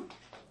rum.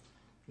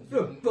 For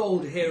a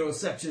bold hero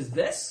such as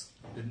this.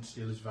 Didn't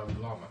steal his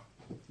valuable armour.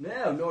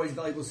 No, nor his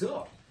valuable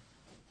sword.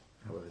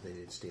 However, they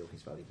did steal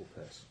his valuable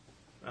purse.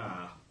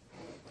 Ah,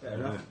 fair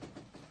enough.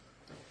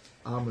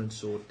 Armour and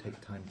sword take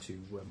time to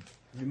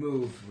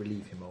Remove.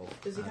 relieve him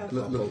of. Does he and have-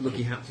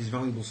 Lucky Haps, his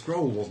valuable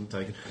scroll wasn't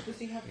taken. Does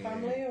he have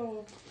family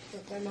or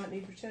that they might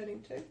need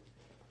returning to?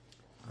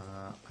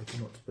 I do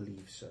not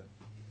believe so.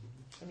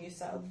 And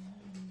yourself?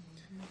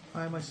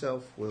 I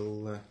myself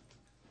will, Did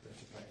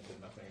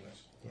nothingness.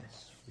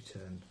 yes,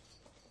 return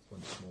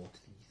once more to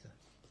the ether.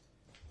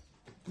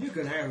 You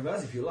can hire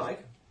us if you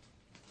like.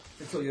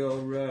 Until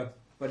your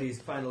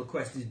buddy's final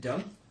quest is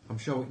done. I'm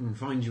sure we can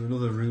find you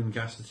another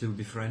runecaster to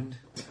befriend.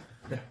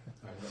 I've got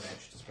an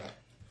edge to spare. I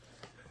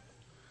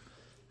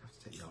have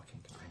to take the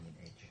Arcane Companion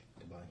Edge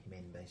to buy him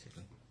in,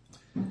 basically.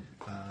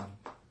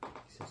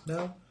 He says,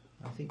 no,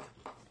 I think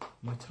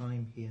my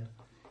time here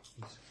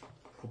is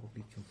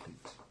probably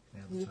complete.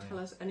 Now Can you that I tell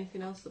am- us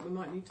anything else that we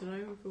might need to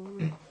know before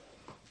we...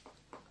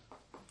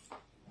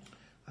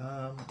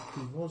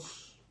 He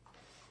was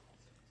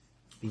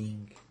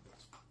being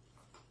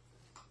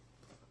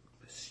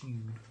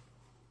pursued,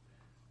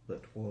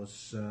 but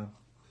was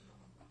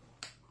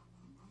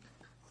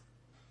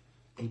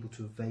able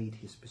to evade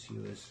his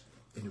pursuers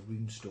in a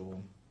rune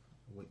storm,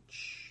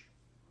 which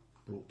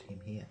brought him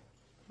here.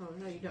 Oh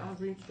no, you don't have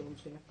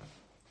runestorms here.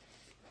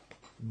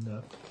 No,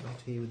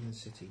 not here within the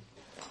city.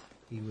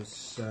 He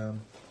was.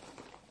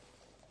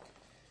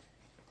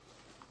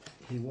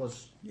 He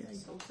was.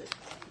 Salted.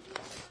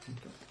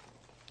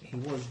 He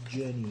was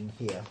journeying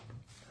here.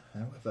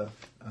 However,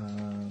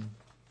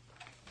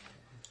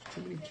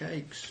 Too many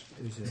cakes.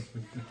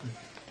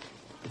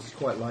 it's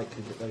quite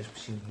likely that those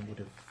pursuing him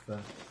would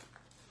have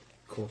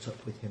caught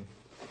up with him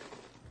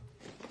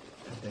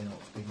had they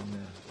not been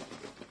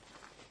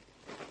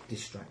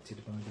distracted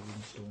by the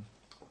windstorm.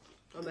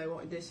 And they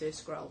wanted this here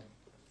scroll.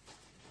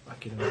 I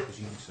can only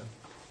presume so.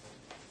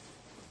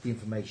 The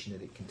information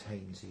that it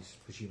contains is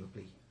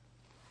presumably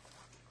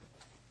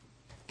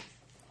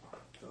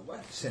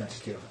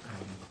sensitive,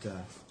 and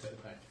Take the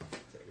pack.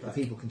 the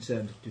people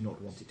concerned do not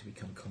want it to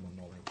become common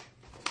knowledge.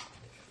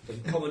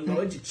 But common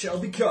knowledge it shall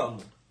become.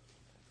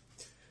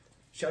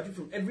 Shouted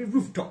from every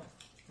rooftop.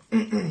 Oh,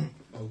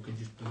 could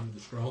you deliver the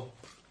scroll?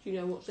 Do you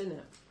know what's in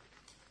it?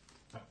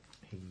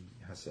 He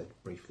has said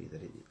briefly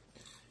that it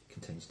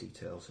contains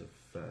details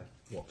of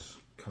what's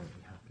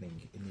currently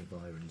happening in the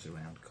environs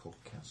around Cog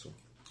Castle.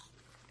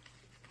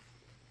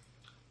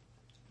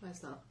 Where's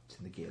that? It's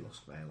in the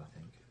Gearlost Vale, I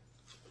think.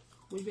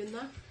 We've been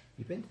there?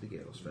 You've been to the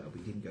Gearlost Vale, but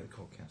you didn't go to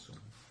Cog Castle.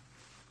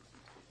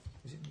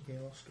 Is it in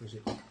Gearlost, or is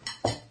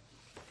it...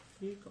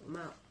 You've got the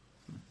map.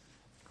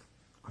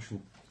 I shall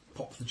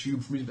pop the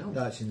tube from his belt.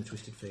 No, it's in the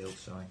Twisted Field,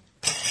 sorry.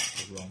 I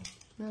was wrong.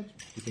 No,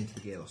 you've been to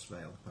the Gearlost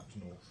Vale, that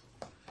was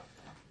north.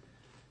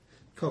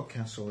 Cog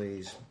Castle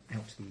is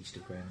out to the east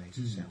of Groundmaze,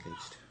 to the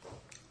southeast.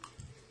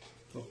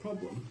 The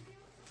problem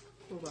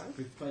All right.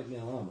 with plate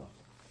mail armour,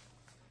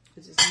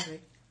 Because it's heavy.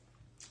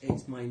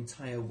 it's my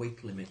entire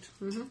weight limit.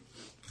 Mm-hmm.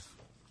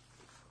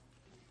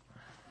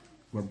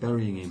 We're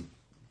burying him.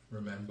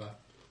 Remember.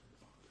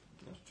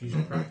 He's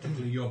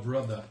practically your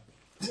brother.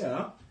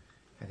 Yeah.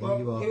 And Well,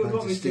 here you he are would trying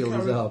want to me to steal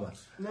his carry- armour.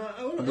 No,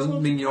 I That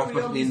doesn't mean you're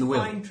automatically in the will.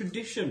 Fine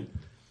tradition.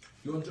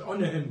 You want to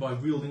honour him by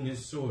wielding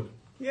his sword.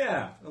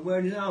 Yeah, and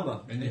wearing his armour.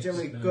 And And it's,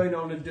 generally going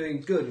on and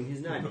doing good in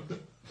his name.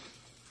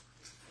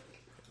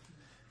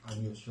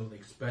 And you shall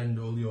expend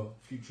all your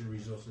future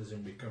resources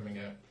in becoming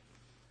a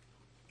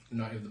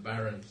Knight of the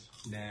Barons.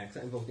 Nah, because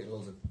that involves getting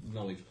loads of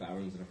knowledge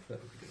barons and are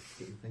perfectly good at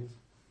getting things.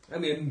 I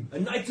mean, a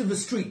knight of the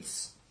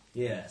streets.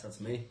 Yes, that's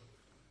me.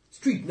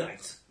 Street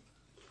knight.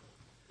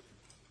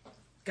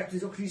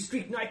 Captain Oxley,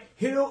 street knight,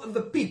 hero of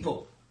the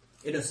people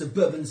in a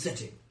suburban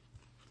setting,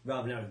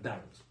 rather than out of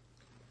barons.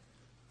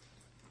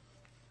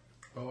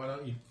 Well, why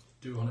don't you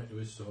do honour to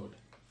his sword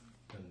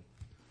and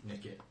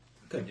nick it?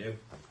 Could do.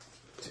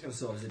 What kind of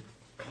sword is it?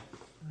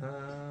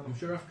 I'm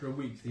sure after a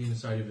week the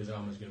inside of his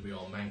armour is going to be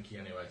all manky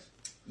anyways.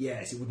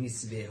 Yes, it would need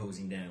severe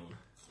hosing down.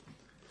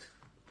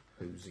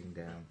 Hosing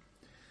down.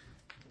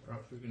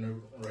 Perhaps we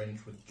can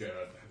arrange with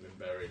Gerard to have him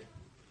buried.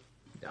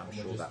 I'm And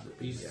sure we'll that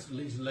just- would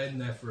be... he's laying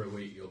there for a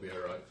week, you'll be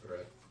alright for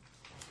a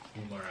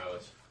few more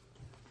hours.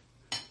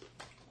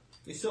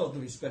 His sword's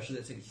nothing special,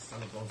 it's a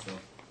standard broadsword.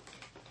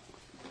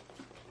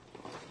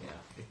 Yeah,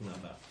 it's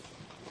not that.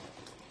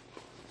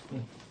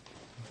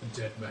 A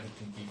dead man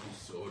can keep his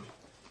sword.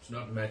 It's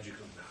not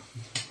magical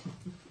now.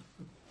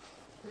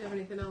 Do you have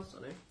anything else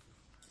on it?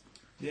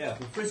 Yeah,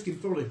 we're frisking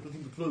thoroughly,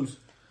 looking for clues.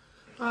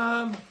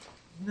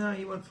 No,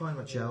 you won't find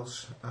much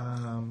else.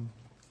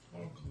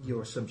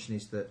 Your assumption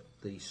is that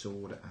the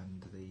sword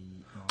and the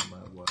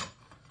armour were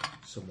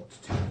somewhat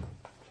too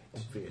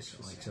obvious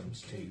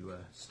items to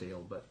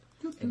steal, but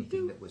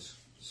anything that was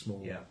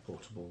small,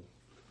 portable,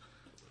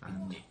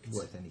 and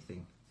worth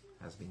anything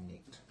has been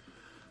nicked.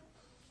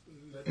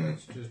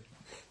 Let's just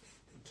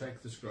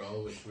take the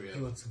scroll, which we You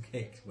have. want some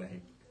cake,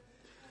 Wayne?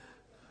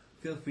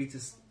 Feel free to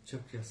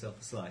chuck yourself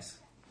a slice.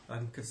 I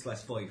can cut a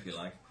slice for you if you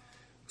like.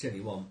 Whichever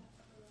you want.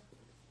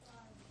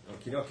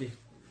 Okie dokie.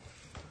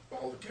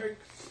 All the cake.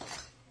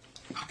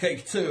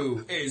 Cake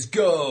 2 is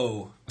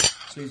go!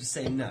 So use the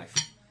same knife.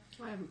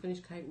 I haven't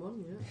finished cake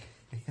 1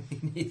 yet.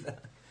 Me neither.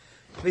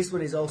 This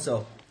one is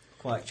also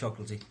quite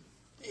chocolatey.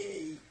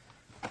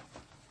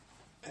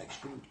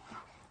 Extra.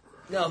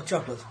 No,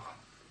 chocolate.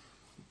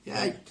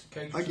 Yay!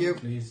 Cake Thank two, you.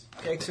 please.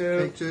 Cake 2.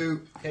 Cake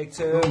 2. Cake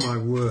 2. Oh my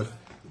word.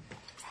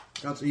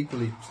 That's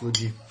equally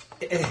sludgy.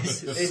 It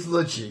is. It's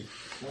Sludgy.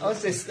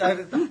 What's this?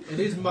 It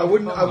is I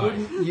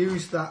wouldn't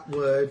use that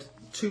word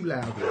too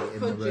loudly in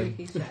the Fudgy, room.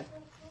 he said.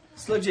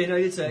 Sludgy, no,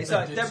 you'd say. It's I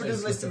like did Deborah say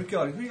doesn't listen to sludgy.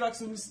 recording. Who you like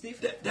some,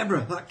 Steve?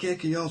 Deborah, that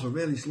cake of yours were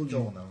really sludgy.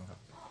 Oh, no.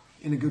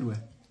 In a good way.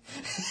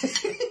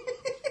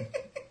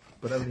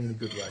 But only in a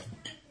good way.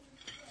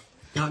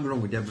 Can't go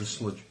wrong with Deborah's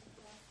sludge.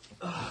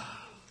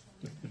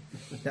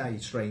 Now you're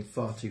straying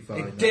far too far.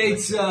 in It that did,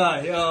 direction.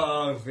 sir!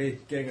 Oh, we're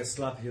getting a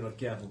slap if you're not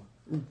careful.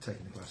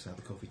 Taking the glass out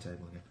of the coffee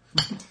table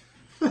again.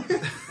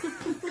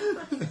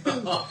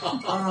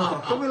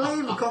 Oh, can we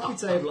leave the coffee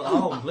table at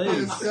home,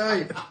 please?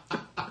 Say.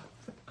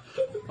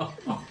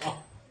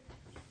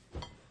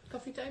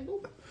 Coffee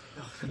table?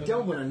 You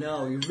don't want to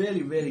know. You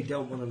really, really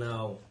don't want to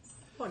know.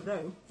 Oh,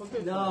 no. I'm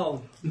good.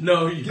 No.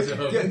 No, you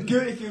don't.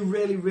 Good if you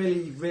really,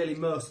 really, really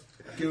must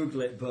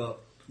Google it, but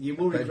you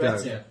will regret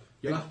don't. Yeah. it.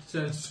 You'll have to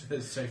turn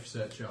to safe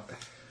search off.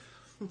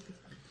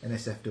 An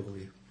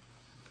SFW.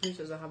 Who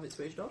says I have it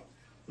switched on?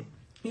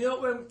 You know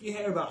when you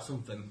hear about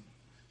something,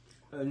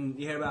 and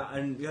you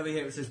ever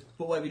hear it says,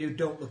 but whatever you do,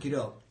 don't look it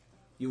up.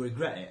 You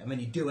regret it, and then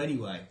you do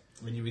anyway.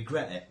 When you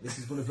regret it, this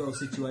is one of those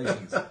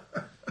situations.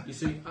 You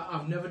see,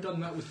 I've never done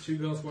that with 2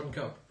 Girls, 1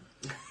 Cup.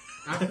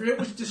 After it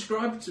was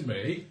described to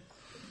me,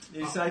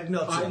 You decided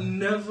not I to.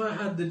 never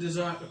had the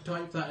desire to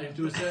type that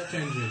into a search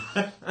engine.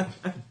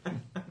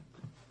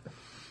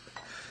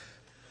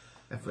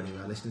 And for any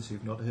of our listeners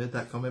who've not heard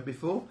that comment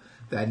before,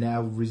 they're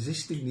now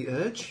resisting the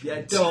urge.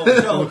 Yeah, don't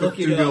look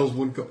it Two up. girls,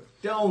 1 cup.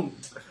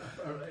 Don't.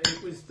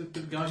 It was the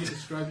guy who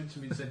described it to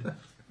me and said,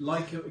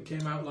 it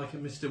came out like a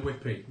Mr.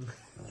 Whippy.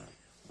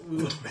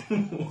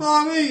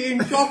 I'm eating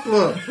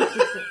chocolate!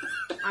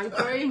 And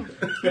cream.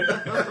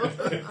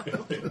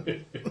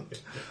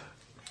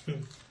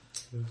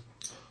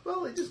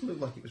 Well, it doesn't look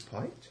like it was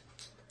piped.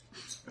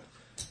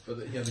 But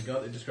the guy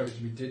that described it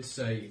to me did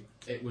say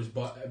it was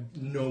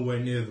nowhere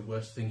near the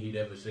worst thing he'd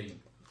ever seen.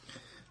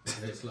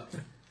 And it's like,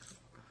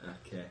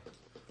 Okay.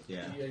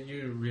 Yeah.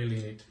 you really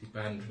need to be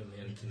banned from the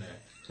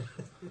internet.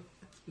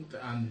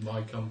 And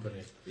my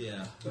company.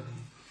 Yeah.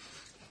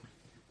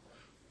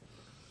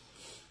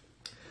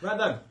 Right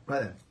then.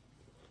 Right then.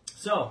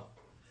 So,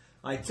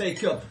 I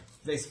take up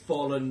this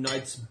fallen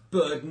knight's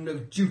burden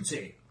of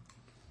duty.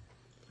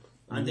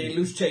 And the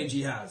loose change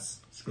he has.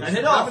 And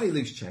head How off! many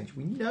loose change?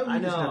 We know I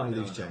he doesn't know, have any I know,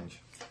 loose I know. change.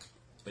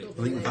 I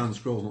think we found the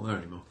scroll's not there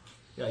anymore.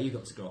 Yeah, you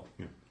got to go.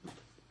 Yeah.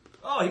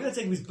 Oh, you're going to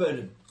take his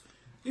burden.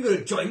 You're going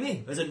to join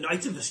me as a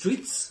knight of the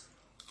streets?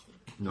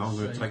 No, I'm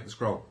going to take the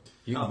scroll.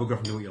 You can bugger off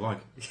and do what you like.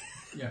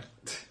 Yeah.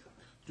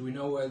 Do we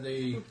know where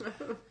the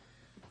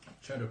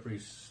Shadow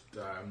Priest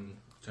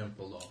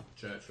temple or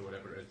church or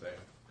whatever it is there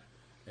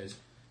is?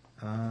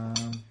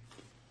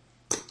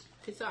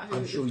 Is that who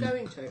I'm it's sure you-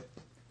 going to?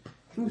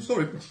 Oh,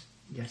 sorry.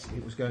 Yes,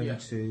 it was going Yeah.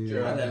 to...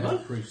 Gerard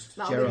Emma? Priest.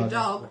 That'll be the Gerard.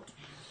 dog.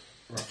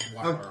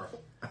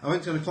 I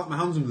went to clap my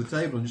hands under the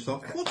table and just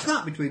thought, what's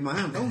that between my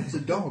hands? Oh, it's a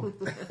dog.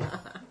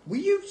 Will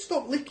you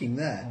stop licking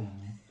there?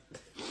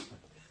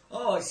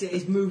 Oh, I see.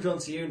 He's moved on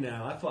to you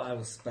now. I thought I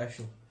was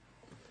special.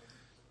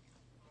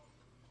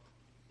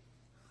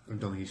 I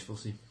don't think he's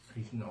fussy.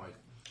 He's not.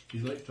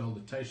 He's licked all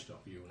the taste off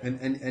you.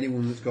 And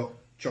anyone that's got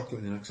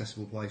chocolate in an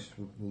accessible place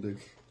will do.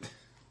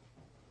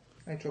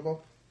 Hey,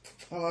 Trouble.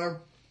 Hello.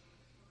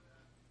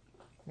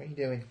 What are you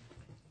doing?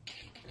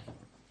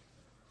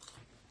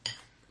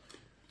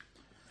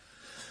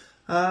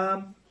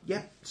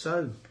 Yeah,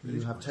 so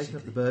you have taken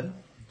up the burden.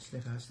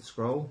 Sniffer has the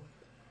scroll.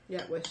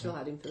 Yeah, we're still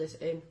heading for this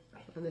inn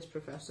and this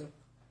professor.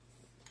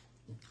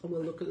 And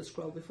we'll look at the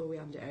scroll before we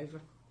hand it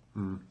over.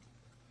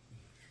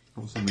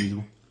 What's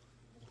unreasonable?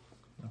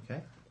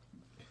 Okay.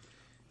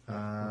 You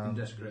can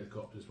desecrate the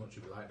corpse as much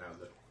as you like now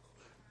that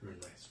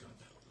Runepunk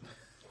gone.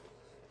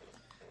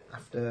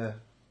 After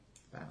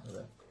about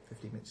another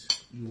 15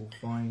 minutes, you will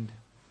find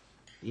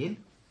the inn.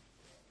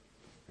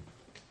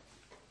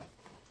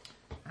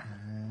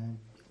 And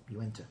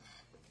you enter.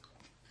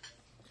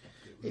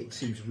 It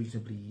seems a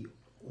reasonably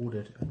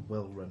ordered and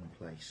well-run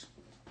place.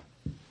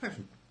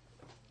 Excellent.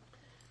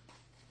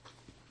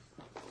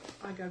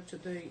 I go to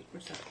the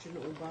reception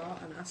or bar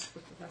and ask for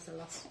Professor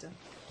Lassiter.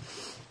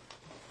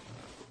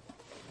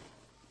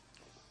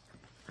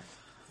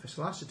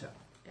 Professor Lassiter.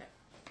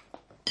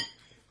 Yeah.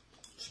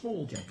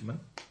 Small gentleman.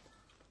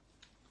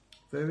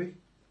 Very.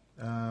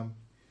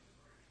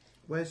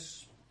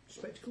 Wears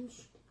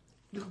spectacles.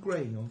 Little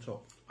grey on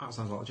top. That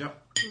sounds like a chap.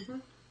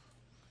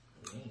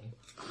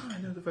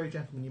 I know the very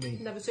gentleman you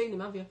mean. Never seen him,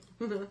 have you?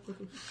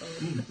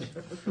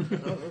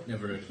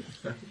 Never heard.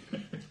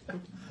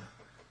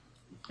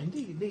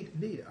 Indeed. Why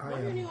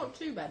do you only want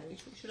 2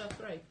 bennies? We should have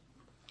 3.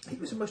 He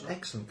was a most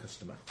excellent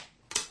customer.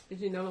 Is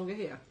he no longer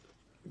here?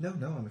 No,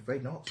 I'm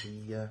afraid not.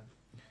 He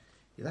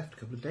left a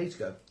couple of days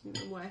ago. You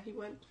know where he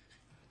went?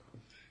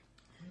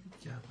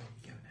 Where did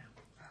he go now?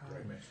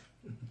 Great mate.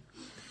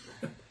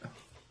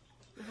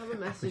 I have a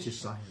British message.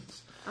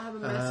 science. I have a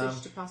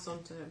message to pass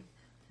on to him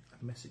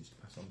A message to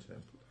pass on to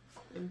him.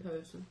 in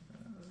person.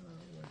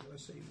 Where did I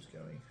say he was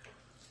going?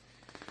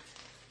 I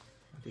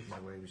did know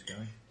where he was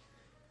going.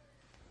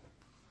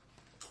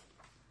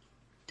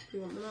 Do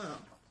you want them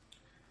out?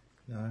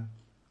 No.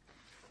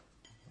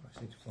 I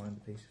just need to find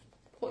the piece.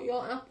 Put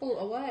your apple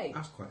away.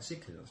 That's quite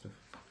sickly, that stuff.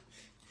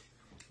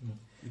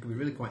 You could be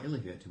really quite ill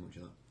if you ate too much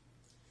of that.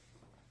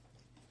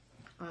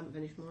 I haven't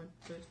finished mine.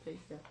 First piece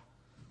yet.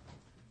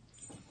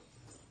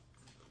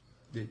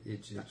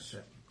 It's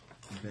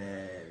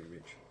very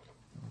rich.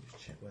 I'll just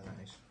check where that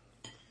is.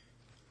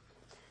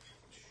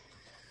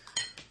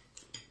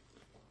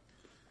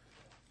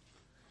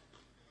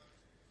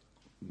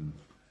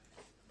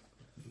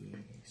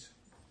 Yes.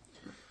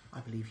 I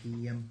believe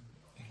he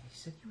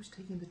said he was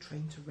taking the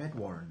train to Red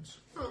Warrens.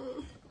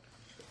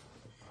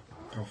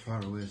 How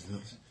far away is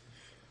that?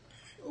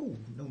 Oh,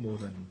 no more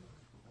than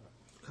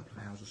a couple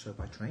of hours or so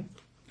by train.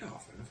 Oh,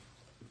 fair enough.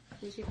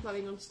 Is he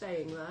planning on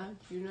staying there?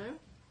 Do you know?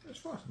 As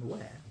far as I'm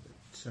aware.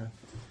 But,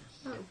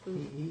 Oh,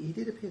 he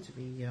did appear to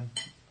be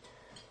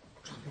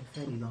travelling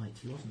fairly light.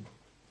 He didn't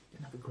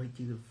have a great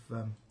deal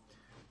of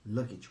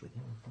luggage with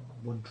him.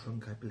 One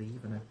trunk, I believe,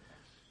 and a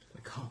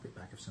carpet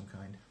bag of some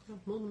kind.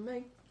 more than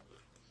me.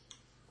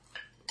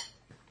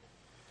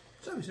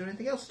 So, is there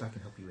anything else that I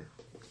can help you with?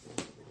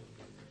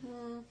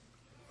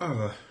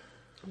 Do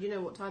you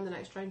know what time the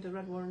next train to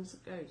Red Warrens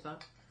goes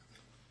at?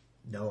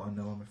 No, I'm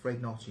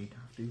afraid not. You'd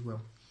have to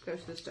Go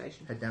to the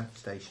station. head down to the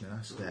station and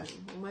ask there.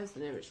 And where's the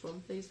nearest one,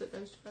 please, that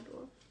goes to Red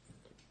Warrens?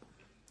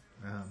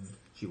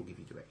 She will give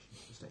you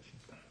directions to the station.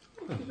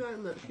 Thank you very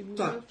much. You've been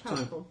very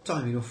helpful.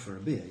 Time enough for a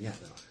beer, yeah,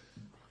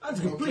 though. And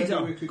to complete Maybe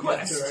our we could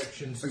quest. get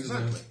directions to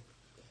Exactly.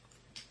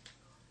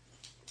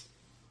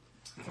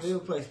 The other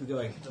place we're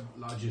going. the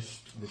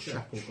largest The church.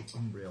 Chapel of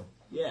Umbriel.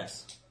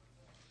 Yes.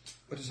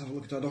 Let us have a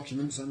look at our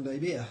documents and a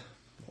beer.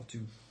 Or 2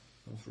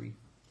 or 3.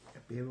 A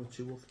beer or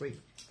 2 or 3.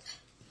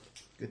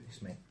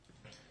 Goodness me.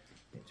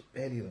 It's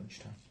barely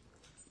lunchtime.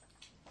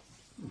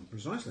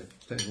 Precisely.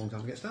 It takes a long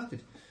time to get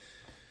started.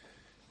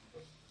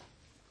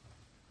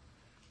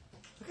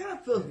 I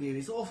cannot believe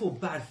it's awful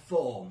bad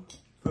form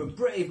for a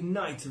brave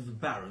knight of the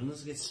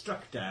barons to get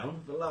struck down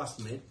at the last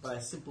minute by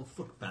a simple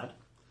footpad.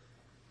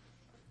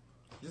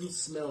 It doesn't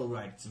smell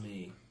right to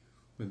me.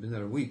 We've been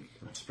there a week.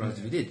 I'm surprised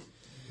if he did.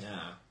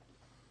 Yeah.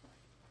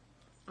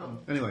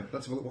 Anyway,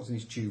 let's have a look what's in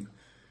his tube.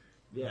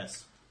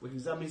 Yes. We can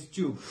examine his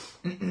tube.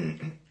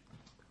 Okay,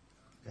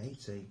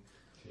 so You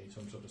need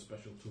some sort of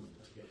special tool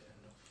to get it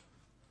enough.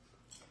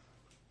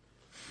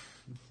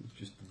 It's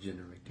just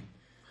generating.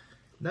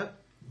 no,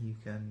 you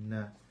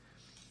can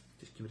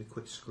just give it a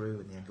quick screw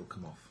and the end will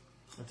come off.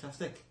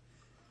 Fantastic.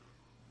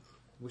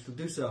 We shall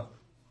do so.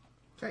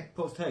 Okay,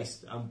 Post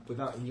haste and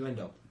without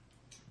innuendo.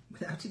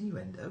 without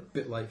innuendo.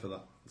 Bit late for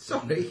that.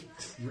 Sorry,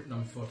 Written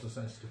on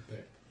photosensitive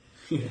paper.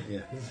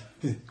 Yeah.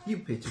 you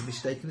appear to have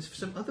mistaken us for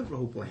some other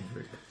role-playing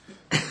group.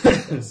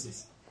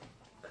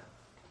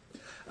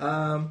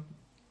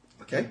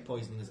 Okay.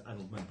 Poison has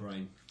addled my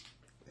brain.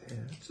 Yeah,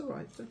 it's all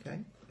right. It's okay.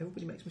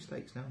 Everybody makes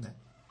mistakes now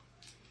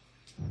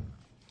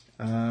and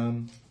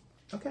then.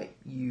 Okay,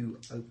 you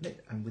open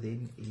it, and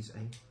within is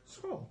a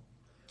scroll,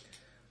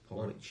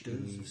 which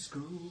is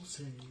scroll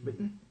say?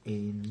 written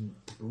in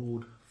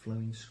broad,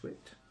 flowing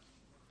script.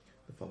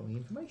 The following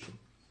information: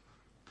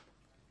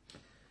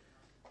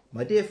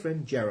 My dear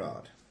friend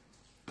Gerard,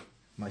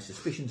 my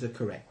suspicions are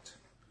correct.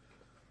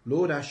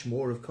 Lord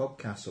Ashmore of Cobb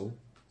Castle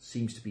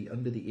seems to be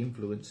under the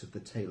influence of the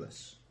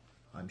Talus.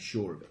 I'm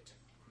sure of it.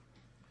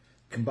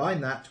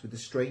 Combine that with the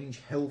strange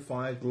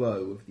hellfire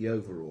glow of the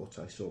overwrought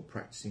I saw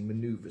practising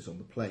manoeuvres on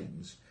the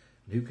plains,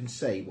 and who can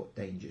say what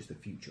dangers the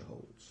future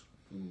holds?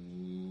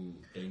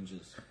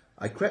 Dangers.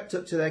 I crept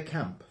up to their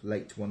camp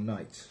late one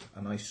night,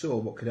 and I saw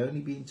what could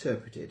only be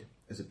interpreted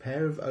as a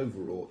pair of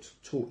overwrought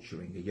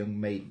torturing a young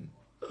maiden.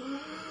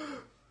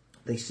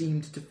 They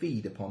seemed to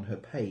feed upon her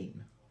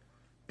pain,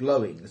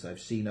 glowing as I've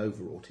seen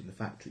overwrought in the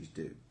factories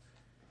do,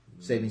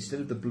 save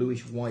instead of the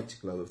bluish-white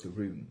glow of the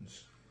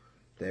runes,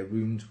 their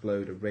runes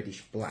glowed a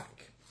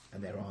reddish-black,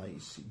 and their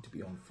eyes seemed to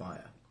be on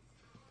fire.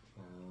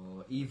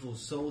 Oh, evil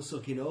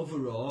soul-sucking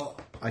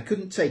overwrought. I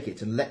couldn't take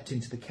it and leapt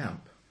into the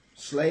camp,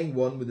 slaying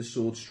one with a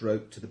sword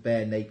stroke to the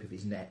bare nape of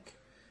his neck,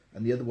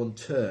 and the other one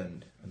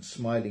turned and,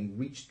 smiling,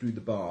 reached through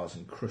the bars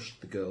and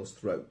crushed the girl's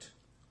throat.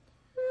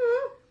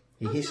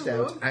 He hissed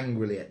out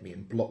angrily at me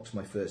and blocked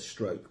my first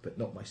stroke, but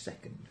not my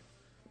second.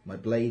 My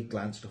blade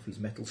glanced off his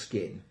metal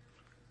skin,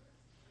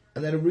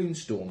 and then a rune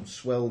storm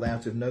swelled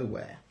out of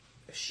nowhere,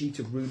 a sheet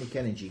of runic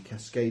energy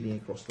cascading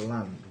across the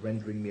land,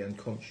 rendering me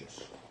unconscious.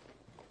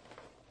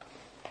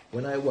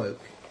 When I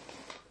awoke,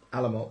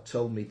 Alamot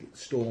told me that the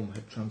storm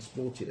had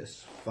transported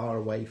us far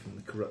away from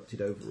the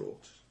corrupted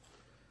overwrought.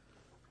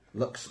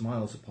 Luck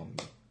smiles upon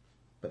me,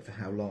 but for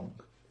how long?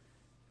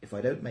 If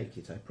I don't make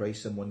it, I pray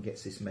someone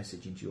gets this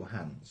message into your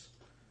hands.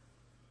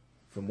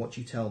 From what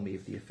you tell me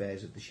of the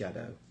affairs of the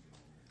Shadow,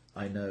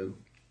 I know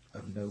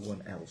of no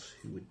one else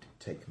who would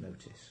take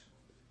notice.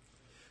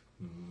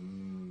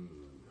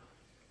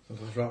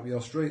 Sounds right up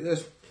your street,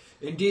 this.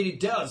 Indeed it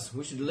does.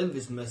 We should deliver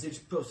this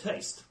message post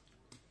haste.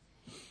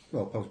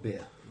 Well, post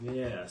beer.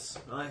 Yes,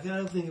 I kind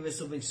of think there's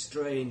something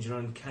strange and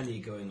uncanny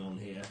going on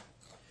here.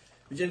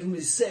 The gentleman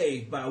is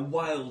saved by a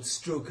wild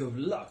stroke of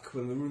luck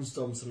when the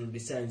runestorm suddenly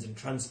descends and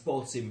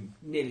transports him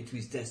nearly to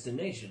his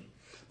destination,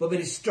 but then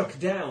is struck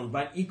down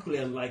by an equally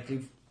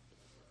unlikely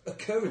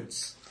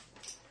occurrence.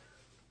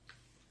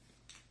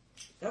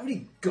 Are there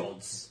any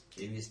gods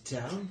in this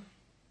town?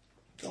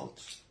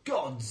 Gods?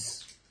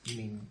 Gods! You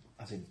mean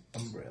as in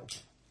Umbriel?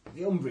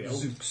 The Umbriel?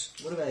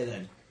 Zooks. What are they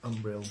then?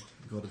 Umbriel,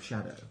 god of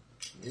shadow.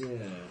 Yeah. Is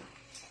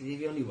he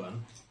the only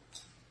one?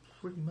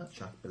 Pretty much,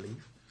 I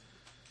believe.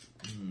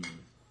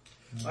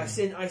 I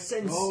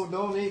sense... Oh,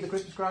 don't eat the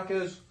Christmas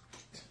crackers.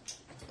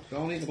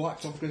 Don't eat the black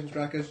stuff for Christmas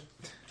crackers.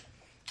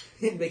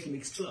 Make him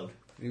explode.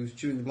 He was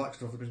chewing the black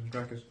stuff for Christmas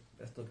crackers.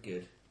 That's not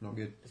good. Not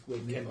good. That's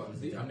weird chemicals.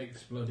 The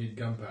unexploded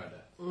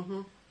gunpowder.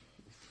 Mm-hmm.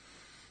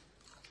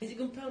 Is it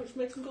gunpowder which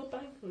makes them go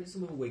bang? Or is it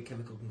some other weird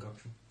chemical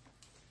concoction?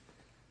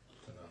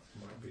 I don't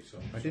know. Might be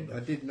some. I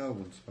did know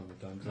once upon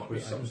a time. 'cause Might be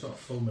some sort of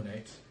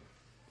fulminate.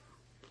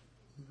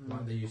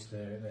 Like they used to.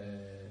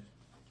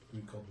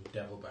 We call them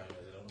devil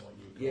bangers. I don't know what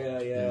you call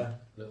them. Yeah.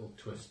 Little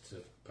twists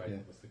of paper Yeah.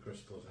 with the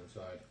crystals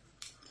inside.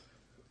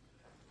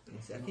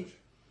 Yes, I keep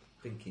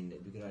thinking that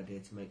it'd be a good idea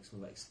to make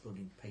some like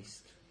exploding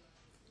paste.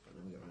 But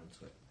then we get around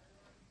to it.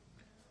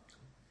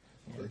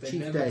 The They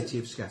chief never deity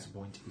of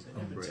Scatterpoint is They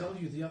never tell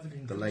Umbriel, you the other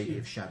the Lady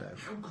of Shadow.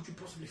 How could you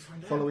possibly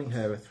find out? Following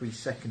her are three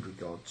secondary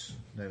gods,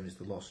 known as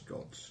the Lost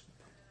Gods,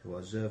 who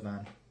are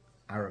Zurvan,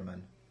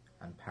 Ahriman,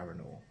 and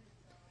Paranor.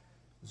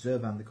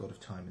 Zurvan, the god of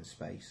time and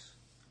space,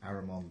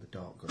 Ahriman, the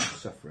dark god of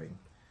suffering,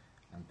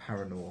 and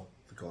Paranor,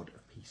 the god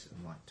of peace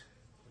and light.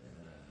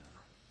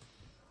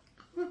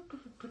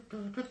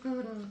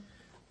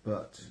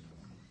 But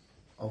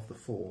of the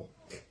four,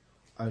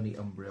 only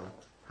Umbriel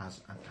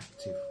has an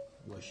active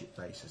worship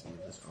base, as the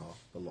others are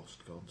the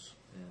Lost Gods.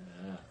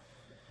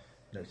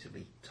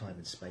 Notably, time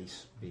and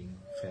space being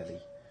fairly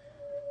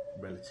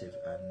relative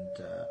and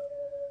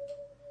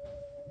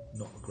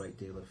not a great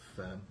deal of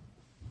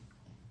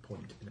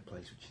point in a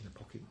place which is in a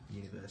pocket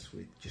universe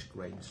with just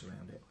grains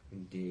around it.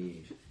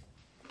 Indeed.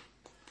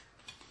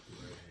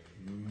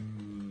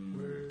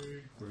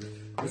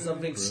 There's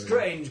something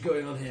strange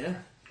going on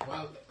here.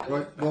 Well,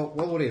 Right, well,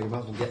 while we're here, we might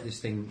as well get this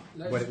thing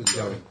let's where it was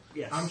go. going.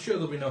 Yes. I'm sure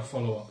there'll be no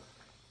follow-up.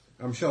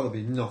 I'm sure there'll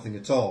be nothing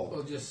at all.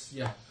 Well, just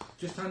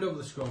hand over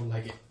the scroll and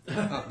leg it.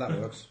 That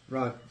works.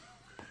 Right.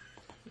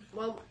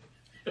 Well,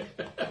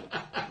 It's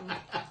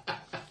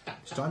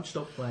time to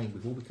stop playing.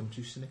 We've all become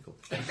too cynical.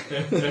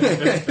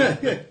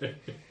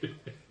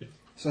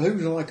 So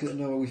who's likely to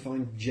know where we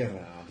find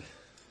Gerard?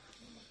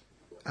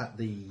 At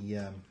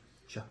the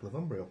Chapel of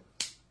Umbriel.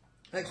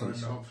 Excellent.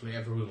 And hopefully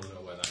everyone will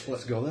know where that is.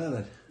 Let's go there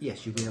then.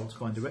 Yes, you'll be able to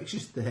find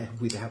directions there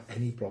without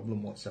any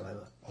problem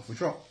whatsoever. Off we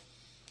trot.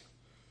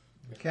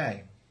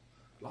 Okay.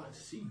 Like to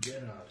see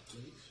Gerard,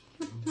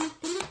 please.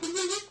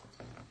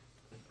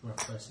 Well,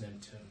 first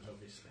name terms,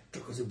 obviously.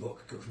 Took us a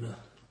book, Governor.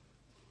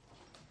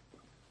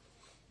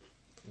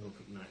 We'll look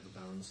at Night of the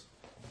Barons.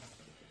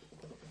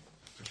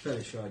 I'm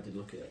fairly sure I did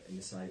look at it and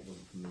decide it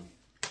wasn't for me.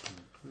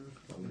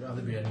 I'd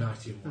rather be a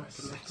knight in white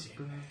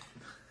setting.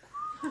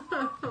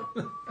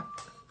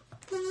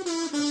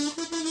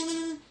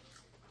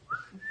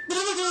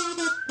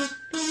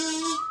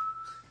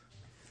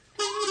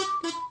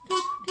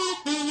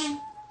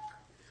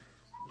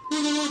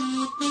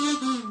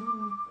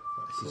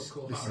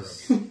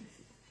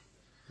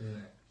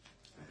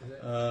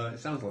 It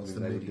sounds like It's the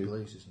they would Moody do.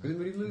 Blues, Is isn't it it?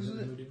 Moody Blues, is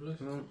it? Moody Blues.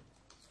 No,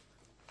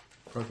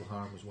 Procol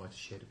Harum was white as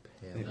shade of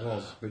pale. it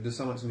was. But it does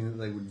sound like something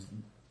that they would...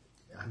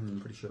 I'm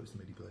pretty sure it was the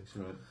Moody Blues.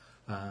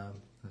 Right.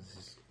 This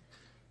is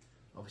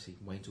obviously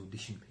Wayne's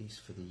audition piece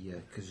for the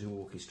Kazoo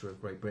Orchestra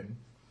of Great Britain.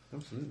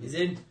 Absolutely. He's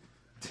in.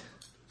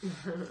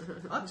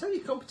 I tell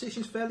you,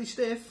 competition's fairly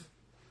stiff.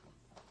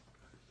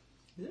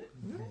 Is it?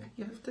 Yeah,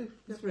 you have to.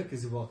 That's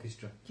Rickers of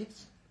Orchestra.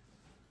 Yes.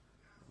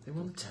 They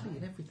were on the telly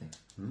and everything.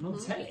 On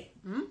telly?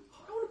 I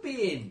want to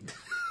be in.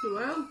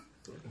 well,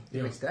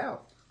 You missed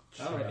out.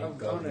 Alright, Shiny I'm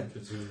golden gonna-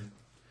 kazoo.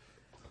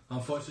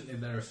 Unfortunately,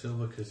 they're a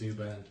silver kazoo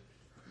band.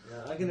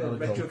 I'm going to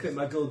Not a gold retrofit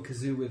my gold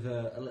kazoo with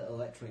a little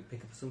electronic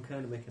pickup of some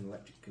kind and make an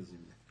electric kazoo.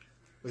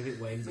 What do you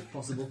think, Wayne? Is it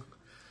possible?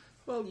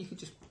 Well, you could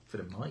just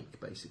fit a mic,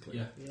 basically.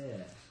 Yeah. Yeah.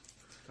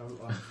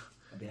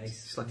 That'd be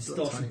ace. It's like a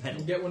Distortion tiny-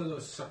 pedal. You get one of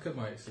those sucker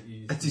mics that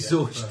you A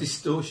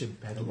distortion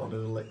pedal on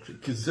an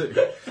electric kazoo.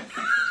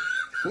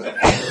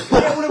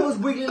 Yeah, one of those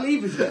wiggly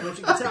levers with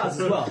electric guitars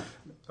as well.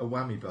 A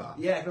whammy bar.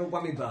 Yeah, no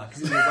whammy bar.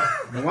 'Cause it's A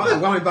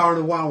whammy bar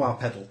and a wah-wah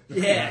pedal.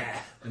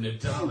 yeah. And the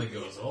dial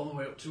goes all the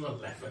way up to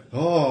 11.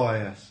 Oh,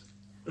 yes.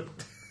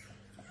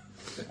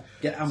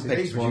 Get See, Ampeg to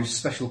these produce ones-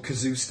 special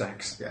kazoo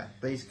stacks. Yeah,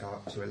 these go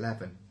up to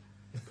 11.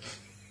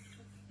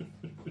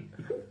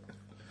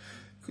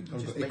 Could you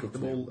I've just got make hiccups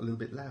them now. all a little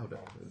bit louder?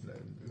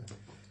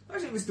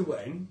 Actually, Mr.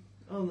 Wayne,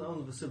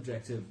 on the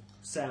subject of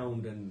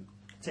sound and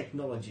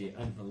technology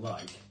and the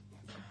like,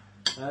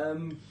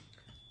 Do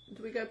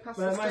we go past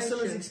well, the my son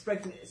has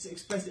station?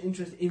 expressed an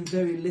interest in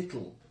very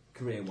little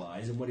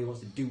career-wise and what he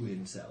wants to do with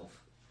himself.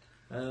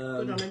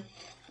 Good on him.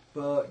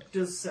 But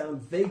does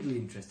sound vaguely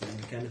interested in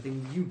the kind of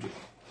thing you do.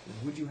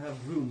 Would you have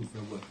room for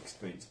a work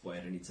experience boy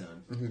at any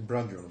time? Who's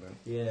Brad you're on about?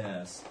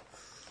 Yes.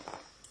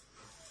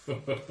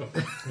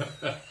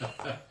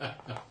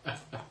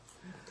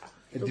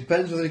 It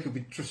depends whether he could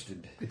be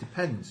trusted. It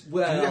depends.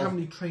 Well- Do you have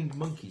any trained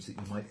monkeys that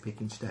you might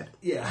pick instead?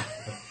 Yeah.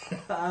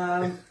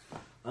 I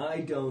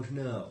don't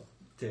know.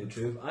 To tell you the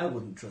truth, I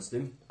wouldn't trust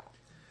him.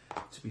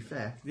 To be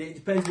fair, It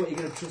depends what you're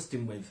going to trust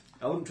him with.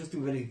 I wouldn't trust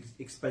him with anything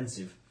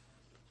expensive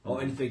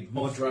or anything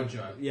More moderate.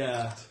 fragile.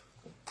 Yeah.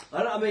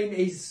 I mean,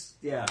 he's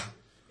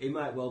he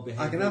might well behave.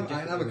 I can very have a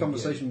differently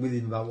conversation with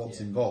him about what's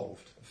Yeah.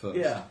 involved with first.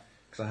 you. Yeah.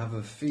 Because I have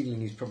a feeling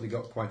he's probably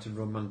got quite a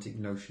romantic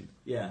notion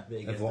Yeah. There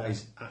you of go. what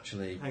is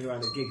actually Hang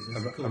around at gigs and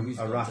a, some cool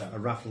music. all the time. a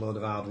raft load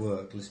of hard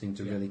work listening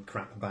to Yeah. really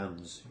crap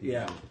bands.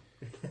 Yeah.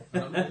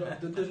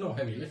 There's no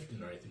heavy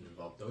lifting or anything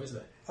involved, though, is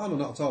there? Oh, no,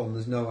 not at all. And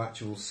there's no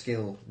actual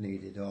skill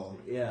needed or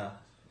Yeah.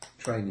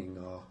 training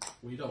or...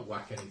 Well, you don't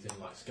whack anything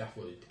like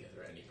scaffolding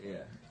together anyway.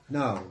 Yeah.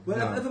 No, Well,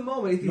 at no. the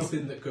moment, if he's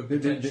Nothing that could The-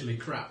 potentially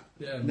crap.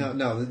 No,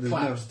 there's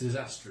Collapse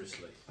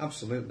disastrously.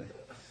 Absolutely.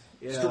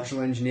 yeah.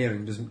 Structural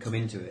engineering doesn't come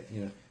into it.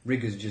 You know,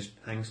 riggers just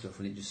hang stuff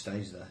and it just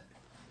stays there.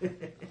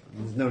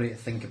 There's no need to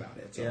think about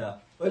it at all. Yeah.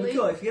 Well, it'd be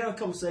cool if you have a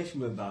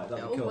conversation with him about it. It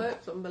That'd all be cool.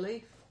 works on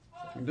belief.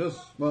 It does.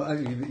 Well,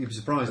 you'd be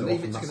surprised I how believe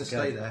often it's that's going to the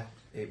stay case.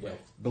 there. It will.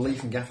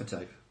 Belief and gaffer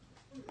tape.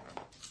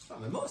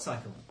 On a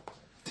motorcycle.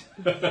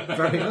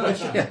 Very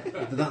much, yeah.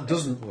 But that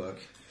doesn't work,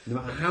 no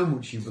matter how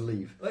much you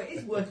believe. Well, it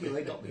is working.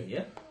 They got me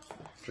here.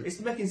 True. It's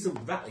making some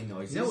rattling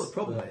noises. You know what the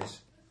problem but- is?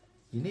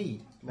 You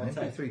need an What's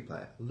that? MP3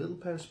 player, a little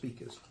pair of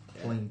speakers,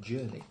 Yeah. playing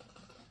Journey.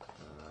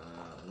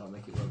 That'll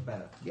make it work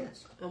better.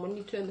 Yes. And when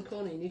you turn the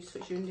corner, you need to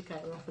switch your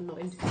indicator off and not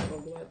indicate all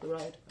the way up the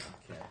road.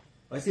 Okay.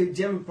 Well, I see the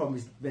general problem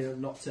is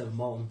being not turn them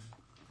on.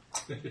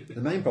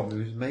 The main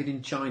problem is made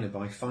in China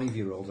by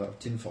 5-year-olds out of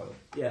tinfoil.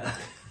 Yeah.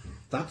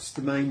 That's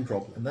the main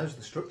problem. And those are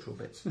the structural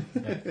bits.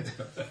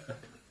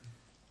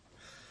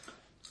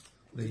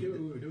 We're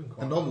doing The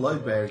quite non-load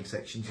well. bearing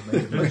sections are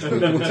made of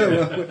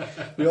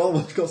much We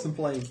almost got some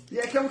playing.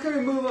 Yeah, can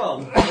we move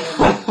on?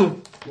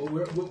 Well,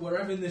 we're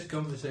having this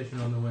conversation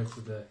on the way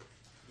to the...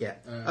 Yeah.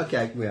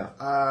 Okay. We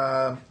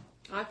are.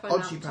 I find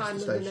Odds out you the pass time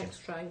the of the station. next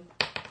train.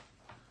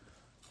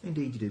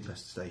 Indeed, you do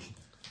pass the station,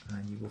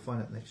 and you will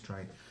find out the next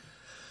train.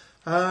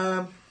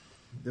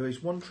 There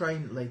is one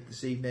train late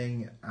this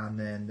evening, and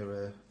then there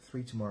are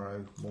 3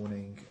 tomorrow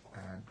morning,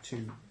 and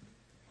two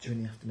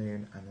in the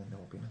afternoon, and then there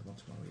will be another one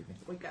tomorrow evening.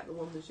 We'll get the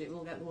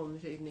one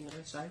this evening,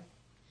 I say.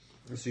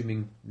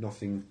 Assuming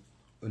nothing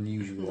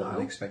unusual or No.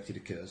 unexpected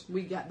occurs.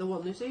 We get the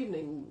one this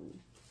evening.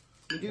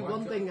 We do Why one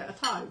not? thing at a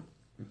time.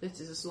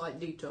 This is a slight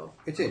detour.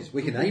 It is.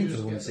 We can We aim just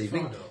for the one get this the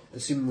evening, Friday.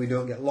 assuming we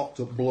don't get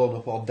locked up, blown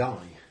up, or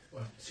die.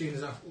 Well, seeing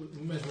as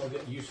we may as well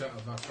get use out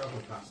of our travel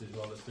passes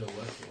while they're still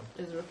working.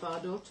 Is there a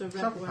far door to red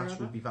Travel pass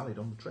wherever? would be valid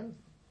on the train.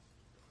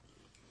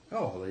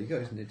 Oh, there you go.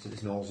 Isn't it?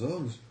 It's in all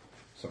zones.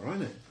 It's all right,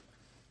 isn't it?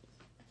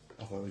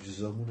 I thought it was just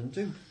zone 1 and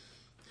 2.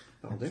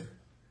 That'll do.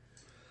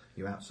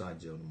 You're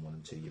outside zone 1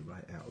 and 2. You're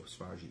right out as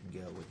far as you can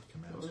go when you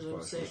come out Or as zone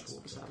far as 6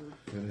 RustWater. or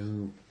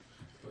 7.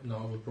 But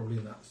no, we're probably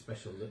in that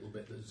special little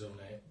bit that Zone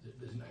 8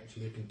 that isn't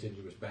actually a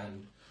continuous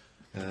band.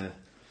 Yeah.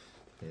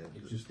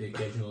 It's just the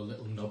occasional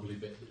little knobbly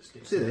bit that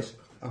sticks See out. this?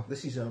 Oh,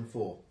 this is zone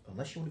 4.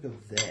 Unless you want to go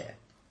there,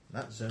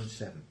 that's zone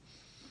 7.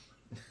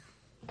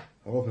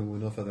 I'm hoping we're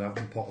no further out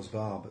than Potter's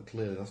Bar, but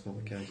clearly that's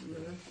not the case.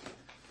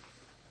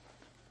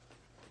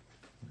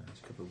 There's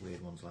a couple of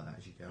weird ones like that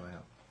as you go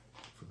out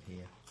from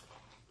here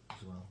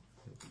as well.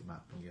 You look at the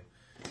map and you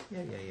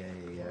go,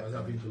 yeah. Well, as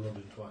I've been to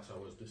London twice, I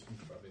was distant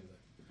from having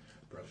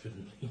the Bradford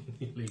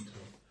and Leeds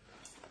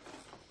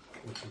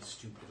one, which is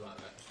stupid like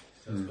that.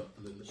 So it's got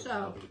a little So-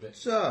 knobbly bit.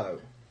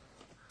 So,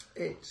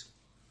 it's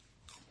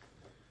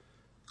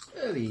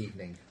early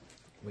evening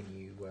when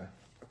you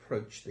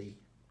approach the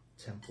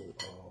temple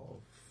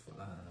of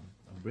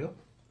Umbriel,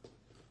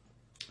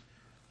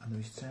 and there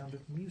is sound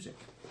of music.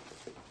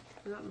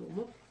 Is that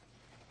normal?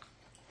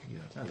 You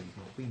don't tell, you've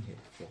not been here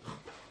before.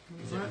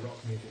 Is it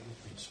rock music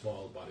that's been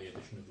spoiled by the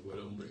addition of the word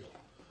umbriel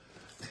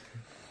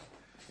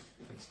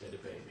instead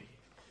of baby?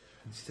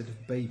 Instead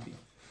of baby.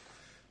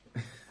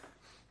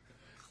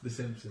 The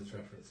Simpsons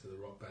reference to the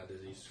rock band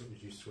is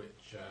you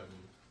switch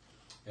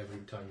every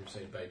time you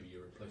say baby,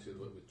 you replace it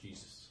with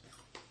Jesus.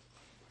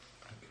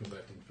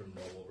 Converting from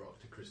normal rock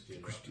to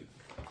Christian rock.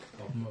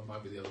 Or it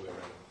might be the other way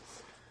around.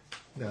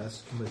 No,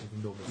 that's converted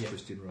from normal to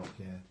Christian rock,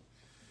 yeah.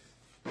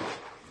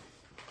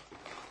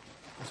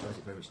 I suppose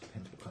it very much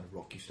depends what kind of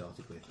rock you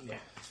started with. Yeah.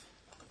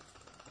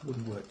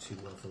 Wouldn't work too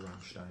well for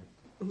Rammstein.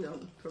 No,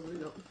 probably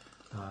not.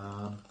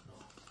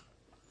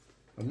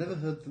 I've never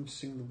heard them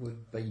sing the word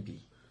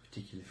baby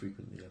particularly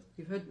frequently, though.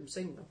 You've heard them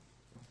sing, though.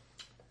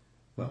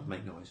 Well,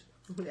 make noise.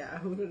 Yeah,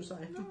 I wouldn't say.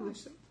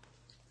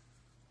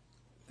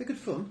 They're good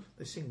fun.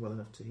 They sing well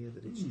enough to hear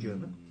that it's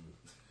German.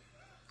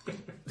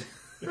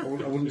 I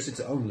wouldn't sit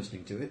at home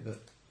listening to it,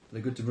 but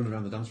they're good to run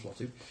around the dance floor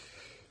too.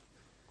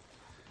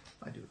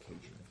 I do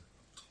occasionally,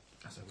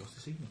 as I was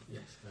this evening.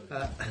 Yes.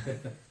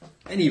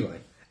 Anyway,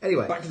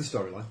 Anyway, back to the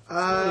storyline.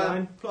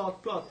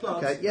 Plot.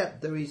 Okay, yeah,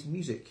 there is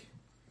music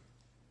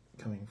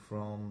coming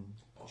from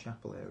the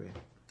chapel area.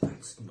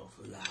 That's not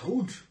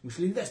allowed. We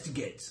shall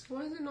investigate.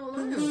 Why is it not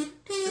allowed?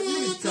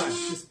 It's time.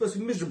 It's supposed to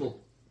be miserable.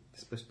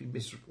 It's supposed to be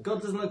miserable.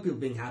 God doesn't like people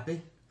being happy.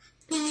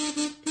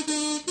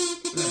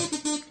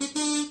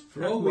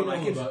 For all we know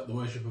Like it. about the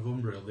worship of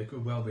Umbriel, they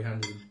could well be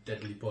handling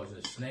deadly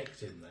poisonous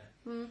snakes in there.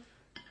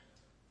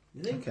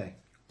 You think? Okay.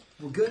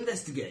 We'll go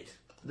investigate.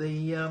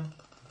 The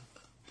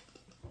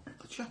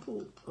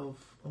chapel of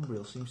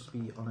Umbriel seems to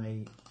be on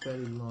a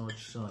very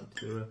large site.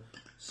 There are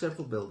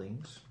several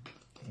buildings,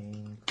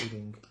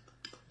 including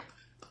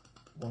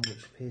one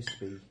which appears to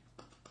be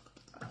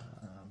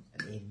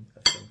an inn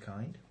of some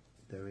kind.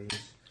 There is,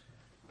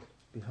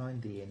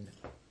 behind the inn,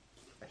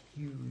 a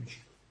huge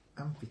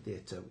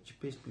amphitheatre, which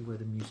appears to be where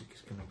the music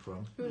is coming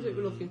from. Who is it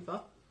we're looking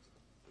for?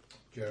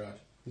 Gerard,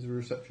 Is there a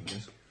reception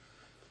desk?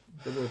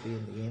 There will be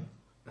in the inn.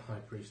 high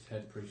priest,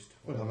 head priest.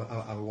 Well,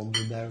 I'll have a wander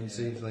in there and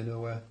see if they know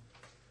where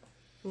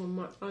Well, we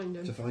might find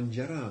him. to find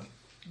Gerard.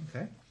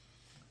 Okay.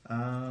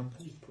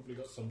 He's probably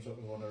got some sort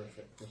of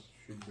honorific that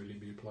should really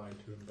be applied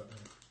to him, but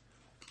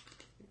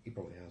He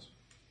probably has.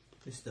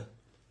 Mister.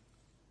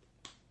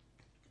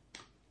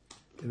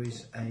 There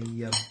is a...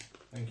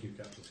 thank you,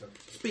 Captain Sir.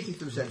 Speaking to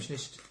the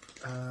receptionist,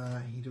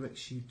 he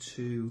directs you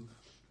to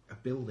a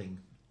building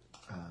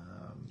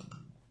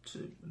to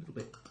a little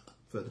bit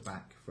further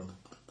back from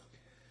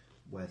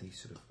where the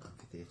sort of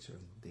amphitheatre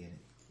and the inn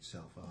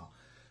itself are,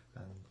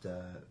 and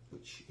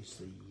which is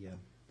the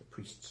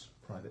priest's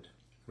private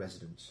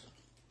residence.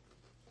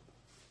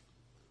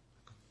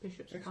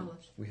 Bishop's Excellent.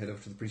 Palace. We head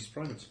over to the priest's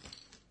private.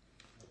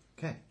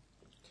 Okay.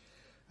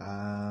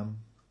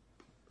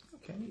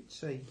 Okay,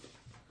 it's a...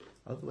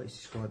 Otherwise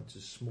described as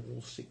a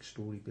small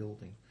 6-storey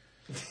building.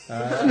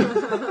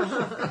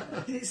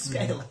 Its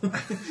scale.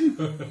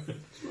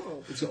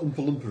 It's got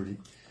Oompa-Loompa in it.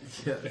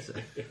 Yeah, it's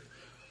a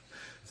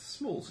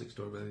small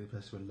 6-storey building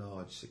opposed to a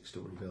large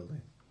 6-storey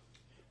building.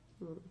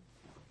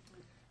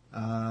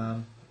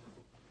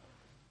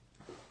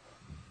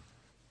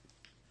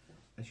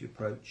 As you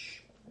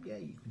approach, yeah,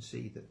 you can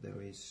see that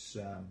there is,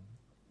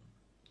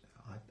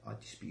 I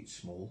dispute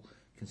small,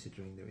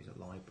 considering there is a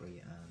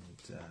library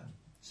and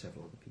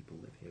several other people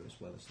live here as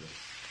well as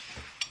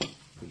the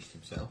priest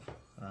himself.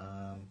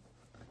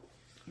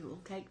 You're all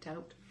caked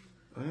out.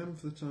 I am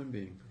for the time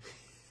being.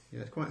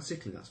 Yeah, it's quite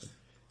sickly, that stuff.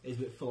 It's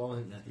a bit full on,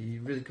 isn't it?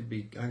 You really could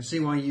be... I can see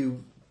why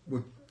you were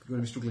going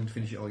to be struggling to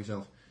finish it all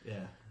yourself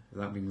Yeah.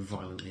 without being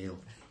violently ill.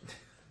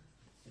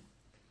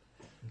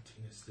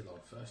 Tina's still on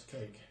first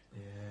cake.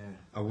 Yeah.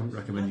 I wouldn't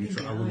recommend you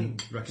try. I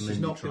wouldn't recommend She's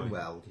you not try. been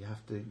well. You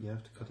have to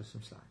cut her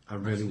some slack. I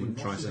really wouldn't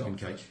try She's on second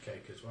cake. first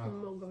cake as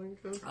I'm well. not going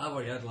to. I've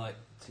already had like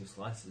 2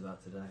 slices of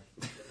that today.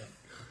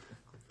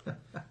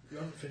 You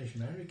haven't finished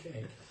Mary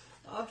cake.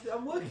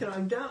 I'm working.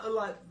 I'm down to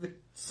like the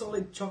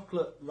solid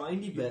chocolate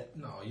rindy bit.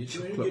 No, you're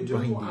Chocolate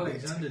doing what rindy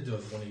bit. Alexander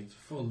does when he's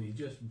full. He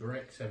just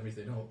breaks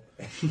everything up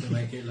to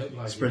make it look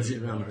like Spreads you it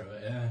eat around. more of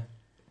it, yeah.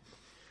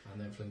 And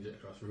then flings it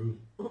across the room.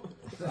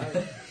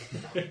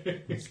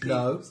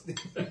 No.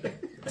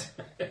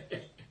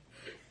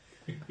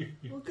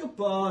 Well,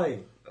 goodbye.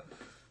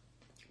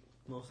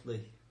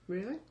 Mostly.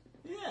 Really?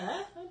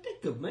 Yeah, I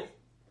did good, mate.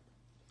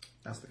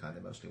 That's the kind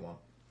they mostly want.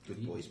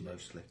 Good boys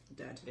mostly.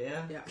 Dead.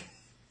 Yeah. Yeah.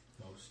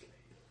 Mostly.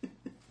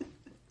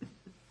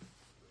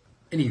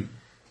 Anywho,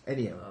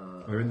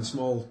 Anyhow, we're in the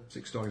small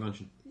 6-storey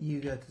mansion. you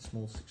go to the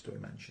small 6-storey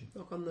mansion.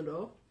 Knock on the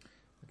door.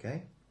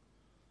 Okay.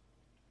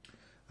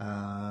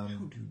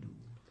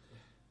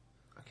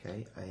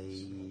 Okay,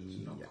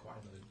 It's not yeah. quite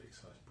an Olympic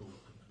sized pool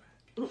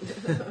in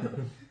the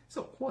back. It's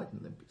not quite an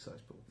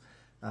Olympic-sized pool.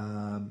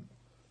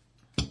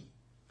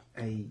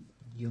 A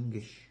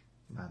youngish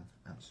man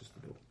answers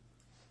the door.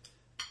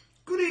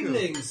 Good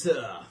evening,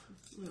 sir.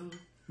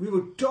 We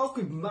will talk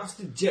with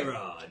Master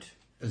Gerard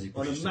As he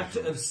on a pushes matter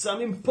himself. of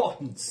some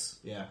importance.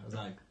 Yeah, as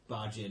I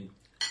barge in.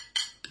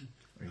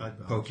 I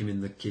poke him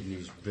in the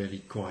kidneys really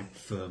quite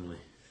firmly.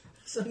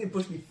 Something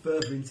pushed me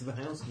further into the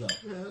house, though.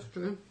 Yeah, that's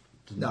true.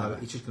 No,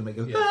 it's just going to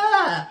make a Yeah.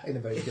 ah! in a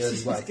very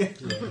dirty way. Yeah.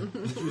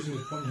 He's using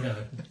his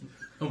ponyard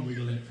and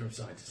wiggling it from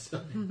side to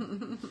side.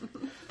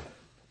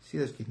 See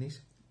those kidneys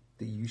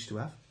that you used to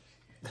have?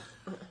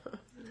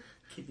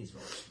 Kidneys are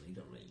optional, you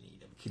don't really need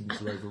them.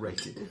 Kidneys are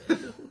overrated.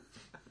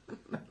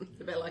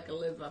 It's a bit like a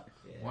liver.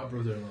 Yeah. My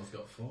brother-in-law's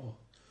got 4.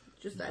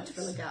 Just there to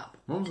fill a gap.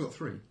 Mum's got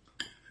 3.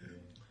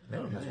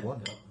 No, that's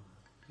one.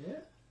 Yeah.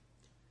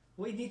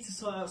 Well, you need to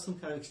sort out some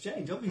kind of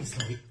exchange,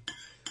 obviously.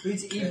 We need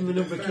to even the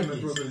number of My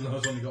kidneys.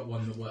 brother-in-law's only got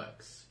 1 that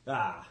works.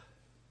 Ah.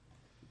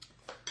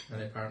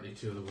 And apparently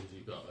 2 of the ones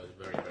you've got are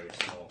very, very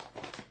small.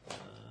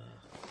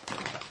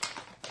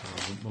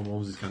 My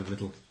mum's is kind of a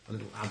little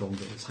add-on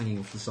that's hanging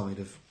off the side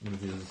of one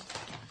of the others.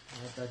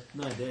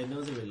 No idea. No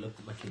one's really looked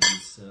at my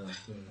kidneys, so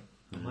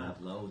I might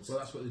have loads. Well,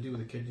 that's what they do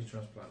with a kidney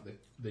transplant.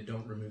 They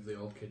don't remove the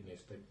old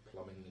kidneys, they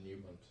plumb in the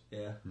new ones.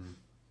 Yeah.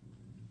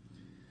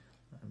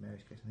 In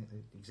Mary's case, I think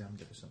they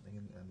examined it or something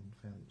and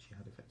found that she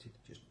had affected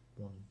just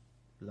one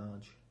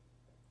large,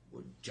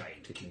 One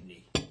giant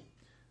kidney.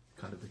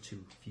 kind of the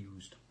two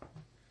fused.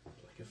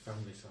 Like a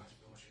family-sized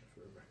portion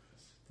for a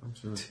breakfast.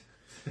 Absolutely.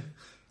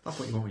 That's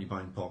what you want when you're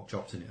buying pork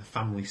chops, isn't it? A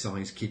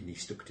family-sized kidney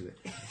stuck to it.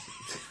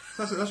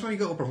 That's why you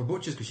go to proper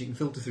butchers, because you can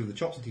filter through the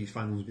chops until you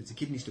find those bits of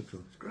kidney stuck to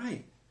them. It's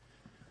great.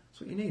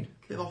 That's what you need.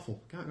 Bit of offal.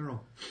 Can't go wrong.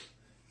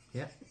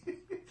 Yeah.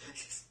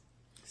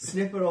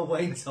 Snipper or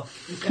Wayne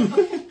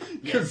talking.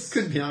 Yes.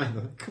 Could be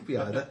either. Could be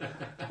either.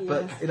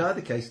 But in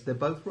either case, they're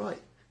both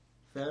right.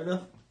 Fair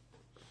enough.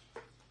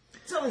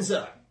 Tell me,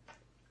 sir.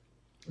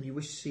 You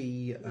wish to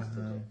see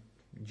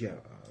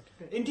Gerard.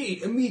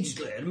 Indeed,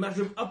 immediately, a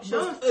matter of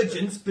utmost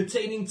urgence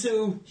pertaining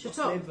to... Shut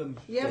up.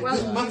 Yeah, It well,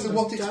 doesn't matter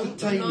what it's don't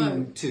pertaining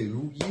know.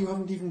 to. You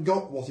haven't even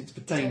got what it's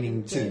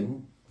pertaining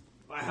to.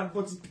 I have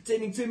what is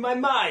pertaining to in my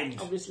mind.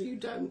 Obviously you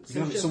don't. You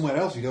can have it somewhere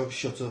else. You go,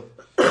 shut up.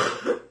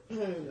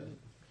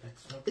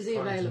 Is he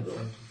available?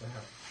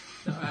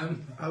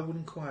 I will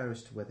inquire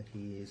as to whether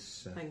he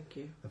is Thank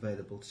you.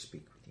 available to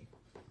speak with you.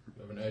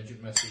 We have an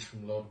urgent message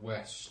from Lord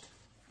West.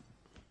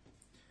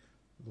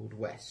 Lord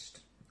West,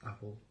 I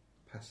will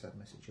pass that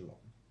message along.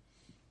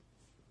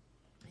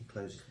 He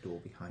closes the door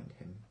behind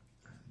him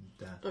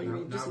and Oh, you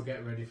mean Now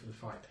get ready for the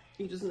fight.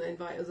 he doesn't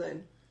invite us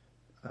in?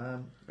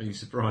 Are you I've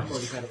surprised?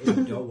 already had it in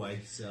the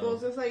doorway, so... Well, I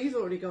was going to say, he's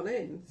already gone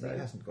in. no, So. he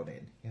hasn't gone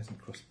in. He hasn't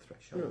crossed the No,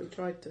 threshold. he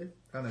tried to.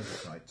 I know he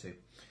tried to.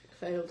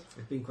 Failed.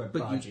 It's been quite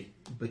But bargy.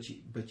 But you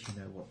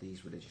know what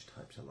these religious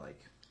types are like.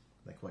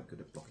 They're quite good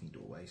at blocking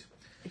doorways.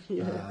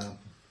 Yeah.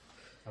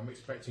 I'm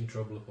expecting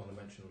trouble upon the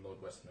mention of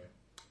Lord West now.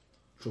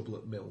 Trouble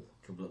at mill.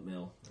 Trouble at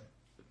mill.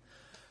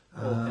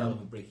 All hell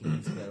of a breaking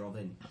into thereof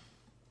in.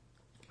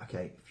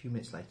 Okay, a few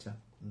minutes later,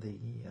 the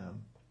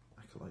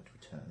acolyte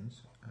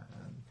returns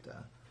and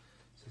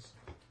says,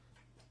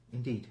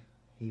 "Indeed,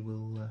 he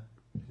will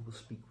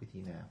speak with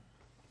you now."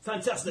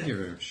 Fantastic.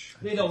 Yes.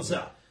 Lead on,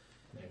 sir.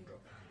 Name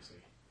drop, easy.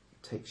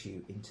 Takes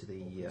you into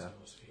the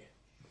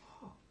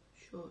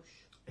Shush.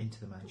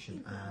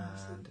 mansion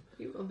and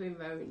You are being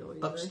very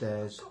noisy.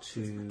 upstairs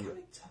to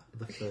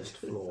the first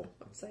floor.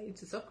 I'm saying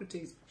to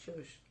Socrates,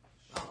 shush.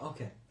 Oh,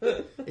 okay.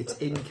 It's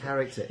in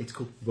character. It's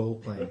called role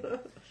playing.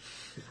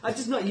 I'm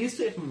just not used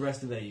to it from the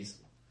rest of these.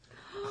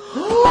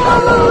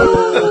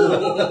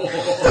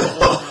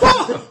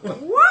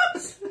 What?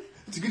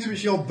 It's good if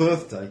it's your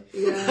birthday.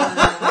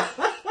 Yeah.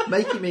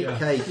 Make him eat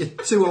cake. You're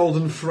too old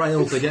and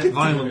frail to get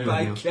violent.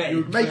 By with you.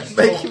 cake. Make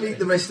him eat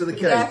the rest of the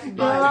cake.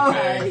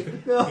 Okay.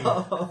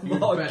 Oh, You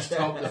my best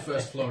hope the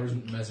first floor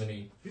isn't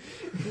mezzanine.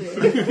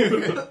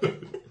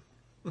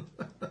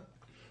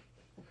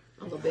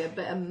 There'll be a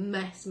bit of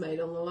mess made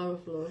on the lower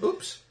floor.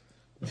 Oops.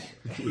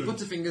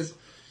 Butterfingers.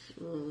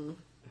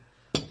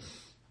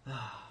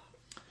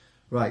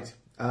 Right.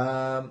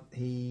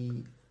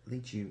 He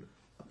leads you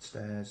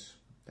upstairs,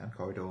 down the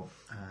corridor,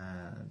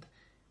 and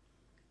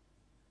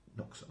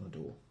knocks on the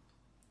door.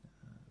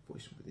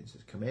 Voice from within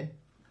says, "Come in."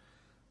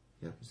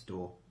 He opens the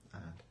door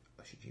and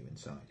ushers you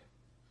inside.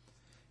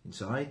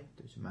 Inside,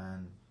 there's a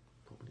man,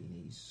 probably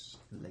in his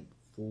late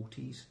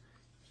 40s,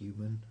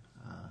 human,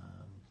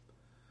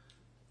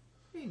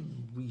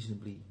 in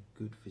reasonably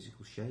good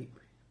physical shape.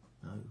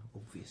 No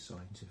obvious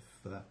signs of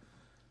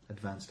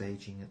advanced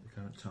ageing at the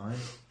current time.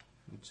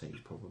 You'd say he's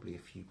probably a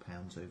few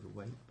pounds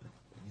overweight, but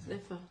you know.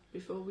 Sniffer,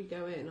 before we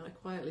go in, I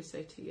quietly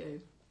say to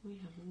you, we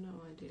have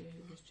no idea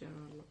who this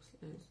Gerard looks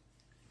like.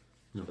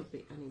 No. Could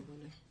be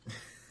anybody.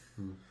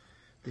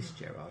 This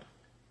Gerard.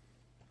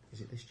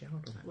 Is it this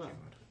Gerard or that Well,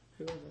 Gerard?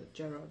 whoever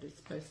Gerard is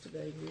supposed to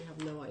be, we have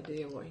no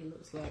idea what he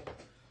looks like.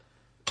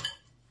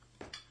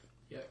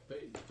 Yeah, but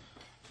to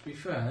be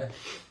fair,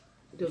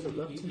 He doesn't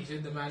look. he's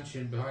in the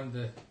mansion behind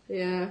the...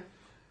 Yeah.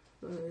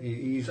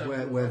 He's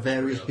where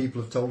various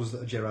people have told us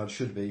that a Gerard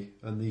should be,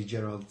 and these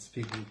Gerard's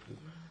people,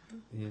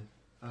 yeah.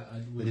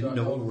 We've didn't got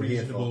know no what we were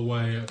here reasonable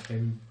way of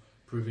him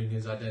proving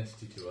his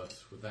identity to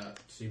us without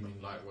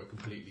seeming like we're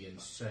completely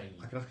insane.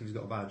 I can ask if he's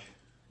got a badge.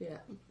 Yeah.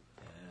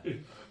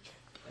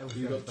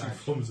 You've got 2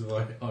 forms of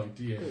ID.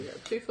 We've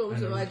got 2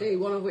 forms of ID,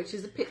 one of which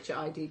is a picture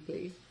ID,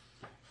 please.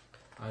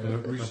 And a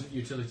recent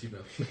utility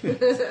bill.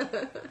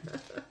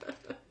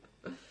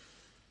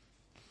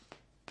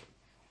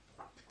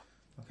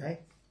 Okay.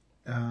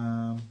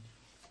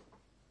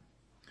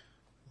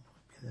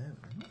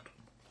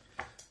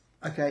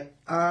 Okay.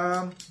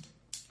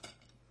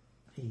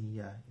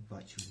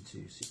 invites you in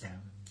to sit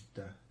down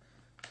and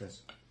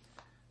says,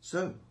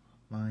 "So,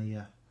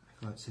 my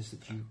acolyte says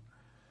that you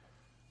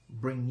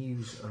bring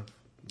news of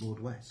Lord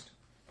West."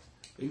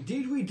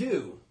 Indeed we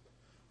do.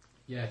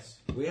 Yes.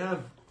 We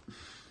have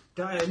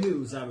dire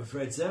news, I'm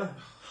afraid, sir.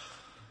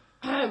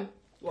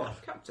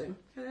 What? Captain,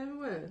 can I have a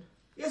word?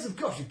 Yes, of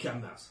course you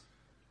can, Mouse.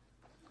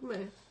 Come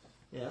here.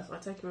 Yes. I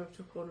take him over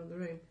to a corner of the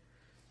room.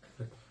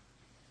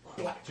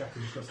 Blackjack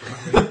across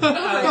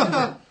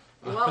the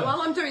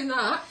While I'm doing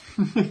that,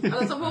 and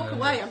as I walk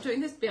away, I'm doing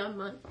this behind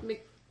my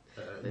We've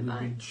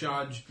been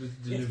charged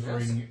with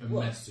delivering a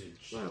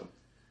message. Well,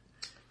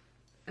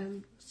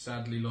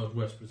 Sadly, Lord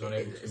West was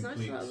unable to it's nice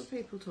complete to let other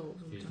people talk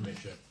his sometimes.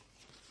 mission.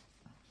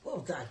 Well,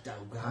 that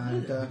down,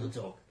 And, people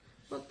talk.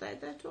 But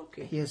they're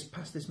talking. He has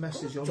passed this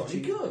message on jolly to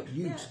good.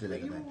 you Yeah, to but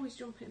deliver you then. always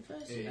jump in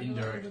first. You Indirectly.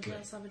 never let everybody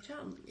else have a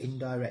chance.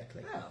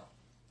 Indirectly. Well,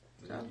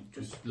 So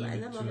just leave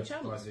letting it them to have a us by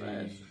chance the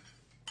first.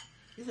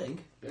 you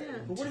think? Yeah.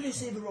 But what if they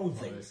say the wrong by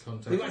the things?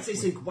 contact They might say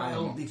something with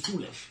wildly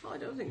foolish. Oh, I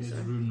don't think his so.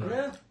 rune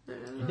Yeah?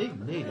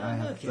 Indeed. I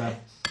have Okay.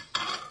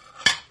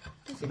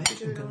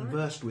 met and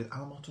conversed with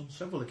Almot on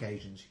several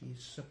occasions.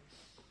 He's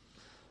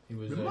He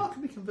was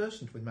remarkably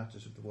conversant with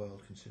matters of the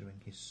world, considering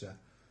his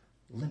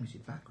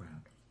limited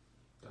background.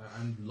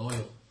 and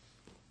loyal.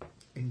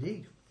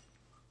 Indeed.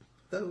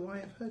 Though I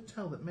have heard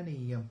tell that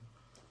many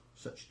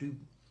such do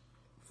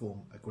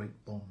form a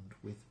great bond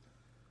with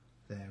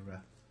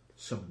their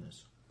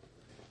summoners.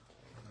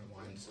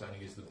 My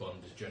understanding is the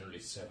bond is generally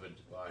severed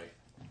by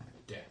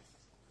death.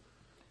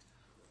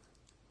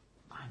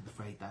 I'm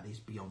afraid that is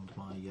beyond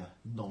my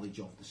knowledge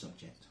of the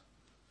subject.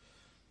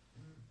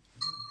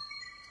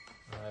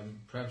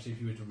 Perhaps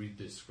if you were to read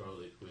this scroll,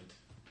 it would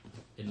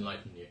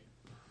enlighten you.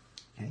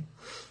 Okay.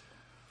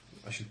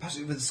 I should pass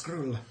it with the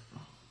scroll.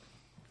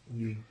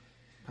 You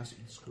passing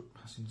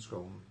the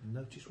scroll.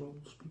 Notice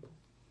rolls, people.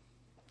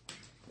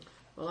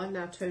 Well, I've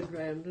now turned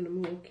round and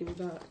I'm walking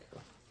back.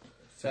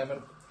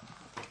 7.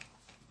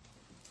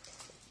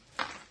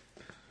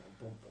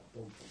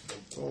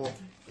 4.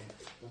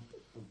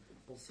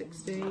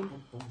 16.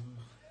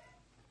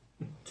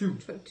 2.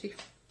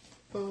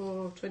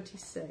 24.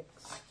 26.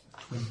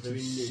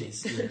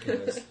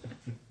 There's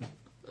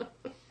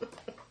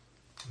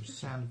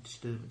sound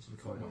disturbance in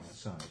the corridor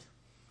outside.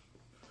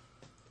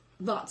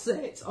 That's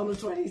it, on a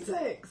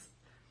 26.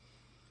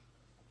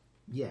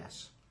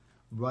 Yes.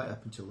 Right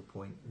up until the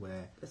point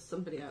where There's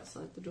somebody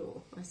outside the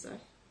door, I say.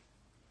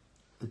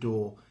 the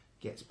door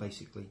gets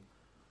basically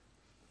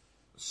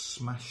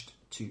smashed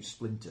to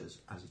splinters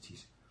as it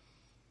is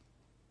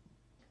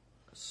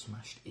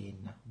smashed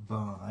in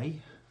by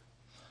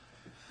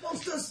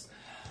Monsters!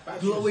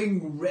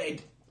 Glowing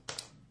red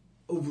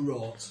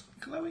overwrought.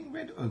 glowing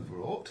red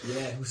overwrought.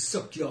 Yeah, who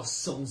sucked your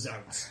souls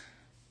out.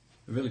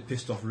 A really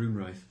pissed off room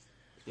wraith.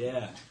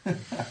 Yeah.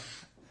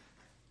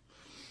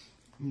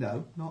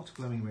 No, not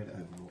glowing red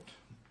overwrought.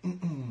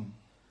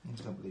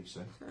 I don't believe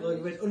so.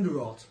 Glowing red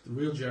underwrought. The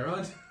real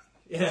Gerard?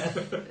 Yeah.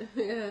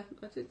 Yeah,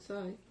 I did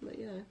say, but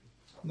yeah.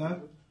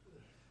 No.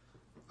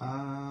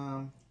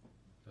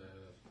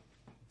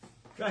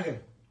 Dragon.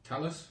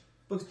 Callus?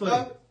 Bugs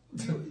Bunny.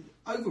 No.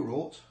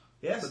 Overwrought,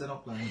 Yes? but they're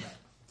not glowing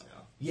red.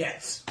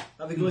 Yes.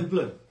 Are they glowing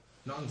blue?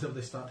 Not until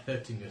they start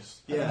hurting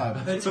us. Yeah. No.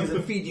 Hurting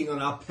and feeding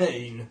on our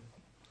pain.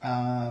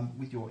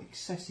 With your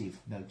excessive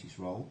notice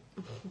roll,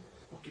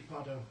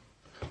 Occupado.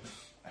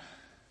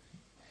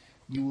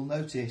 you will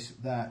notice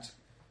that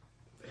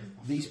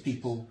these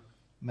people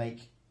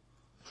make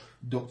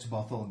Dr.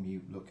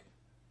 Bartholomew look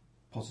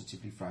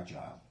positively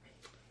fragile.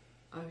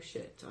 Oh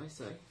shit, I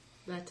say.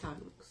 They're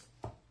tanks.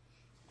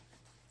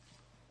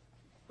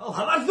 I'll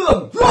have at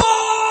them!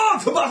 Roar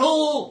for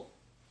battle!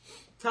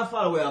 How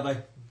far away are they?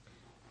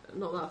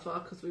 Not that far,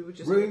 because we were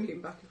just Room.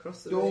 walking back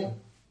across the Door. room.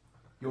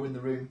 You're in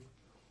the room.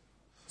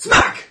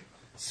 Smack!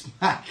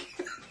 Smack!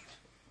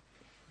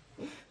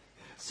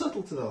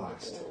 Subtle to the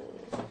last.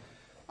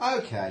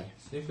 Okay.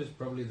 Sniffer's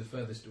probably the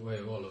furthest away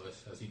of all of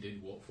us, as he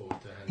did walk forward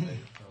to hand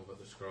over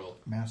the scroll.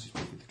 Mouse is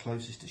probably the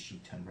closest as she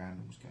turned round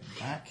and was going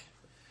back.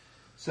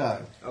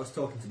 So, I was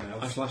talking to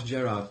Mouse. /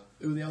 Gerard.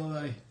 Who the hell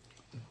are they?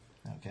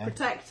 okay.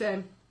 Protect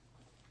him,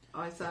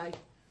 I say.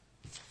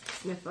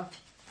 Sniffer.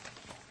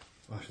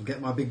 I shall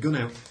get my big gun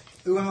out.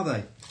 Who are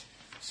they?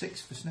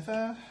 6 for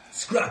Sniffer.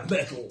 Scrap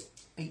metal!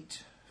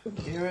 8 for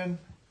Kieran.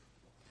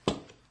 5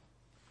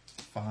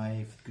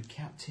 for the good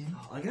captain.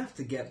 I'm going to have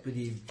to get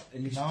bloody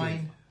initiative.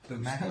 9 for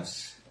booster.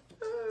 Mouse.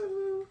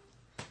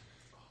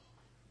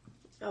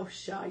 Oh,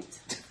 shite.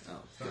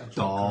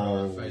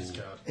 Oh. Face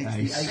card. It's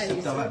the Ace. 8 of Ace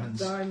of diamonds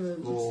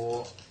diamonds.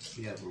 for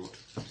the overwrought.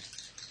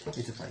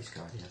 It's a face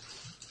card, yeah.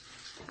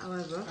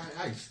 However,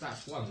 Ace,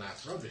 that's one,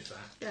 that's rubbish, that.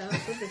 yeah,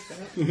 that's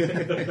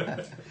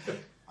rubbish, though.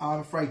 I'm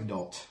afraid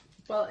not.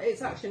 Well,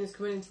 its action is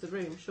coming into the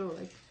room,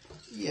 surely.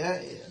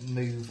 Yeah,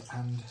 move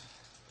and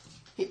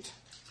hit.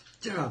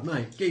 Gerard,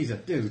 mate, geezer,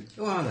 dude.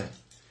 Who are they?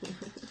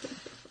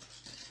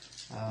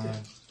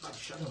 I'd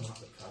shut him up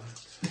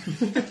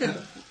the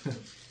card.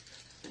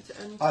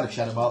 I'd have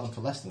shadow marked them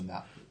for less than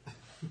that.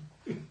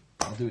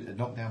 I'll do it at a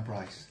knockdown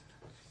price.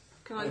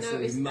 Can I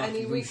Absolutely notice marking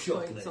any them weak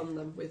shortly. points on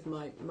them with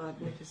my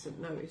magnificent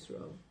notice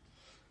roll?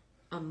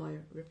 And my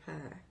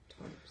repair type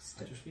I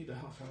stuff. just need a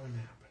half-hour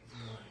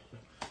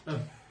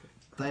nap.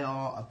 They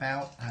are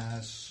about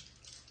as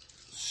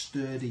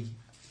sturdy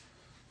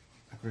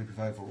a group of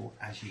overall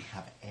as you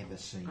have ever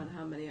seen. And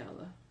how many are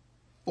there?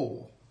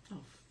 4. Oh,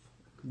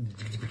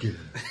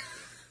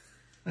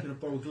 Gonna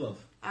borrow a glove.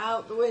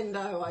 out the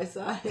window, I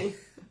say.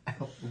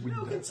 Out the I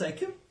window. can take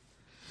him.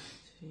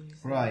 Jeez.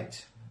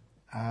 Right.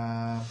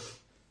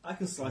 I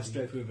can slice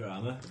straight through your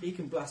armour. He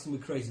can blast him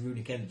with crazy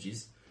runic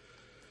energies.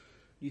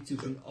 You two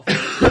can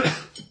offer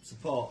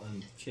support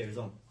and cheer us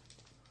on.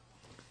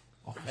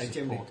 Offer And support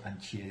generally-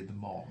 and cheer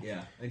them on.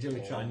 Yeah, and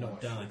generally try and not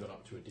die. Got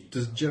up to a D.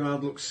 Does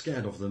Gerard look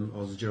scared of them,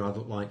 or does Gerard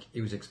look like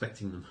he was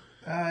expecting them?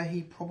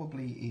 He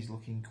probably is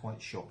looking quite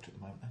shocked at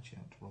the moment. Actually,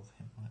 I have to roll for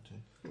him. I have to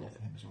roll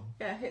for him as well.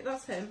 Yeah,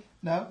 that's him.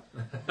 No,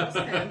 That's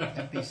him.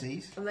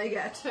 NPCs. And they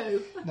get a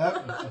 2.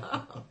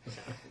 No.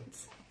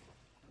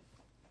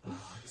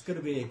 It's going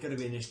to be an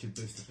initiative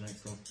booster for the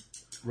next one.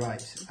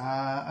 Right.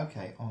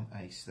 Okay. On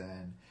Ace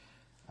then.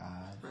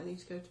 I need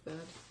to go to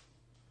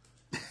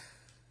bed.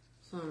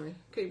 Sorry.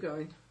 Keep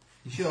going.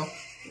 You sure?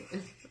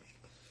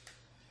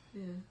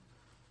 Yeah.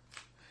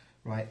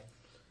 Right.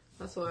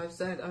 That's why I've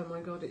said, oh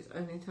my god, it's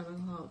only 10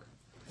 o'clock.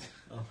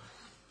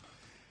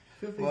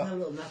 Feel free to have a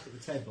little nap at the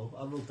table.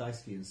 I'll roll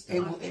dice for you and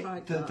stuff. I've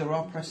tried that. There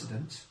are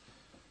precedents.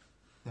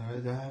 There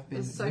have been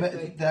There's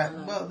Sophie.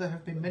 there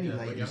have been many Yeah,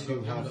 but you ladies haven't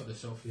who got have the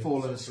selfie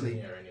fallen of Sophie in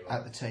asleep here anyway.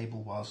 at the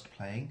table whilst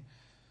playing.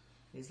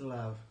 He's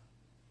allowed.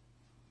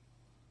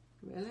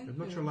 Really? I'm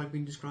not sure I like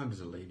being described as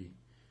a lady.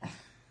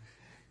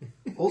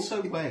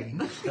 Also Wayne.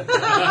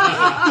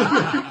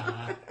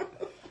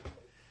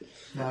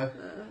 No.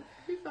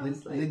 Who fell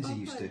asleep? Lindsay Oh,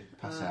 used to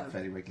right. pass out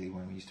fairly regularly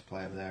when we used to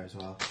play over there as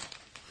well.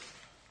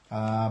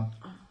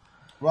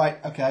 Right,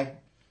 okay.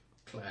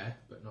 Claire,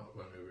 but not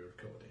when we were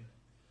recording.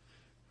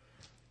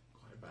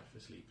 Quite bad for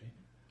sleeping.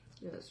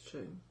 Yeah, that's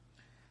true.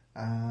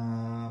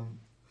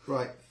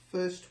 Right,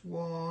 first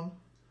one.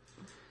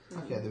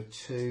 Okay, there are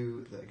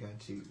 2 that are going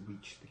to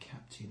reach the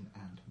captain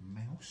and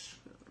mouse.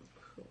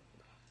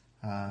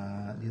 The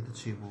other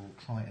 2 will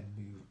try and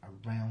move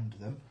around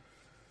them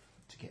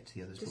to get to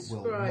the others, but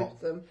will Describe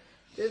not. them.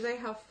 Do they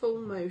have full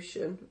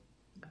motion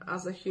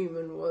as a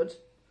human would?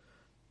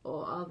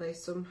 Or are they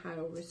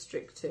somehow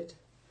restricted?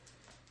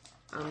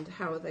 And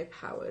how are they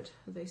powered?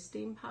 Are they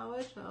steam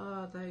powered? Or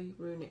are they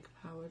runic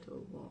powered or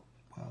what?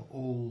 Well,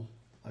 all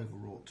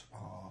overwrought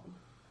are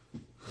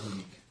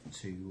unique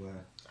to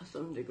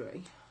Some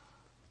degree.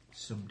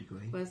 some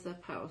degree. Where's their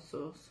power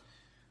source?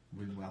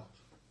 Runewell.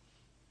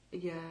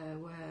 Yeah,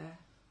 where?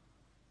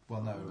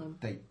 Well, no,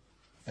 they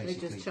They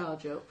basically just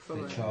charge up from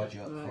they it. charge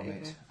up Right, from okay.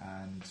 it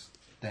and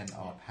then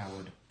are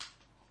powered.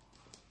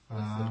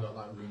 Unless they've got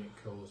like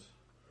runic cores.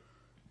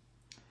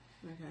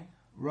 Okay.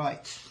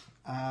 Right.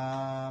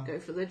 Go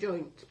for their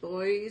joints,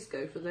 boys.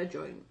 Go for their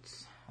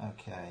joints.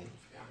 Okay.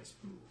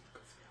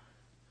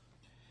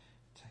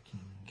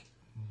 Attacking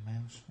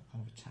mouse. What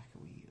kind of attack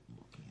are we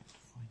looking at?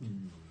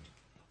 Fighting?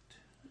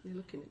 You're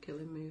looking at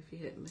killing me if you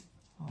hit me.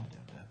 I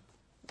don't know.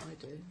 I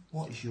do.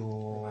 What is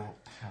your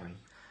parry?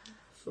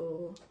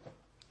 4.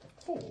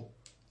 4?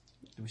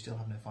 Do we still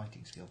have no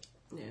fighting skill?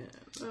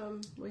 Yeah.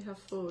 We have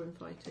 4 in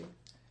fighting.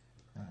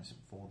 No, it's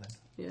 4 then.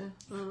 Yeah.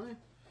 I know.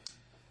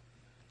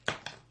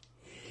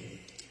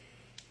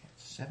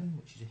 7,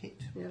 which is a hit.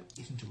 Yep.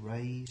 Isn't a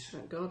raise.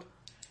 Thank God.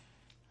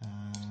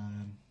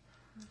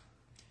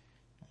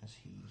 As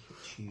he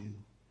hits you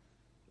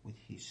with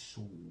his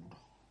sword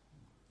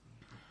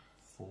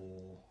for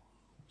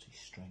what's his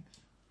strength?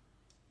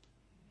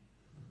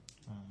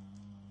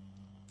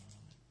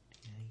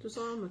 Does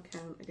armour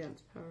count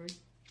against parry?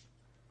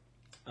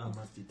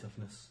 Must be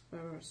toughness. Oh,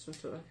 it's not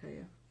okay,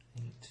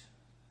 yeah. 8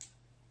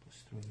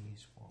 plus 3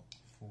 is what?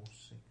 4,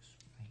 6,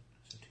 8.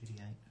 So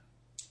 2d8.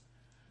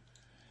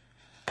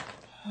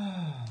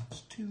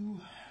 That's 2.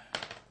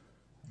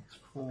 That's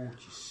 4,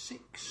 which is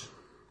 6.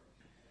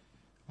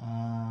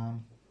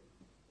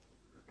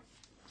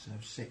 So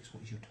 6.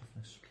 What is your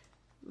toughness?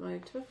 My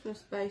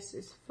toughness base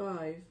is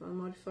 5. My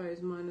modifier is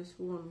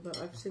 -1, but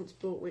I've since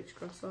bought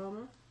witchcraft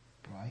armour.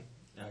 Right.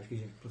 Which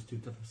gives you +2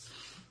 toughness.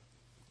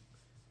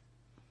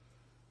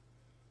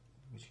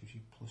 Which gives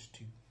you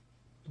 +2.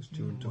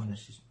 +2 and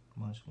toughness. Is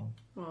 -1.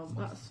 Well,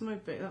 that's my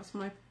that's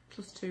my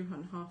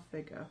 +2.5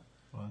 figure.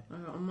 Right.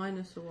 I've got a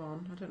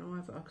 -1. I don't know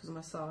whether because of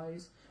my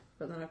size,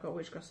 but then I've got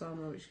witchcraft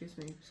armour, which gives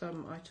me so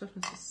my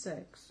toughness is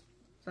 6.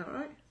 Is that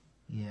right?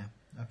 Yeah.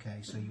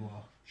 Okay. So you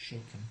are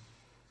shaken.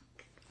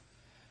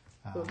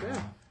 Well,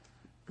 yeah.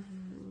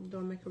 Do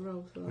I make a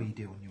roll for What do you that?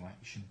 do on your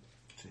action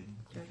to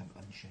Okay. become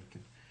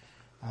unshaken?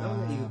 I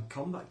haven't even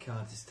combat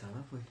cards this time,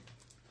 have we?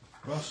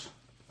 Ross,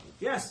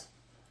 Yes!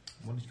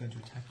 one is going to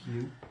attack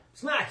you.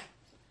 Smack!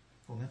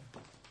 Well then,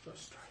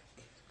 First strike.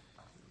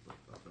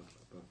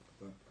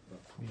 what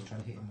are you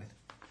trying to hit him with?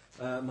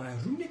 My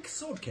runic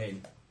sword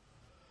cane.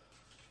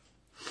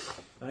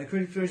 And I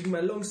credit for using my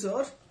long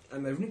sword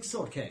and my runic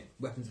sword cane.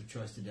 Weapons of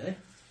choice today.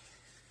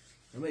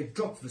 I may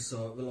drop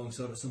the long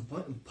sword at some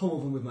point and pummel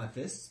them with my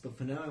fists, but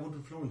for now I want a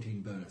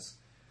Florentine bonus.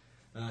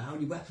 How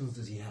many weapons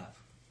does he have?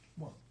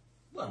 1.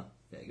 1.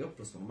 There you go,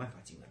 plus 1 on my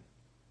fighting then.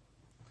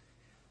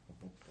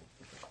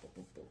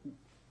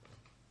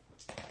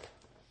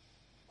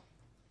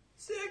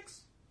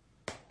 6.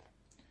 Is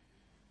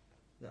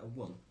that a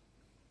 1?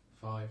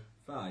 5.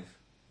 5.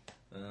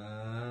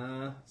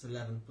 That's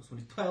 11 plus 1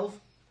 is 12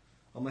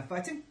 on my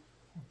fighting.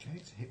 Okay,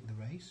 it's a hit with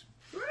a raise.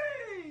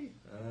 Hooray!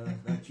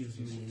 That gives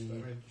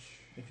me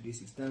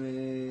 56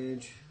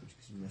 damage, which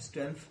gives me my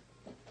strength,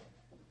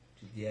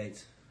 which is the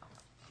 8.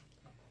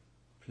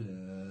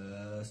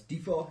 Plus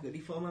D4, got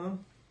D4 man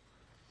on.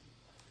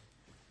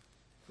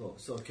 For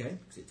sword cane,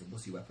 because it's a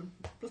wussy weapon.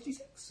 Plus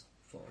D6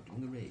 for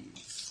doing a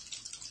raise.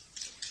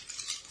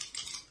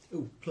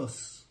 Oh,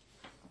 plus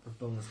a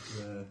bonus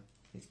to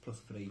it's plus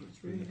 3.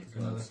 It's really as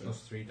well, Another so-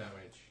 plus 3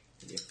 damage.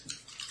 Yep.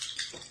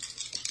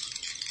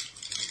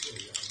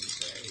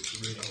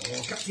 It's really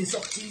Oh, Captain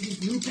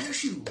Socrates' new pair of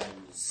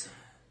shoes.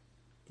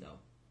 No.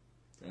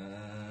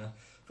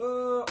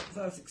 4,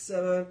 5, 6,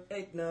 7,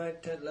 8, 9,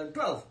 10, 11,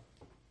 12.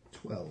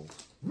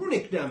 12.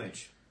 Runic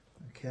damage.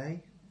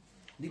 Okay.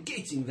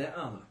 Negating their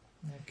armour.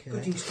 Okay.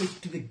 Cutting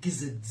straight to the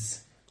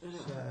gizzards.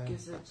 So-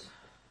 Gizzard.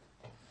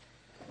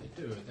 They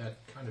do it. They're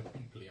kind of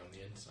pimply on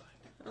the inside.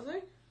 Are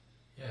they?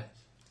 Yes.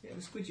 Yeah,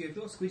 the squidgy, if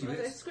you're squidgy Are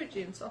they bits.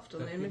 squidgy and soft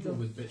on They're the people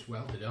middle? with bits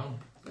welded on.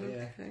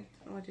 Yeah. Okay.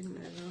 Oh, I didn't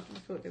know that. I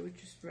thought they were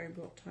just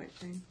robot type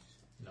things.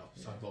 No,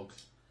 cyborgs.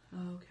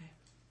 Oh, okay.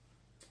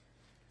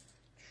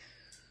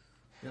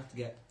 You have to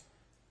get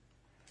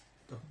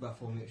talk about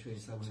 4 minutes really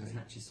so when it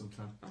hatches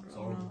sometime. I'd It's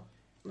rather horrible.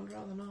 not. I'd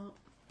rather not.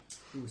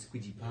 Ooh,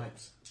 squidgy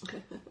pipes.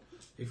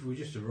 If we were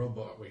just a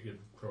robot, we could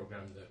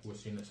program the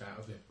wussiness out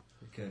of it.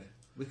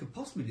 We could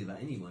possibly do that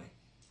anyway.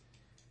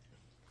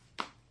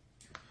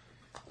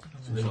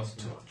 Not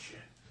touch.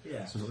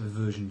 Yeah. Some sort of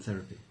aversion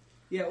therapy.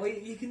 Yeah, well,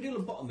 you can do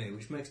lobotomy,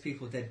 which makes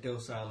people dead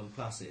docile and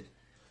placid.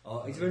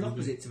 Or is there an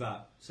opposite to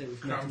that? So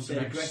which makes Cramps them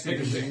and dead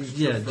aggressive. extra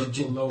Yeah,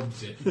 frontal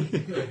lobes in.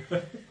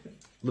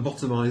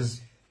 Lobotomise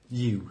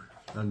you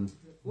and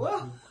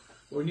What?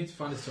 Well, we need to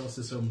find a source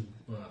of some.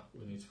 Well,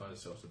 we need to find a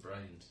source of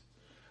brains.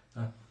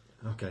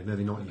 okay,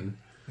 maybe not you.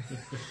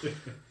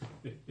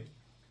 Okay.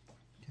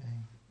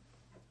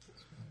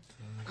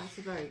 That's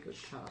a very good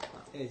card,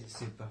 that. It is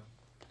super.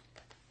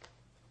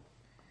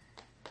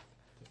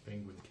 The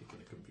penguin kicking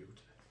a computer.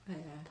 Yeah.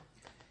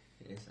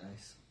 It is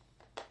nice.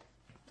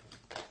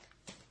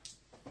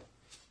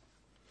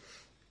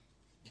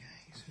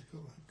 Okay, so we've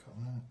got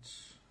that.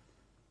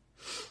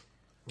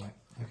 Right,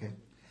 okay.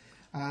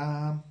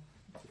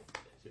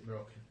 Is it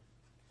broken?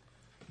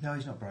 No,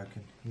 he's not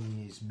broken.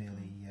 He is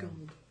merely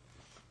Gold.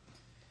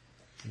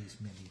 he's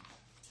merely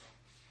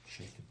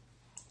shaken.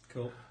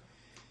 Cool.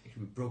 It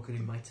should be broken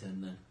in my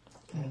turn then.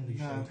 Only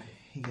No, shaken.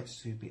 he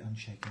gets to be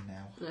unshaken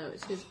now. No,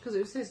 it's his, because it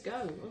was his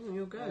go. It wasn't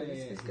your go, Oh, yeah,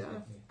 it's his yeah,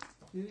 go.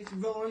 You need to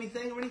roll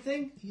anything or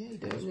anything? Yeah, he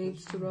It does.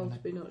 needs to roll to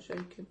be not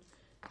shaken.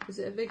 Is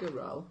it a vigour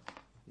roll?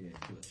 Yeah,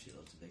 do a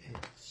shitload of big.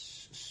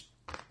 It's a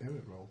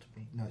spirit roll to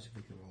be. No, it's a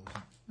vigor roll, isn't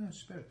it? No, it's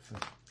spirit for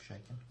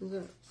shaken. Is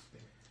it?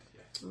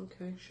 Yeah.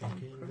 Okay.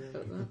 Shaking I'll crack the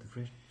at that. the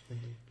fresh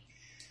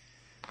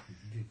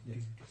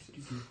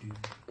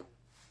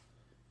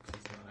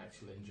It's not an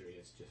actual injury,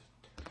 it's just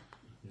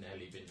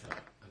nearly been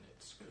hurt and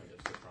it's kind of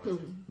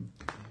surprising.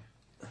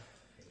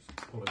 He's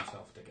pull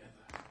himself together.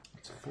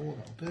 It's a 4,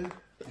 that'll do.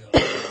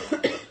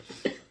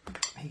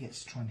 He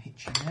gets to try and hit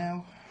you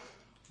now.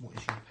 What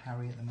is your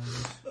parry at the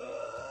moment?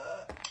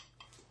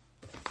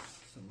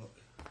 So look.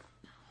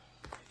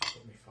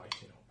 Put me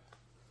fighting up.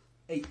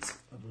 8,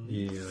 I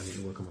believe. Yeah, I need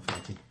to work on my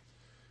fighting.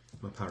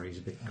 My parry's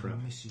a bit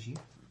crap. Misses you.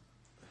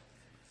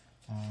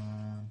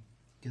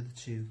 The other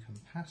 2 come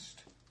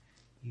past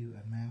you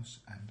and Mouse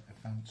and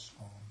advance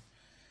on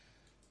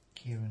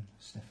Kieran,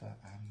 Sniffer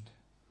and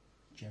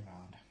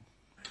Gerard.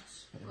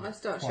 I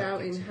start Quite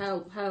shouting, gets it.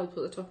 help, help at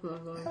the top of my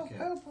voice. Help,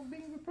 help, I'm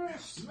being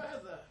repressed.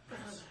 Mother!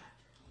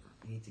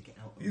 You need to get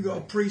out of You got a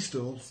the priest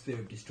or? sphere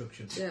of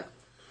destruction. Yeah.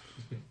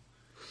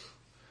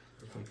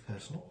 Very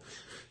personal.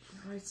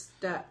 I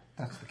step.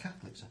 That's the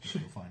Catholics, I think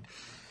you'll find.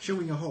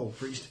 Showing a hole,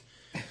 priest.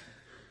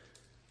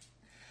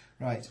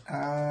 Right,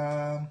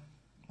 that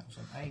was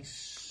an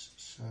ace,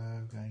 so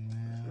going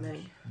around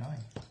Me. 9.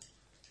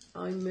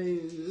 I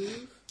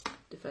move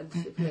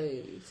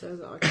defensively so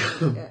that I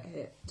can't get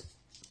hit.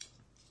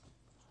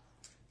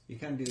 You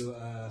can do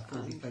a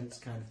full defence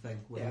kind of thing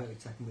where Yeah. you're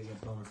attacking with your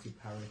bonus to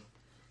parry.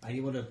 And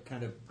you want to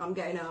kind of. I'm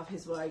getting out of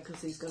his way because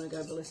he's going to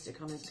go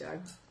ballistic on his go.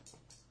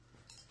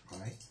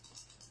 Right.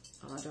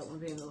 And I don't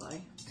want to be in the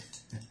way.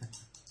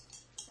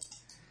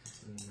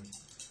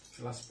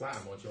 Shall I splat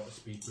him or do you want a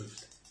speed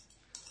boost?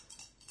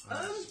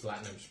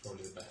 Splatting him's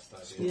probably the best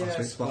idea. Yeah.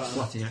 That's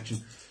splatting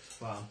action.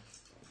 Wow.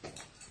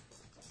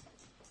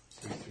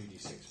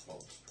 3d6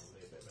 bolts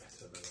probably a bit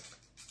better than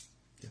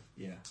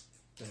Yeah.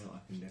 Don't know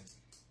what I can do.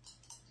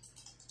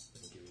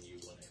 giving you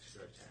one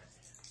extra attack.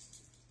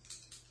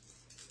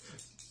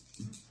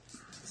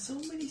 So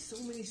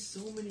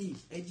many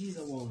edges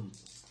I want.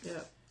 Yeah.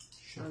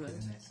 Shocking, know.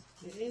 isn't it?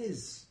 It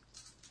is.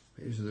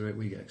 Here's the rate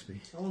we get XP.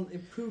 I want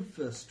improved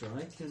first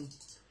strike, and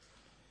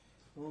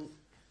I want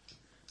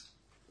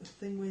a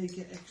thing where you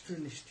get extra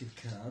initiative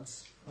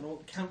cards. I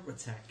want counter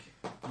attack.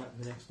 Might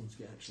be the next one to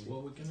get actually.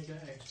 Well, we're going to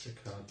get extra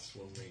cards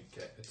when we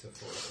get to 40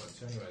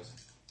 points anyways.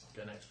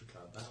 Get an extra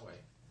card that way,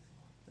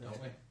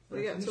 don't we?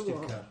 We get to Initiative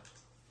what? card.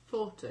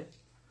 40.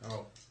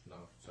 Oh, no,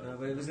 sorry. No,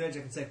 but if there's an edge I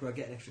can take where I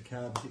get an extra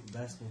card, I pick the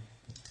best one.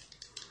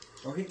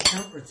 Or I get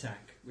counter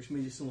attack, which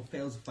means if someone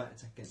fails a fight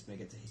attack against me, I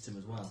get to hit him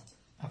as well.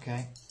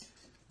 Okay.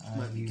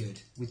 Might be You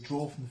good.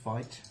 withdraw from the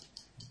fight,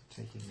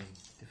 taking the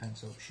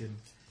defence option.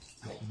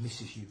 He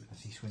misses you as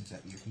he swings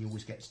at you. He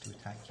always gets to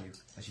attack you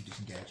as you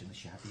disengage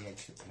unless you have the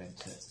edge that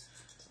prevents it.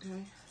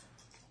 Okay.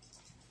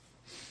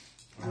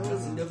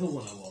 There's another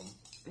one I want.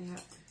 Yeah.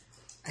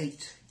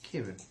 8,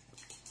 Kieran.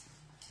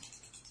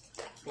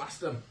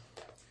 Blast them!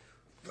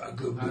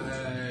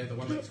 The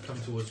one that's come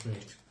towards me.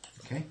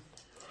 Okay.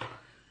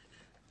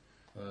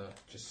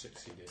 Just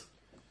succeeded.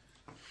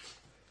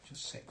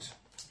 Just 6.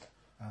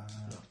 No,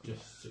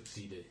 just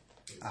succeeded.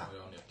 I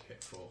only have to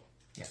hit 4.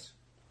 Yes.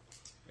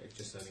 It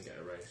just doesn't get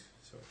a raise.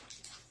 So.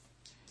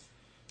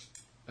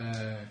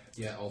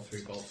 Yeah, all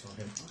 3 bolts on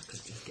him. I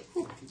could just get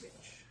 40 bitch.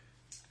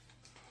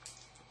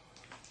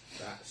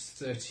 That's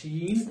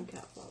 13. And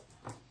cat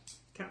flap.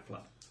 Cat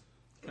flap.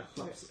 Cat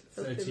flaps.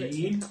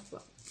 13.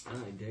 Ah,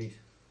 indeed.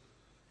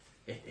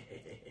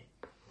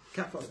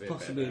 Cat flap's A bit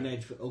possibly better. an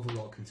edge that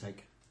Overlord can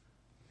take.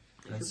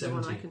 And It's the one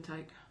I 70. can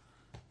take.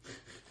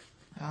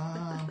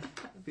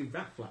 That'd be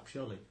rat flap,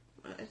 surely.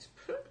 It's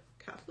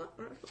cat flap,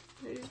 right?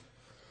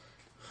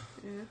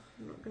 Yeah,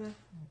 I'm not gonna.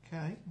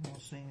 Okay. Well,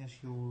 seeing as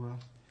your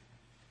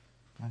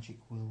magic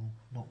will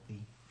not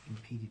be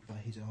impeded by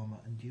his armour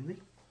unduly,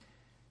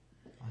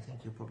 I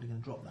think you're probably going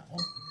to drop that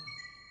one.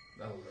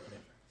 That'll ruin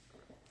him.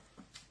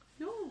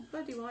 No,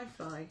 bloody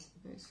Wi-Fi.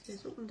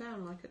 It's up and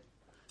down like it.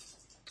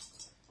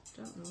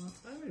 Don't know.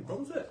 I don't have any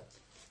problems with it.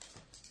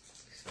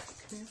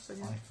 Yes,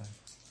 again. iPhone.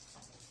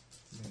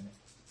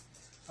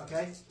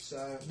 Okay,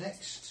 so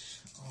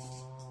next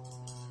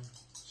on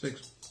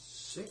 6.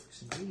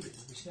 6, indeed, it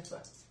will be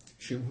Sniffer.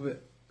 Shoot with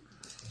it.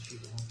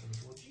 Shoot the one coming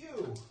towards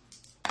you.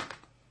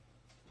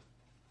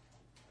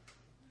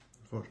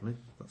 Unfortunately,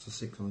 that's a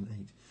 6 on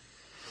an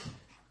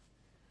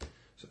 8.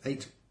 So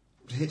 8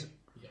 to hit.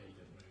 Yeah, he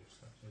didn't move,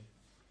 so.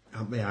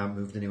 I haven't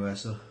moved anywhere,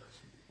 so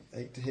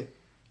 8 to hit.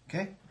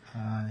 Okay,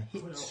 Well,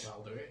 hit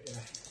that'll do it, yeah.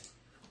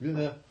 Get in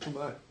there, come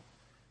back.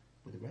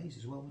 with a raise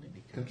as well, wouldn't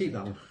it? Can I keep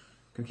that one?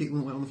 Can I keep the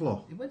one that went on the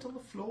floor? It went on the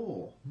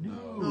floor. No.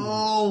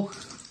 No!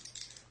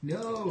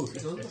 No,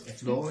 it's on the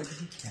floor, it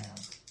doesn't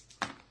count.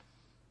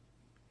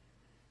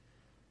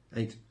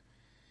 8.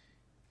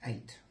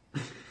 8.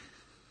 You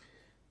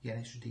get an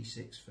extra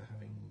d6 for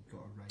having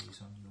got a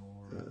raise on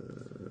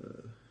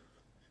your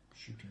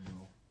shooting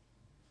roll.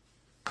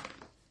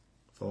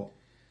 4.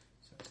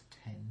 So that's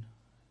 10,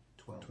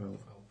 12. 12.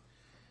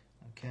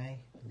 Okay,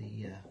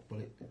 the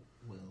bullet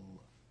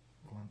will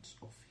glance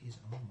off his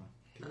armour.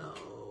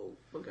 Oh,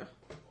 bugger.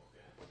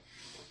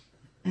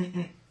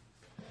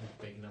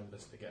 Big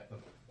numbers to get them.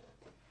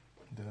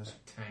 It does.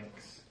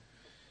 Tanks.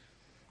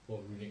 Or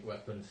runic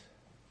weapons.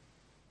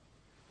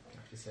 I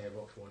have to say I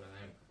bought one of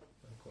them.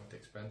 They're quite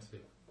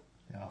expensive.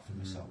 They are for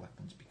missile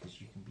weapons because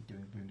you can be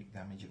doing runic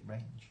damage at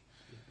range.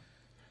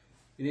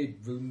 You need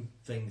rune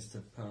things to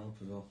power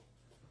up as well.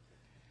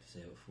 To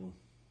save it for fun.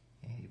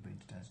 Yeah, your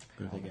rune stones to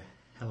Going to take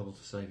a hell of a lot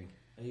of saving.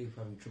 Are you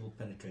having trouble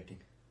penetrating?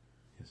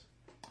 Yes.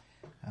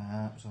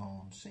 It was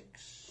on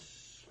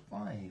 6,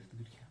 5, the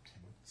good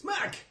captain.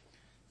 Smack!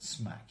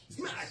 Smack. he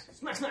Smack! says.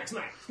 Smack, smack,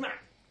 smack, smack!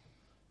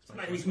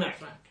 Smack,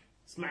 smack,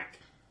 smack!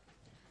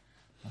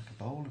 Like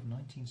a bowl of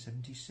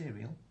 1970s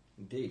cereal.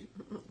 Indeed.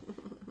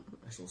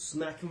 I shall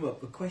smack him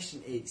up. The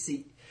question is,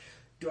 see,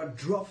 do I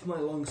drop my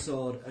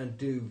longsword and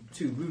do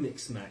 2 runic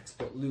smacks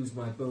but lose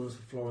my bonus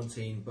for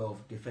Florentine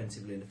both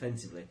defensively and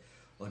offensively?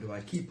 Or do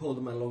I keep hold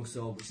of my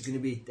longsword, which is going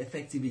to be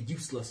effectively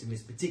useless in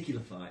this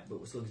particular fight,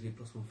 but we're still going to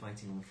do +1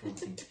 fighting on the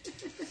Florentine?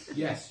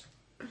 Yes.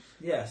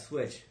 Yes,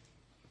 which?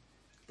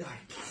 Die.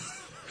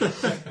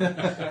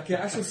 Okay,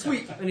 I shall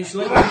sweep, and he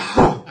shall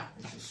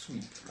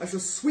I shall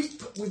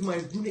sweep with my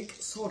runic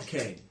sword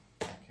cane,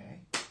 Okay.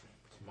 It's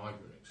my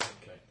runic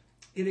sword cane.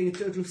 getting a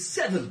total of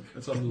 7.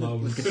 That's on low.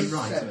 Get it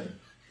right. 7.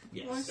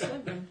 Yes. Why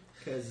 7?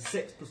 Because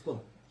 6 + 1.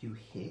 You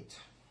hit.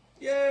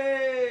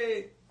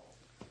 Yay!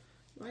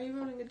 Why are you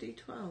rolling a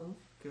d12?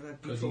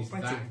 Because he's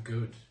that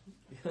good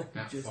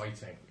at Just-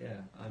 fighting. Yeah,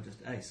 I'm just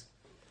ace.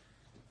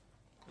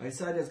 I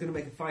decided I was going to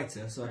make a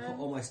fighter, so I put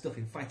all my stuff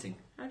in fighting.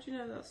 How do you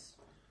know that's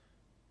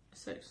a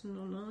 6 and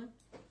not 9?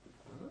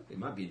 It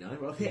might be 9,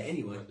 but I'll hit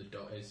anyway. Where the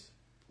dot is.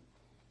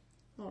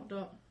 What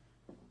dot?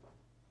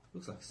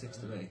 Looks like a 6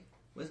 to me.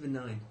 Where's the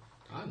 9?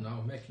 I don't know,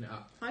 I'm making it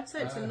up. I'd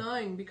say it's a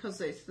 9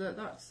 because it's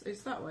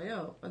that way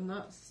up, and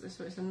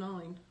so it's a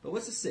 9. But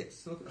where's the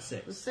 6? Look at the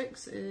 6. The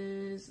 6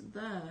 is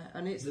there,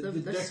 and it's The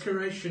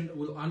decoration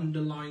will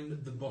underline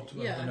the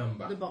bottom of the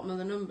number. the bottom of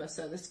the number.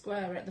 So the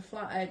square at the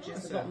flat edge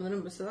is the bottom of the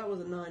number. So that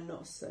was a 9,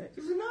 not a 6.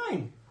 It was a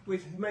 9,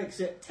 which makes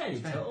it 10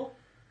 in total.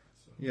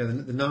 Yeah,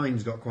 the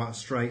 9's got quite a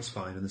straight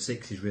spine and the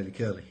 6 is really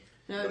curly.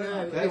 No,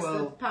 Okay, it's well,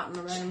 the pattern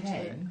around it.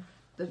 10.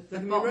 The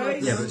Can we bottom of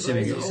raise? the Yeah, but number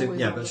assuming is it's, always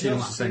yeah, on but the assuming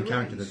it's the top. same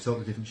character, they're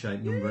totally different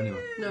shaped number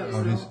anyway. No, it's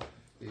Oh, it is. not.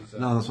 These,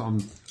 No, that's what I'm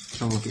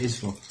trying to look at his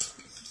for.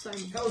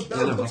 Same. How's Yeah,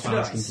 no, that's why I'm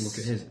asking to look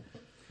at his.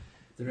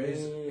 There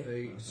is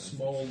a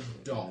small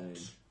dot 10,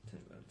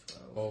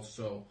 12.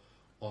 also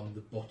on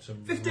the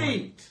bottom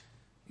 15! right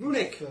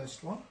Runic!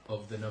 First one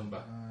of the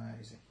number.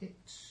 is a hit.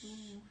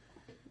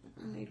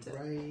 I need to.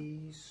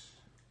 Raise.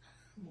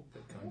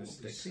 That kind of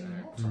sticks See out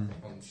what?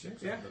 on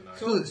 6 Yeah. of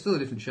the 9. Still a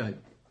different shape.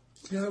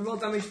 Roll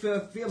damage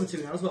for the other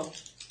 2 now as well.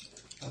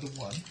 Other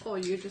one. Or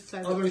you just say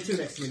I've that only 2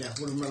 next to me now.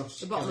 One of them ran off.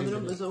 the bottom of the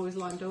number's always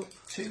lined up.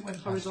 2 went past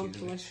you. Horizontally.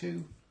 There were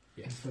 2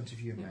 Yeah. in front of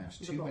you, Yeah, Mouse.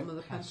 the 2 bottom went of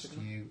the past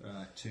pentagon. you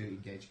to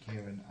engage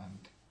Kieran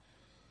and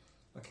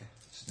Okay.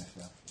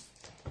 Sniffer.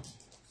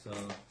 So,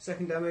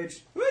 second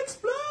damage.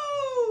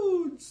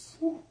 Explodes!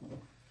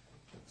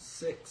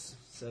 6,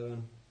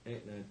 7,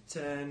 8, 9,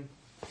 10,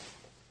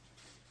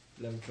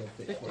 11, 12,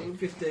 13,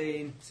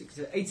 15,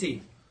 16,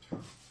 18.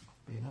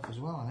 Be enough as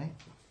well, I think.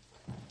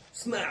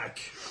 Smack!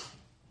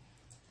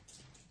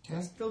 Okay.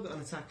 I've still got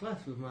an attack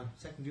left with my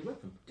secondary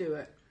weapon. Do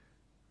it.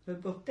 They're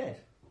both dead.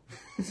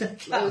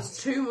 There's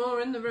 2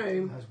 more in the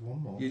room. There's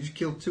one more. You just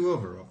killed 2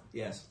 overall.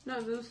 Yes. No,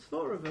 there's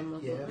 4 of them.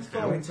 Yeah, There's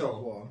four 4 in in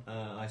total. one.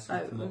 I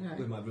sweep them up okay.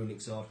 with my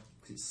runic sword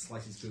because it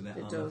slices through their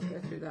It armour. does go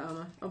through that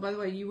armour. Oh, by the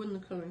way, you won the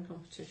colouring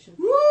competition.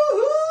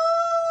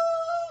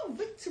 Woohoo!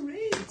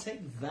 Victory!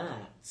 Take that.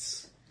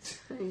 Yes.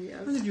 How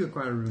did you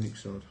acquire a runic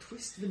sword?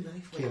 Twist the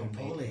knife Kill with a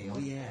me. volley. Oh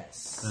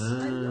yes. I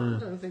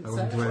don't think I so.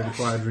 wasn't aware it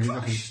acquired runic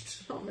weapons.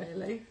 Crushed. Not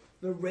really.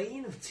 The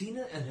reign of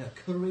Tina and her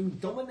colouring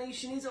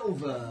domination is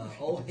over.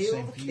 All Did the hail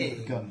same the for you with a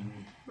king. gun.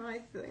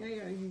 Right,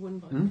 yeah, you won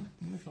by.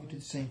 If you did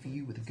the same for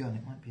you with a gun,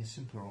 it might be a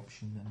simpler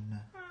option than.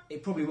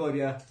 It probably would,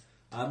 yeah.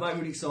 My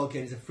runic sword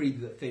cane is a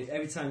freebie that Finn.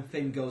 Every time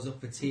Finn goes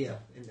up a tier,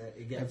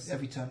 it gets.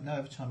 Every time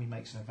he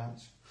makes an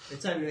advance, Every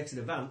time he makes an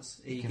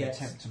advance, he he can gets.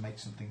 attempt to make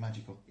something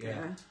magical.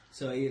 Yeah.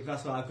 So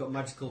that's why I've got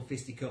magical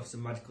fisticuffs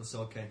and magical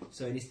sword cane.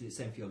 So it needs to be the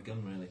same for your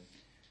gun, really.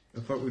 I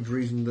thought we'd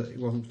reasoned that it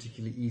wasn't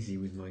particularly easy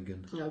with my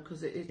gun. No,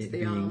 because it's It the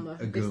being armour.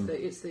 a gun.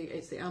 It's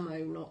the ammo,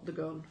 not the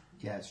gun.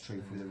 Yeah, it's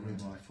true. With a rune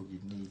rifle,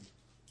 you'd need.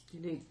 You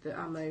need the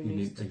ammo. You needs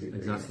need to be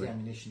exactly. It's the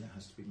ammunition that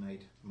has to be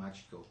made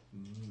magical.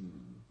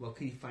 Well,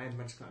 can you find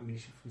magical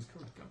ammunition from his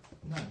current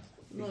gun?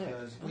 No,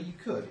 because well, you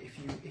could if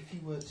you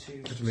were to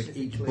You have to make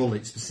each specifically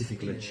bullet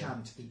specifically.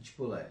 enchant each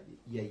bullet.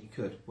 Yeah, you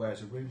could.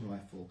 Whereas a rune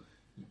rifle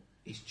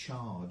is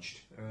charged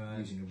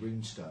using a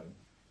rune stone.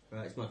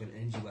 Right, it's like an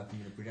energy weapon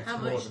with a projectile.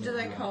 How much do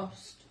they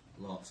cost?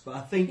 Lots, but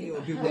I think it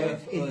would be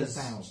worth in the us.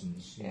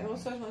 thousands. Yeah, well,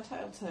 so's my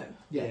tail too.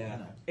 Yeah,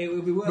 no. it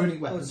would be worth Runic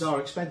weapons us.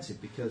 are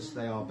expensive because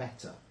they are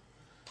better.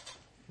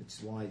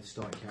 It's why the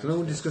starting characters. Because no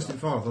one discussed it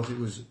before, I thought it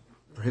was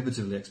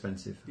prohibitively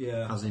expensive.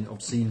 Yeah. As in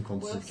obscene We'll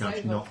quantities of cash,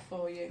 save not up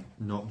for you.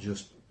 not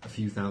just a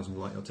few thousand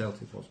like your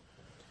tailtip was.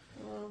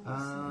 Well,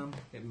 we'll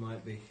see. It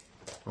might be.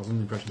 I was under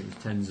the impression it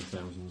was tens of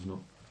thousands, not.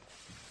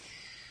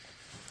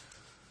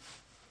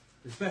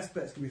 The best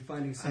bet's going to be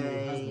finding someone who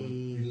has one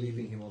and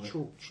leaving him on it.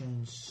 Chalk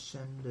chain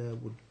sender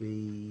would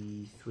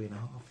be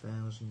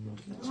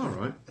 3,500. All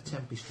right. A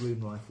Tempest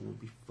rune rifle would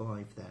be There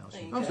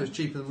 5,000. you Oh, so it's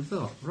cheaper than we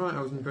thought. Right,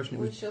 I was under the impression it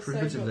We was shall save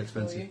prohibitively up for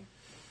expensive. you.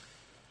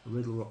 A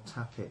Riddle Rock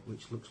Tappet,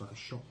 which looks like a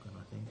shotgun,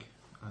 I think.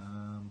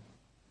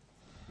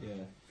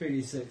 Yeah.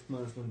 3d6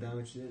 minus 1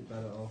 damage, it isn't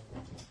bad at all.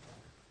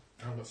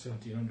 I've got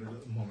 1,700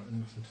 at the moment and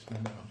nothing to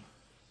spend it on.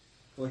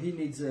 Well, he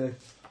needs a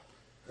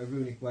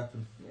runic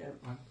weapon. Yeah.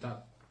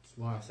 That's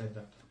why I said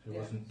that. It Yeah.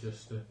 wasn't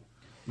just a...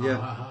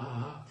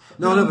 Yeah.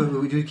 No,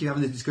 but we do keep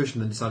having this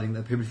discussion and deciding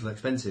that they're prohibitively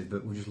expensive,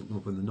 but we just look them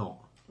up in the knot.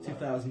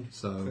 2,000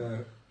 So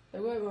for They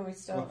were when we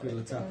started. Rockville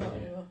attack. They're not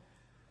anymore.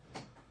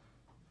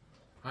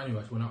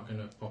 Anyways, we're not going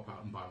to pop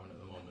out and buy one at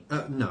the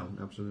moment.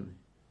 no, absolutely.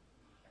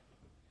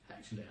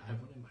 Actually, I have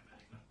one in my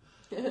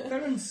bag now.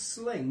 Theron's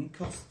sling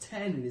costs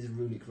 10 in his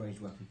runic ranged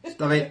weapon.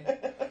 Stop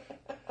it.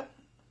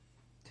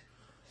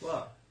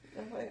 What?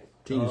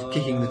 Team's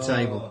kicking the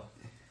table.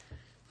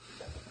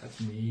 That's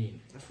mean.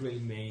 That's really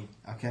mean.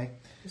 Okay.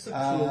 You're so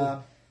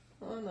cruel.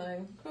 Oh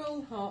no, cruel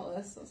and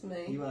heartless. That's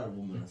me. You are a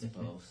woman, I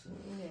suppose.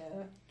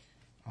 Yeah.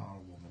 Are a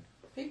woman.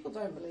 People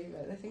don't believe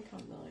it. They think I'm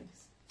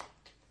nice.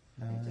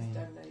 They just 9,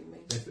 don't know me.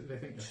 They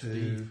think that's 2.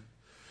 Steve.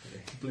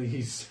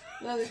 Please.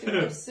 No, they think I'm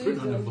Put on a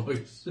Susan.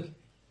 voice.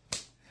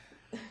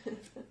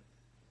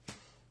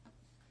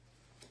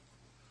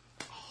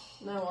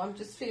 No, I'm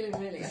just feeling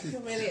really. I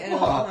feel really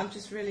ill. I'm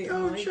just really.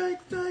 Don't annoyed.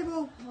 shake the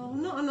table! Oh,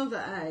 not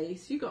another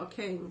ace. You got a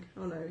king.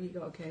 Oh no, he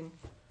got a king.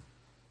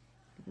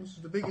 This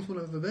is the biggest one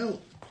I've ever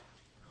built.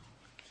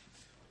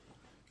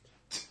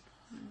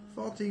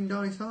 14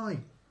 dice high.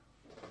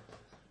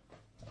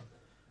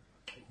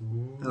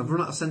 And I've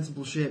run out of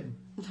sensible shit.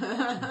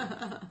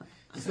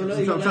 So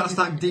I'm trying to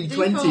stack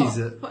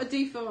D20s. Put a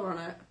D4 on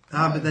it.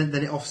 But then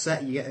it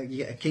offset. You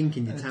get a kink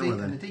in your And tower a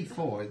then.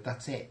 D4,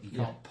 that's it. You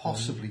can't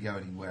possibly go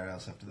anywhere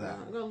else after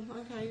that. Well,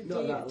 okay.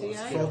 Not that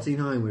D8. 14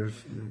 high. We're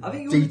I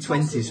think it would be D20s for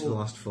the possible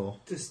last 4.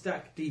 to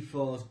stack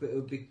D4s, but it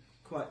would be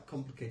quite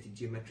complicated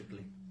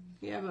geometrically.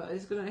 Yeah, but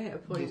it's going to hit a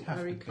point You'd have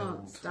where he to can't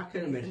build stack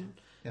pyramid. anything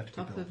You have to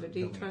top build of a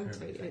building D20.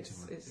 pyramid, It's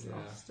effectively.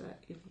 lost it,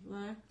 isn't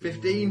there?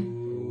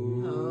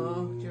 15.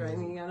 Oh, do you reckon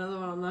you can get another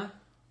one on there?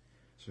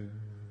 So,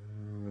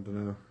 I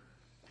don't know.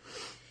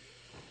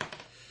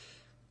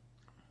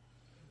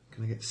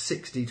 Can I get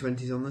 6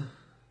 D20s on there?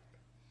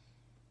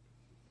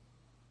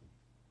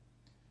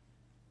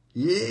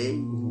 Yay!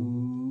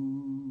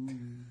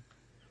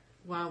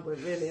 Wow, we're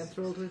really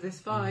enthralled with this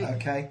fight.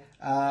 Okay.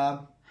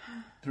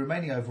 The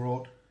remaining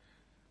overwrought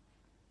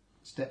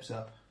steps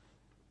up.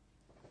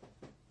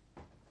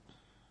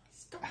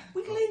 Stop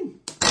wiggling!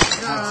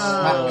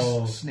 And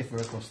smacks Sniffer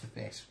across the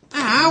face.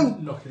 Ow!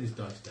 Knocking his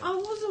dice down. I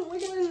wasn't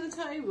wiggling the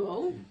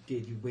table.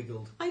 You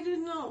wiggled. I did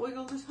not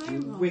wiggle the You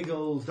table.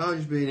 wiggled. I've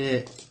just been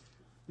hit.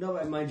 No,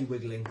 I mind you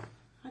wiggling.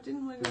 I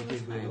didn't wiggle You the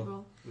did wiggle.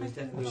 table. There's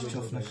definitely What's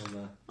wiggling toughness? on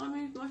there. I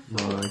moved my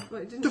foot, Right.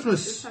 but it didn't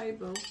Toughness. hit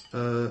the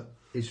table.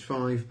 Is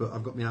 5, but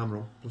I've got my armour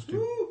on. +2.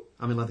 Woo!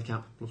 I'm in leather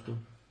cap. +1.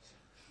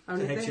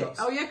 Only To if they hit- headshots.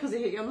 Oh yeah, because he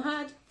hit you on the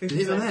head. Did it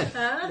hit me on the head?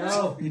 Huh?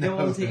 No, you don't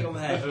want to hit you on the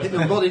head. Hit me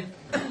on the body.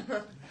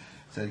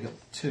 So you've got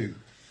 2.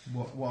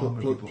 What Plus- armour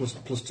have you plus-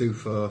 bought? +2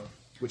 for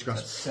That's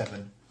witchcraft.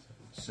 7.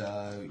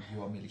 So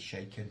you are merely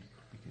shaken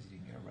because you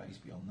didn't get a raise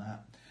beyond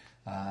that.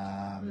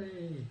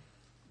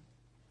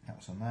 That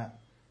was on that.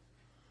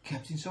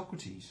 Captain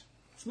Socrates.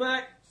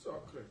 Smack!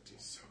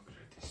 Socrates.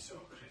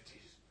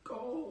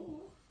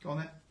 Go. Go on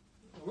then.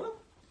 Well,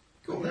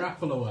 Got your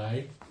apple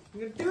away. I'm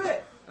going to do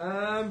it.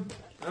 I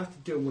have to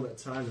do them one at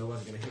a time, otherwise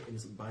I'm going to hit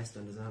innocent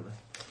bystanders, aren't I?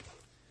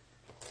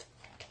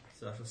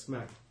 So I shall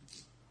smack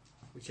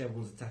whichever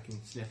one's attacking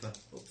Sniffer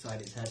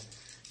upside its head.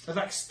 I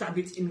backstab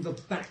it in the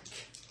back.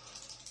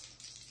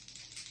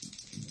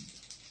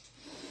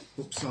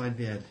 Upside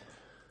the head.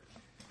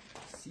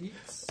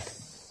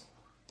 6,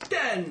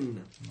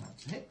 10.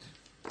 That's a hit.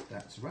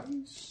 That's a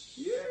raise.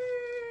 Yay!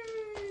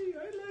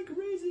 I like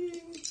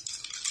raising.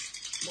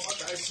 More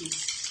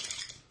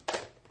dice.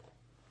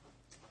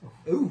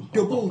 Ooh,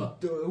 double.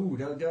 Ooh,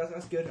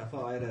 that's good. I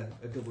thought I had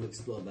a double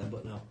explode there,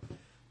 but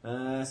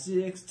no.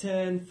 6,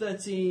 10,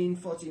 13,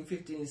 14,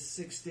 15,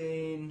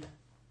 16,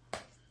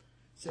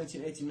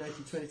 17, 18,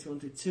 19, 20,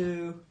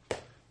 22,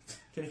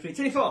 23,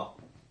 24.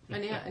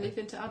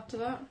 Anything to add to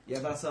that? Yeah,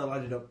 that's all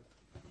added up.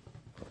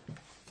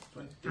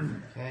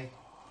 Okay.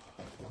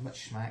 How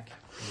much smack?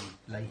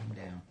 You lay him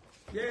down.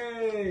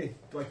 Yay!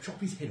 Do I chop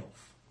his head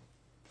off?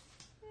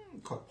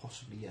 Quite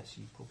possibly, yes.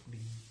 You probably.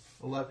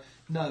 Although,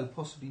 no,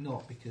 possibly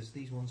not, because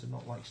these ones are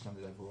not like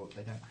standard overwrought.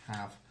 They don't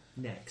have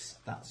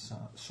Next. that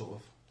sort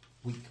of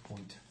weak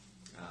point.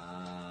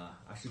 I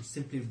should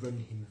simply run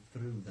him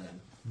through then.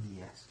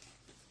 Yes.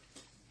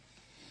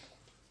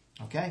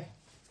 Okay.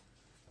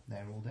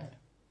 They're all dead.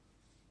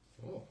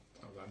 Oh,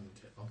 that was having a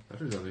tip on.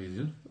 That was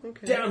easy.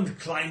 Okay. Damned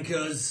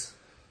clankers!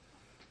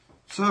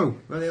 So,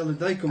 where the hell did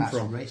they come That's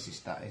from?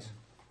 racist, that is.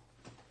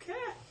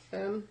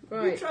 You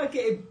Right. try to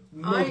get him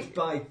mugged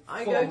by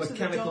I four go to the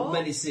mechanical door.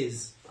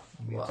 menaces.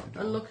 We have What? to do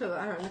And it. look at that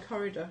out in the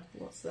corridor.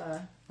 What's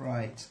there?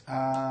 Right.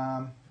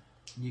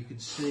 You can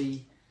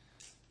see.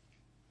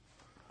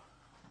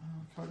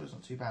 Corridor's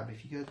not too bad, but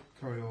if you go to the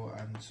corridor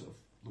and sort of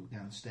look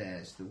down the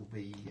stairs, there will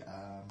be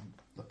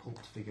the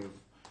pulped figure of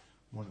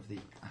one of the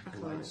acolytes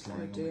Acolytes, oh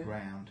lying on the dear.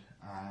 ground,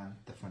 and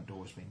the front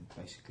door has been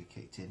basically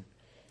kicked in.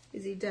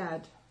 Is he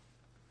dead?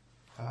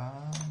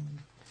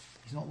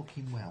 He's not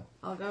looking well.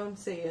 I'll go and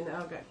see, and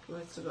I'll get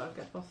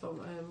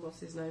Botham, what's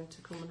his name,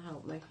 to come and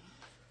help me.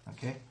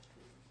 Okay.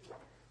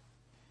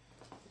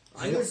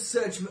 I will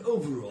search my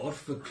overwrought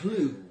for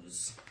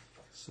clues.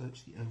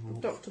 Search the overall.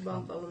 Dr.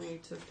 Bartholomew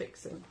to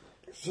fix him.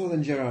 So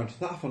then, Gerard,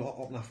 that happen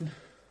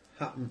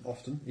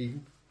often,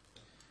 even.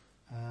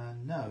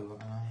 No,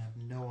 I have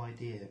no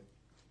idea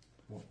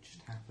what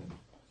just happened.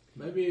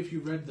 Maybe if you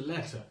read the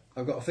letter.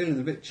 I've got a feeling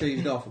they're a bit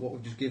cheesed off at what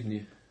we've just given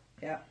you.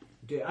 Yeah.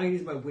 I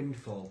use my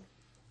windfall,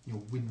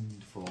 Your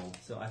windfall.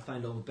 so I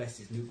find all the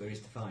bestest loot there is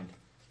to find.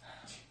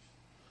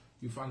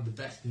 You find the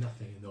best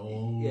nothing in the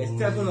whole... Yes,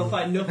 definitely I'll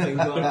find nothing,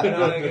 but I'm not going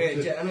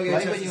Play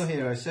to when your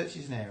hero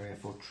searches an area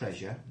for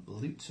treasure,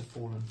 loots a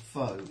fallen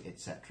foe,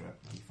 etc.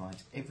 He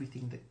finds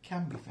everything that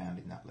can be found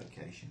in that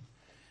location.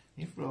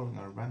 If rolling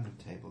on a random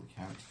table, the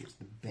character gets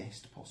the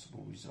best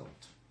possible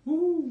result.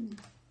 Do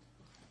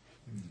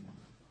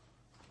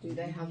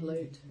they have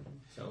loot?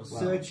 So Well,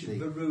 search the-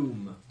 the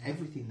room.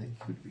 Everything that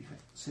could be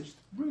found. Search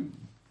the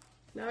room.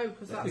 No,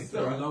 because I think that's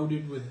they're not.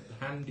 loaded with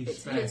handy It's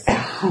spares. his,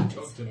 Talk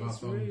it's to his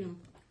Bartholomew. room.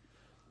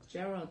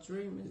 Gerard's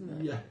room,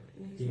 isn't it? Yeah,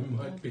 He's he not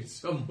might dead. be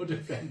somewhat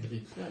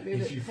offended Might be a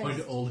if bit you find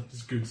pissed. all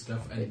this good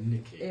stuff and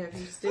nick it. Yeah, if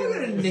you I'm steal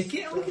going to it. nick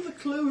it. I'm looking for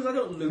clues. I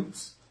don't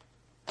loot.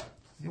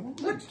 You want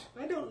What?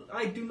 loot?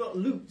 I do not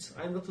loot.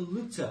 I'm not a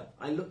looter.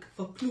 I look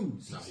for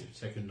clues. No, you've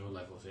taken no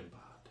levels in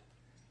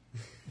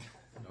bad.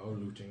 No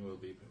looting will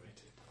be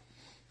permitted.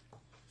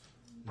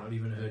 Not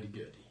even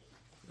hurdy-gurdy.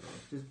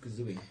 Just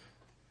kazooing.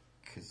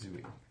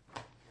 Kazooie.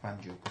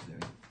 Banjo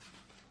kazooie.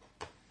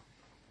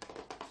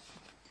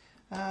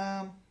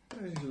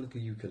 Where's your little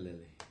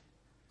ukulele?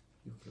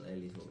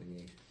 Ukulele is what we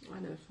need. I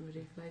know somebody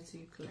who plays the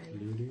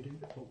ukulele.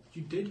 Oh,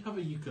 you did have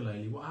a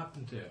ukulele. What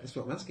happened to it? That's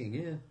what I'm asking,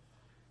 yeah.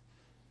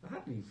 I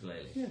had a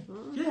ukulele. Yeah.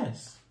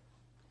 Yes.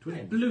 Was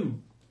it blue?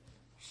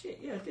 Shit,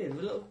 yeah, I did. With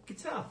a little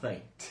guitar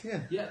thing. Yeah.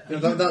 Yeah.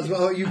 That's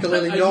what a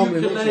ukulele A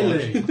normally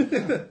ukulele.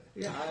 looks like.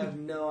 Yeah, I have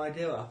no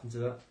idea what happened to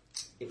that.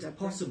 It's Deborah.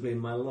 possibly in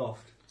my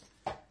loft.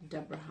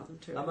 Deborah had them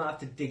too. I might have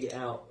to dig it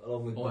out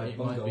along with Or my it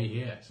bongo. might be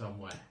here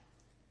somewhere.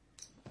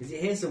 Is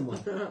it here somewhere?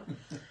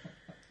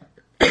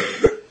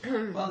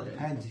 Well, it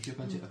depends if you're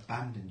going to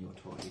abandon your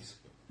toys.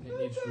 It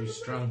needs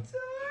restrung.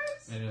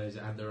 Anyways,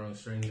 it had the wrong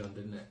strings on,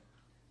 didn't it?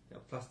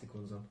 Got plastic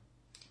ones on.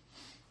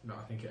 No,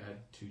 I think it had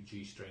 2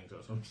 G strings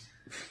or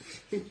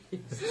something.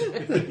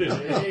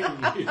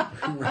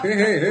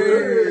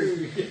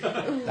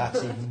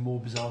 That's even more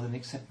bizarre than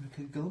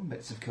eccentric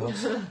gumbits, of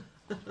course.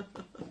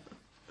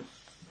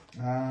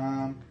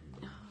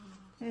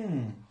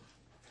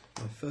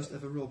 My first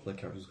ever roleplay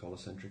character was called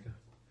Eccentrica.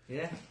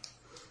 Yeah?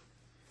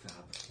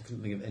 Fab. I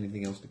couldn't think of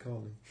anything else to call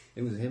him.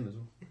 It was him as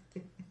well.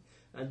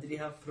 And did he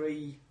have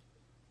 3...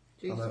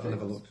 I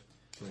never looked.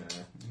 Yeah.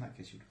 In that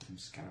case, you'd put him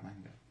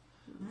Scaramanga.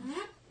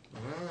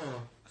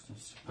 Oh.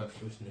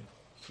 Perfect, isn't it?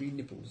 3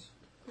 nipples.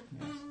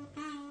 Yes.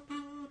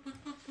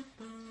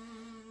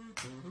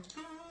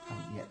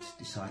 Haven't yet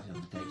decided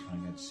on the date when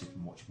I'm going to sit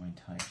and watch my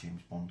entire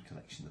James Bond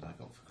collection that I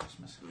got for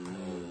Christmas.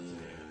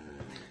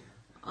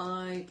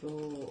 I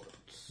bought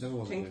Never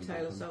was a Tinker James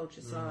Tailor Bond fan.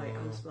 Soldier Sight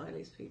and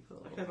Smiley's People.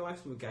 I kind of like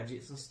some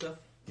gadgets and stuff.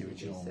 The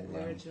original. The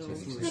original. TV Some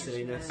of the series.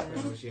 silliness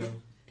when I was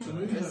young. The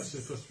movie's actually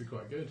supposed to be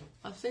quite good.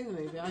 I've seen the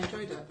movie, I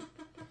enjoyed it.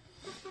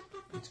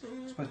 It's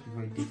supposed to be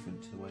very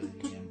different to the way the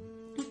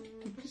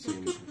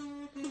series was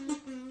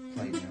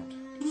played out.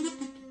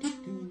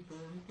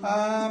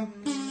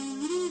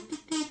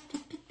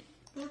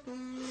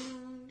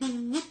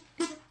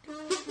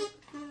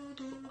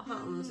 What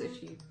happens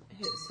if you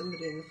hit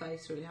somebody in the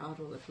face really hard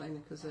while they're playing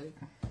a kazoo?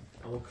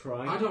 I will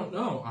cry. I don't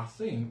know. I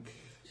think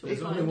Shall we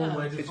there's only find one out?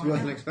 way to It's find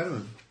worth an out.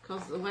 experiment.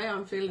 Because the way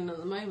I'm feeling at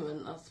the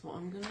moment, that's what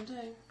I'm going to do.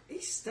 He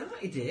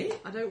started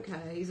it. I don't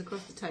care, he's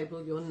across the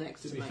table, you're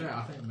next To to be me. fair,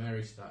 I think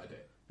Mary started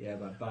it. Yeah,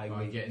 by buying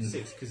By me getting-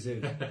 6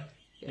 kazoo.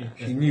 Yeah,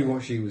 She knew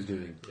what she was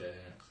doing. Yeah.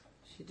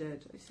 she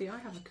did. You see, I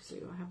have a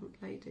kazoo, I haven't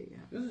played it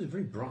yet. This is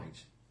very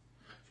bright.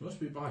 She must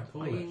be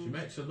bipolar. I mean- She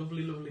makes a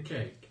lovely, lovely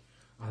cake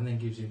and then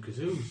gives him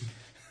kazoos.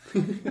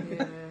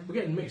 Yeah. We're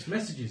getting mixed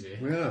messages here.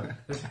 Yeah.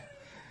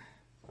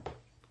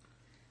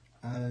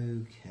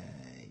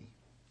 Okay.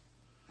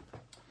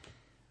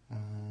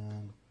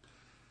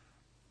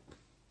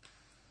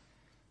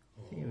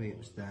 Theory it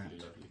was that. Lovely,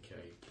 lovely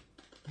cake.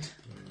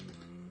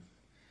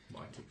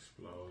 Might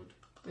explode.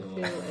 I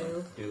feel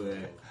ill. Do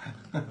it.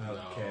 Okay.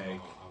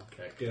 No,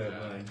 okay. Do it,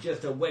 man.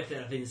 Just a wet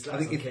thin slice I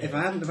think of cake. if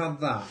I hadn't have had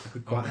that, I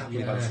could quite Oh, happily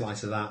have had a yeah.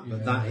 slice of that. But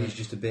Yeah. that is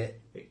just a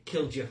bit It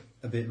killed you.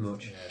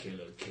 much. Yeah.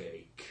 Killer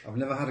cake. I've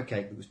never had a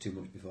cake that was too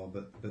much before,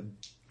 but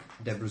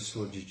Deborah's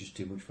sludge is just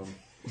too much for me.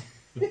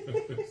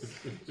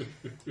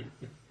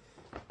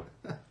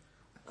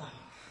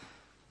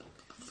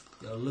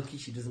 You're lucky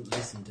she doesn't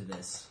listen to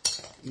this.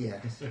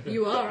 Yes.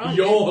 You are, aren't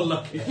you? You're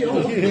lucky.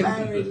 You're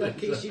very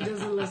lucky she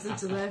doesn't listen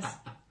to this.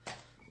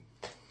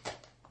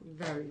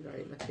 Very,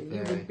 very lucky. You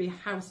Very. would be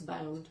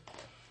housebound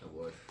I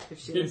would. if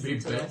she You'd be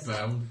listened to this.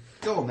 bedbound.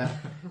 Go on then.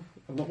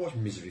 I've not watched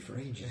Misery for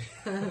ages.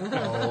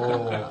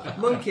 Oh.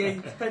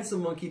 Monkey, pencil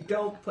monkey,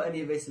 don't put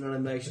any of this in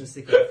animation,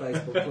 stick it on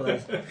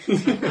Facebook,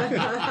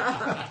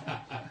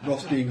 please.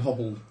 Ross being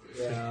hobbled.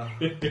 Yeah.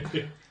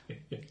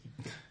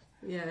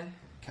 Yeah.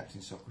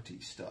 Captain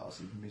Socrates stars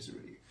in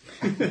Misery.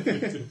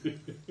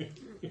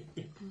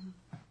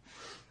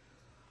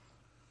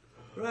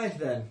 Right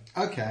then.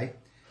 Okay.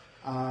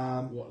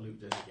 What loot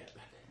does he get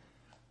then?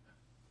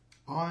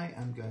 I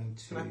am going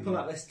to. Can I pull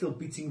out their still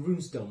beating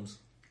runestones?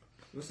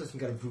 Must have some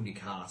kind of runic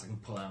heart I can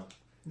pull out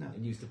No.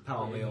 and use to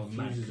power my own It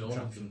magic fuses all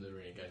contraption. from the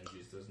ring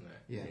energies, doesn't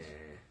it? Yes.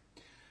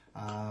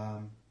 Yeah.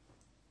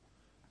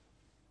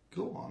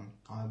 Go on.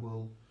 I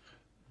will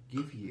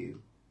give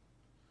you,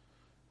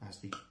 as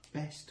the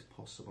best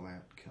possible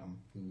outcome,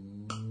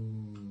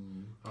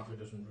 Half a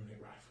dozen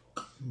runic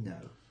rifles. no,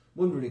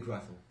 One runic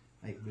rifle.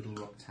 a Riddle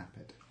Rock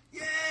Tappet.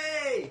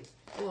 Yay!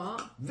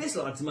 What? This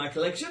will add to my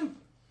collection.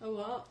 A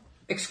what?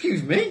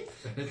 Excuse me?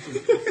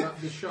 Is that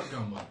the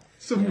shotgun one?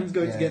 Someone's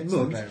going to get it's a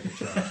mugged. variable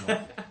charge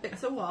one.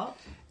 It's a what?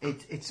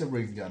 It's a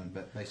rune gun,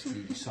 but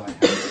basically you decide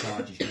how many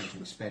charges you're going to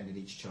expend, and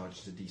each charge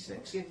is a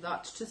d6. Give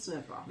that to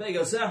Sniffer. There you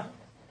go, sir.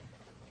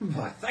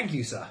 Why, thank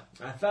you, sir.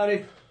 I found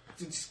it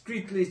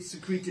discreetly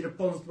secreted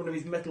upon one of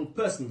his metal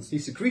persons. He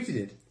secreted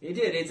it. He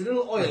did. It's a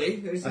little oily.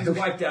 It's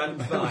wiped down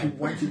and He fine.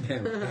 wiped it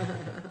down.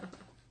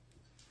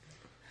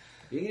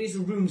 You need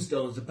some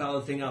runestones to power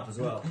the thing up as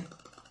well.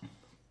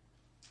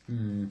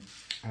 Okay.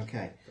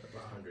 They're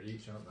about 100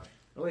 each, aren't they?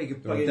 Oh, you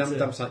could Well, plug damn, into...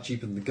 damn sight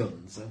cheaper than the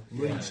guns. So.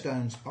 Rune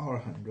stones are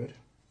 100.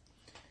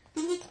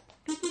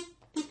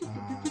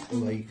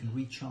 Although you can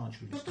recharge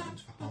rune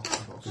stones for half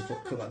the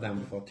cost. Put that down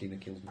before Tina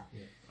kills me.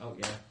 Oh,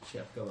 yeah.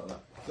 Shit, I forgot about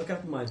that. Look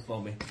after mine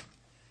for me.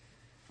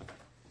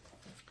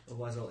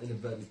 Otherwise I'll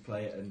inadvertently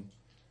play it and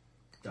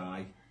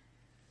die.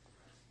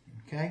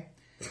 Okay.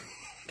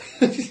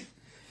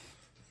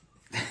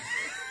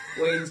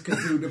 Wayne's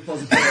Kazoo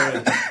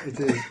Depository. It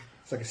is.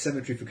 It's like a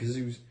cemetery for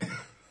kazoos.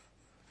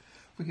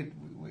 We'll get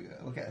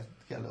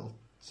a little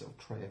sort of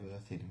tray of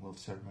earth in, and we'll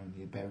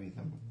ceremonially bury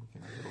them. We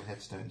can have little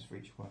headstones for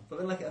each one. But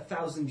then, like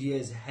 1,000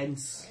 years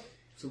hence,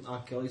 some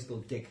archaeologists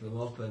will dig them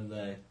up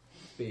and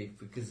be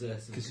because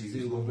some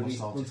kazoo will release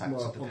once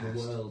more upon the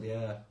world.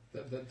 Yeah,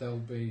 They'll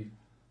be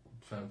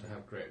found to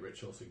have great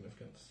ritual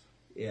significance.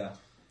 Yeah.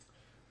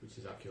 Which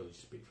is archaeology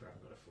speak for I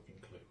haven't got a fucking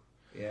clue.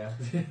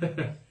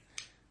 Yeah.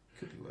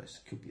 Could be worse.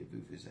 Could be a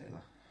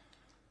vuvuzela.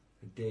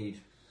 Indeed.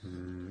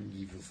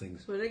 Evil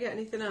things. Will they get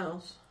anything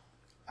else?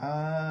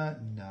 No.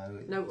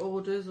 No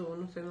orders or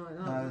nothing like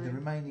that? No, right? the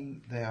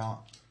remaining, they are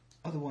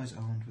otherwise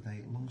armed with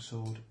a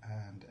longsword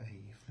and a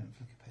flint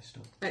flicker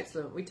pistol.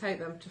 Excellent. We take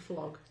them to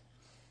flog.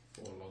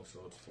 4 long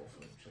swords, 4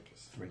 flint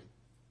flickers. 3.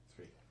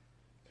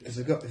 If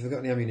they've got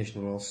any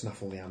ammunition, I'll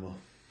snaffle the ammo.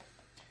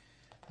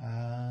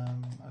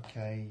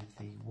 Okay,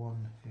 the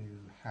one who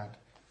had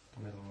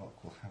the Riddle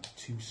Rock will have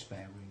 2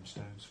 spare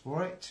runestones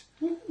for it.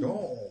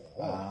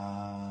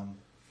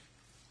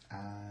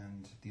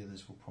 And the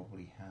others will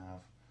probably have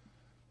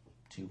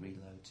 2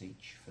 reloads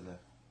each for the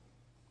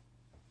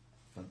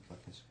flint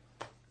flickers.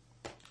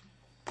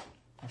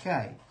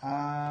 Okay.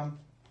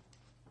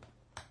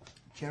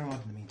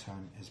 Gerard, in the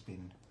meantime, has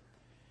been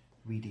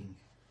reading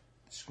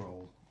the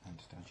scroll and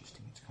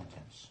digesting its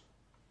contents.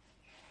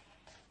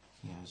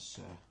 He has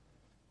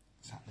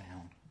sat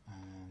down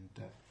and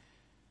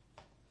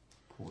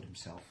poured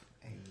himself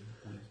a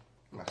wee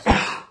glass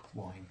of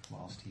wine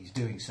whilst he's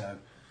doing so.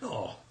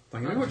 Oh,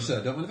 thank you very much,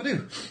 sir. Don't mind if I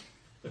do.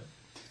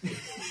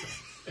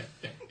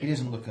 He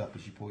doesn't look up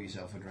as you pour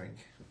yourself a drink.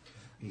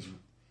 He's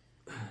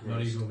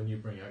Not even when you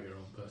bring out your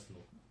own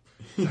personal.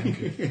 Thank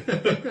you.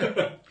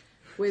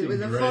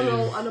 With a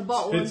funnel and a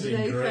bottle It's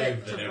underneath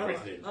engraved it. and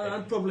everything.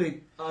 I'd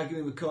probably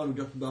argue with Corn and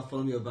Dr.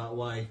 Bartholomew about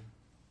why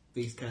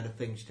these kind of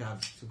things should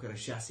have some kind of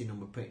chassis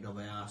number printed on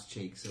my arse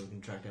cheek so we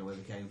can track down where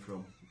they came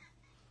from.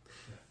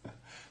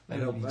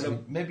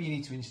 Maybe you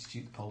need to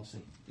institute the policy.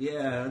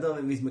 Yeah, I don't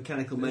think these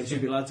mechanical men should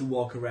be allowed to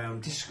walk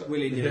around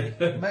willy-nilly.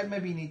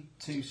 Maybe you need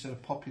to sort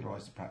of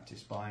popularise the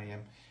practice by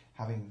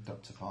having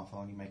Dr.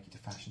 Bartholomew make it a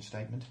fashion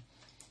statement.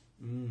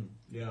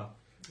 Yeah.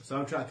 So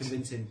I'm trying to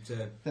convince him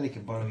to... Then he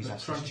can borrow his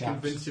ass Trying his to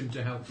chaps. convince him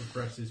to help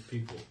oppress his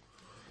people.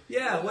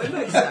 Yeah, well, it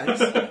makes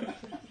sense.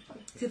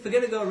 If they're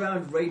going to go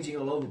around raging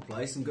all over the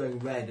place and going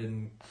red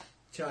and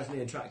charging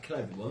in and trying to kill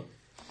everyone...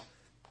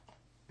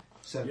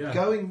 So Yeah.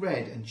 going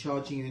red and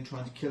charging in and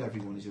trying to kill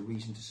everyone is a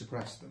reason to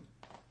suppress them.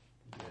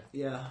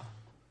 Yeah,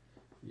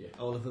 Yeah.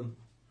 all of them.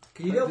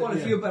 Because you don't want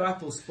a few bad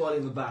apples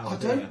spoiling the battle. I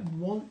do don't you?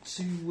 want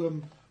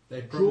to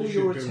They draw probably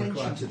your should be attention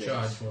required to to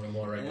charge this. on a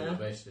more regular Yeah.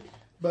 basis.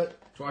 But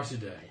Twice a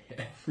day.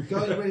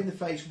 going red in the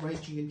face,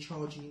 raging and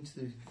charging into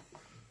the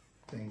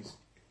things,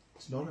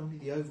 it's not only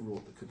the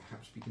overlord that could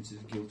perhaps be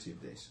considered guilty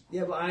of this.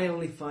 Yeah, but I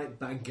only fight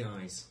bad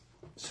guys.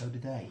 So do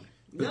they.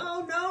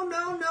 No,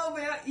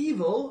 they are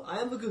evil. I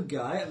am the good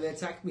guy and they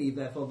attack me,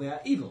 therefore they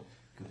are evil.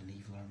 Good and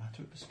evil are a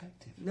matter of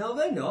perspective. No,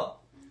 they're not.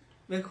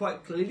 They're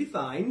quite clearly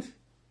defined.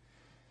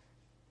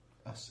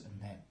 Us and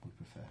them, we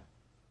prefer.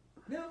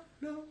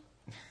 No.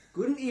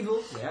 Good and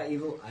evil, they are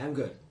evil, I am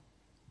good.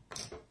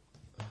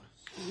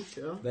 Are you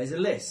sure? There's a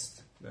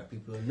list. There are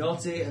people who are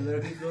naughty and there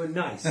are people who are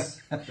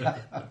nice.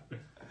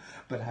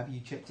 But have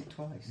you checked it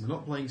twice? We're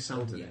not playing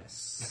Santa.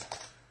 Yes.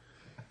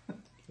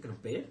 Got a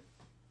beard.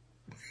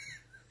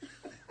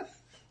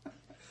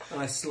 And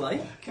I slay.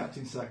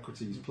 Captain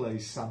Socrates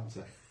plays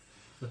Santa.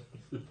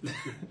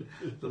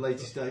 The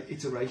latest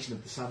iteration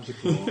of the Santa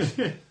Claus.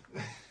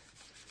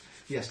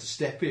 He has to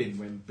step in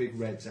when Big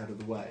Red's out of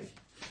the way.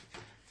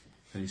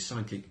 And his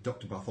sidekick,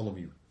 Dr.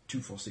 Bartholomew,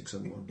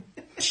 24601.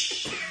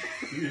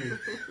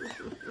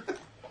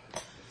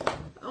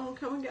 Oh,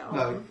 can we get on?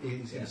 No,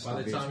 he's Yeah, going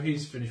by to the time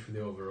he's finished with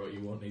the overwrought, you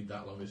won't need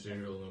that long a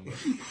serial number.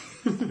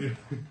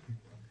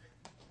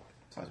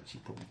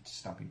 She's probably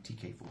stamping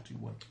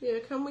TK421. Yeah,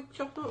 can we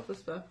chop them up for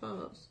spare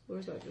parts? Or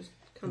is that just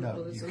No,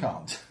 cannibalism? you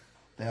can't.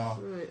 They are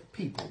Right.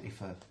 people, if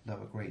a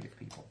lower grade of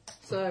people.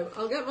 So,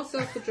 I'll get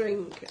myself a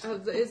drink.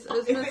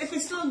 If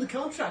it's still under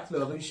contract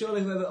though, then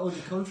surely whoever owns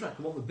the contract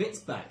will want the bits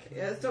back.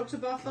 Yeah, has Dr.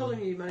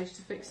 Bartholomew managed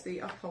to fix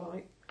the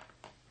acolyte?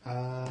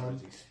 Or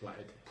is he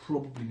splattered?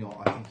 Probably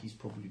not. I think he's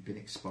probably been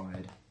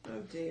expired. Oh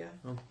dear.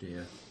 Oh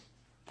dear.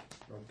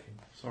 Ronking.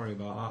 Sorry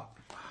about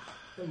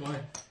Don't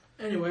mind.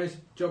 Anyways,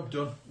 job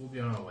done. We'll be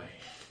on our way.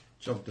 that.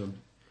 Job done.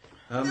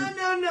 No,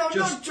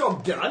 just- not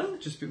job done.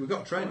 We've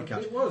got a train to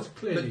catch. It was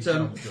clearly But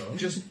job done.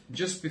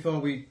 just before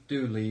we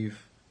do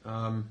leave, The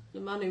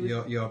man who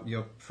was...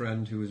 your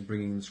friend who was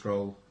bringing the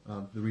scroll,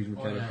 the reason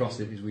we came across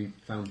it is we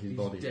found his He's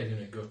body. dead in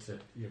a gutter.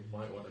 You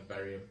might want to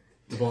bury him.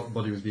 The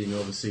body was being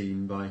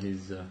overseen by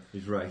his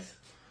wraith,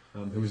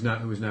 who was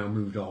now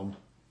moved on.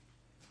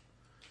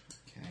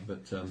 Okay.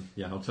 But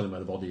I'll tell him where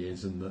the body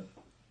is and that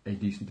a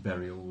decent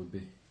burial would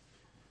be.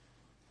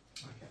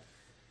 Okay.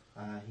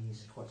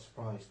 He's quite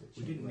surprised that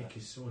We didn't nick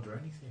his sword or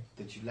anything.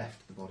 that you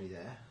left the body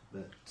there,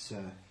 but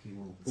he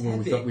will. Well,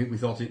 we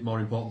thought it more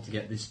important to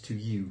get this to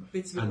you,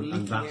 Bits of it were and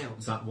leaking out.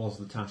 that was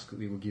the task that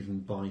we were given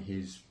by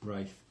his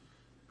wraith.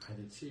 And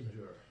it seems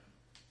you're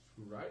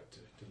right to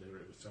deliver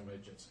it with some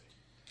urgency.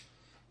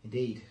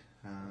 Indeed,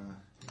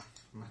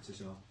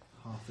 matters are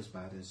half as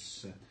bad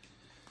as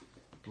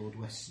Lord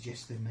West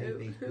suggests they may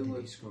be within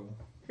his scroll.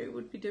 Who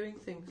would be doing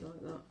things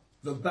like that?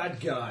 The bad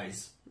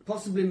guys.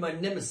 Possibly my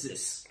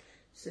nemesis.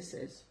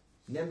 Sisses.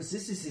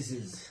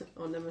 Nemesis.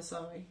 Or Nemesis.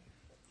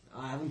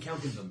 I haven't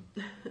counted them.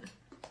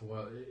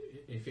 Well,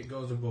 if it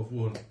goes above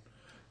 1,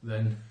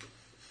 then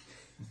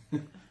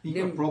You've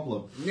got a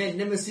problem.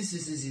 Nemesis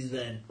is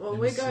then. Well,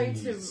 we're going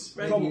to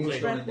Probably.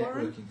 Red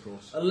Warren. Networking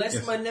course. Unless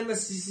Yes. my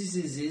nemesis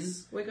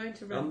is, We're going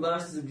to Red I'm Warren.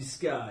 masters of You're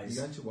disguise.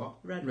 going to what?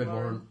 Red Red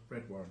Warren. Warren,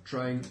 Red Warren.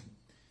 train.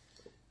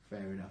 Fair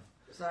enough.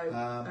 So,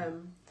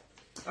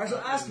 I shall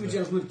ask you,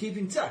 gentlemen, to keep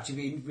in touch if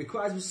he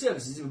requires the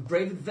services of a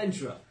brave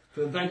adventurer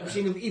for the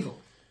vanquishing of evil.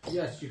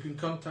 yes, you can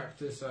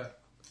contact us at.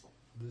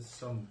 There's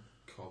some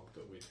cog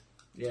that we'd.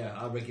 Yeah,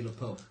 our regular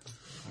pub.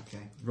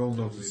 Okay. Roll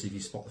notice to see if you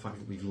spot the fact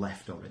that we've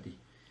left already.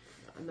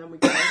 and then we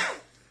go.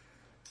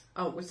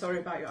 Oh, we're sorry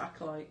about your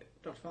acolyte,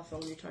 Dr.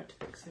 Bartholomew tried to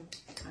fix him.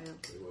 I am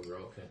We were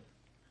broken.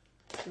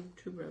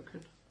 too broken.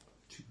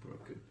 Too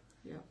broken.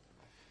 Yeah.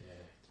 Yeah.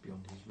 It's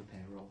beyond his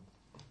repair roll.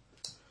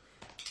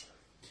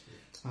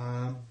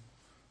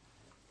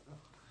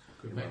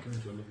 Could make him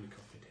into a lovely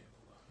coffee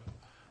table.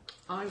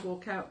 I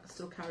walk out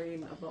still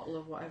carrying a bottle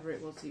of whatever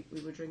it was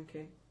we were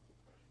drinking.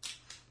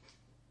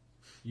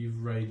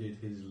 You've raided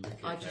his liquor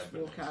I just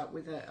cabinet. walk out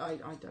with it. I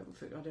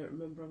don't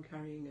remember I'm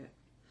carrying it.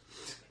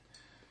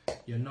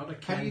 You're not a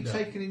Have you kendo.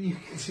 taken a new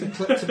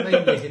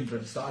kleptomania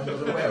hindrance that I'm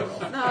not aware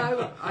of?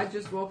 No, I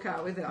just walk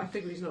out with it. I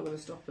figure he's not going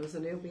to stop us,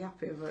 and he'll be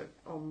happy with it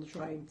on the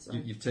train. So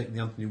You've taken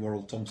the Anthony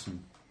Worrell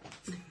Thompson.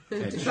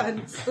 edge.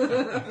 depends.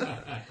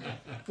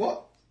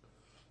 What?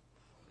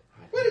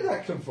 Where did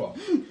that come from?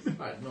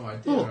 I had no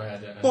idea Oh, I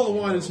had a bottle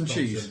of wine and some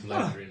Thompson cheese.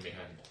 blender in my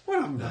hand. What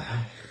happened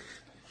there?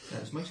 No,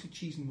 it's mostly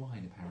cheese and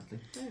wine, apparently.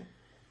 Yeah.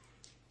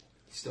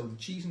 He stole the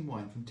cheese and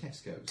wine from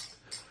Tesco's.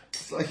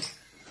 It's like...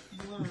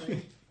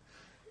 Why?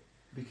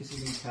 Because he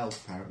needs help,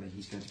 apparently.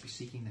 He's going to be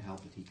seeking the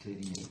help that he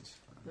clearly needs.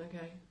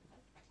 Okay.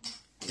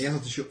 He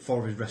had to shut 4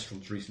 of his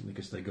restaurants recently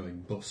because they're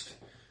going bust.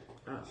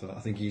 Oh. So I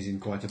think he's in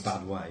quite a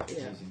bad way,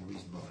 Yeah. He's in a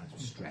reasonable amount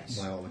of stress.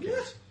 by all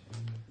accounts.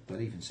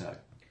 But even so,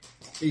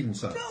 Even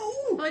so.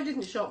 I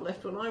didn't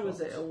shoplift when I was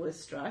ill with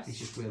stress. he's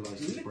just realised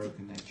his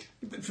broken edge.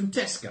 But from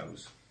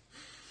Tesco's.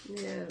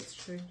 Yeah, that's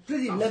true.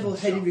 Bloody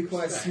level-headed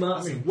requires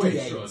smarts I mean, and way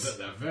D8s. sure at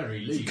the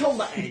very It's least.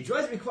 combat edge. Why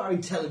does it require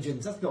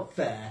intelligence? That's not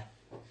fair.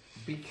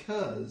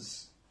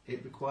 Because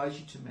it requires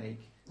you to make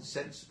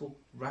sensible,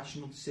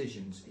 rational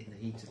decisions in the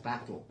heat of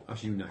battle.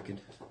 That's you knackered.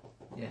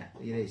 Yeah,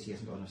 it is. He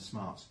hasn't got enough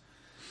smarts.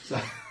 So,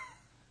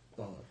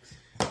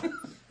 Bollocks.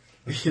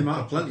 You might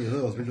have plenty of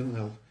those, but it doesn't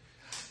help.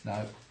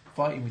 no,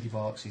 fighting with your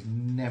bollocks is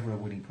never a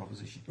winning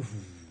proposition.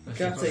 I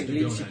can't take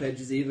leadership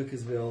edges either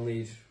because we all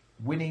need...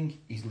 Winning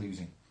is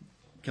losing.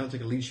 Can't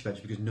take a leadership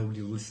edge because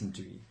nobody will listen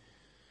to you.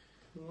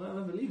 Well,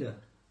 I'm a leader.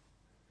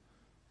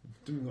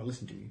 Don't want to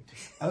listen to you.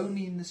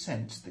 Only in the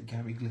sense that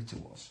Gary Glitter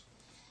was.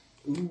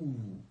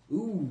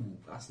 Ooh,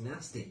 that's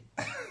nasty.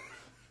 I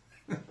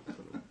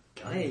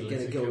ain't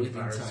gonna go live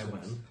in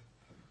Taiwan.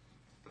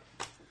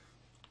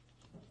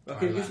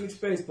 Okay, give some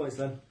experience points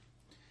then.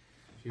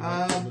 If you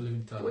want to live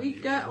in Thailand, We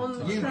you get live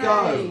on in the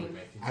Thailand. You train.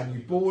 go, and you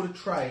board a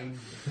train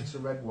to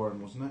Red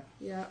Warren, wasn't it?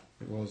 Yeah.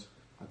 It was.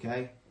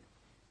 Okay.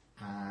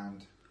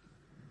 And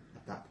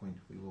at that point,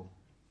 we will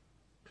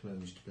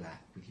close to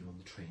black with you on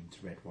the train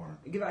to Red Warren.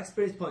 Give out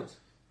experience points.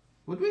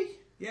 Would we?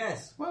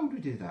 Yes, Why would we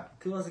do that?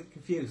 because I was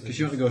confused. Because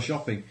you want to go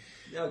shopping.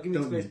 No, give me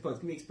Don't experience you? points.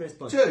 Give me experience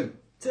points. 2.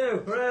 2,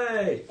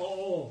 hooray!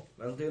 Oh,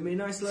 that'll do me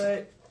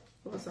nicely.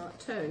 What was that?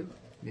 2?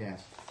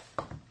 Yes.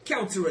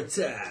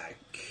 Counter-attack.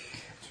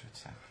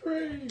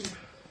 I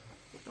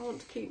want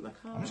to keep my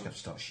car. I'm just going to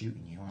start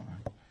shooting you,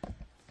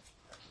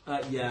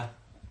 aren't I? Yeah.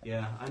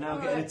 I now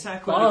get an Alright.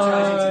 attack when you're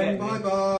charging to get me. Bye bye.